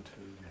tossing on to,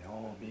 may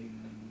all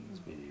beings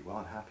be well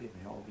and happy,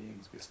 may all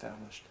beings be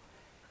established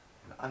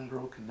in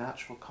unbroken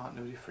natural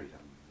continuity freedom,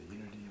 the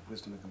unity of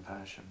wisdom and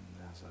compassion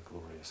as a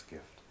glorious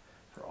gift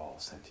for all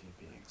sentient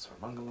beings.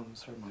 Sarmangalam,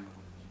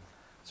 Sarmangalam,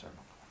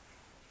 Sarmangalam.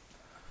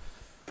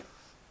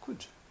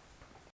 Good.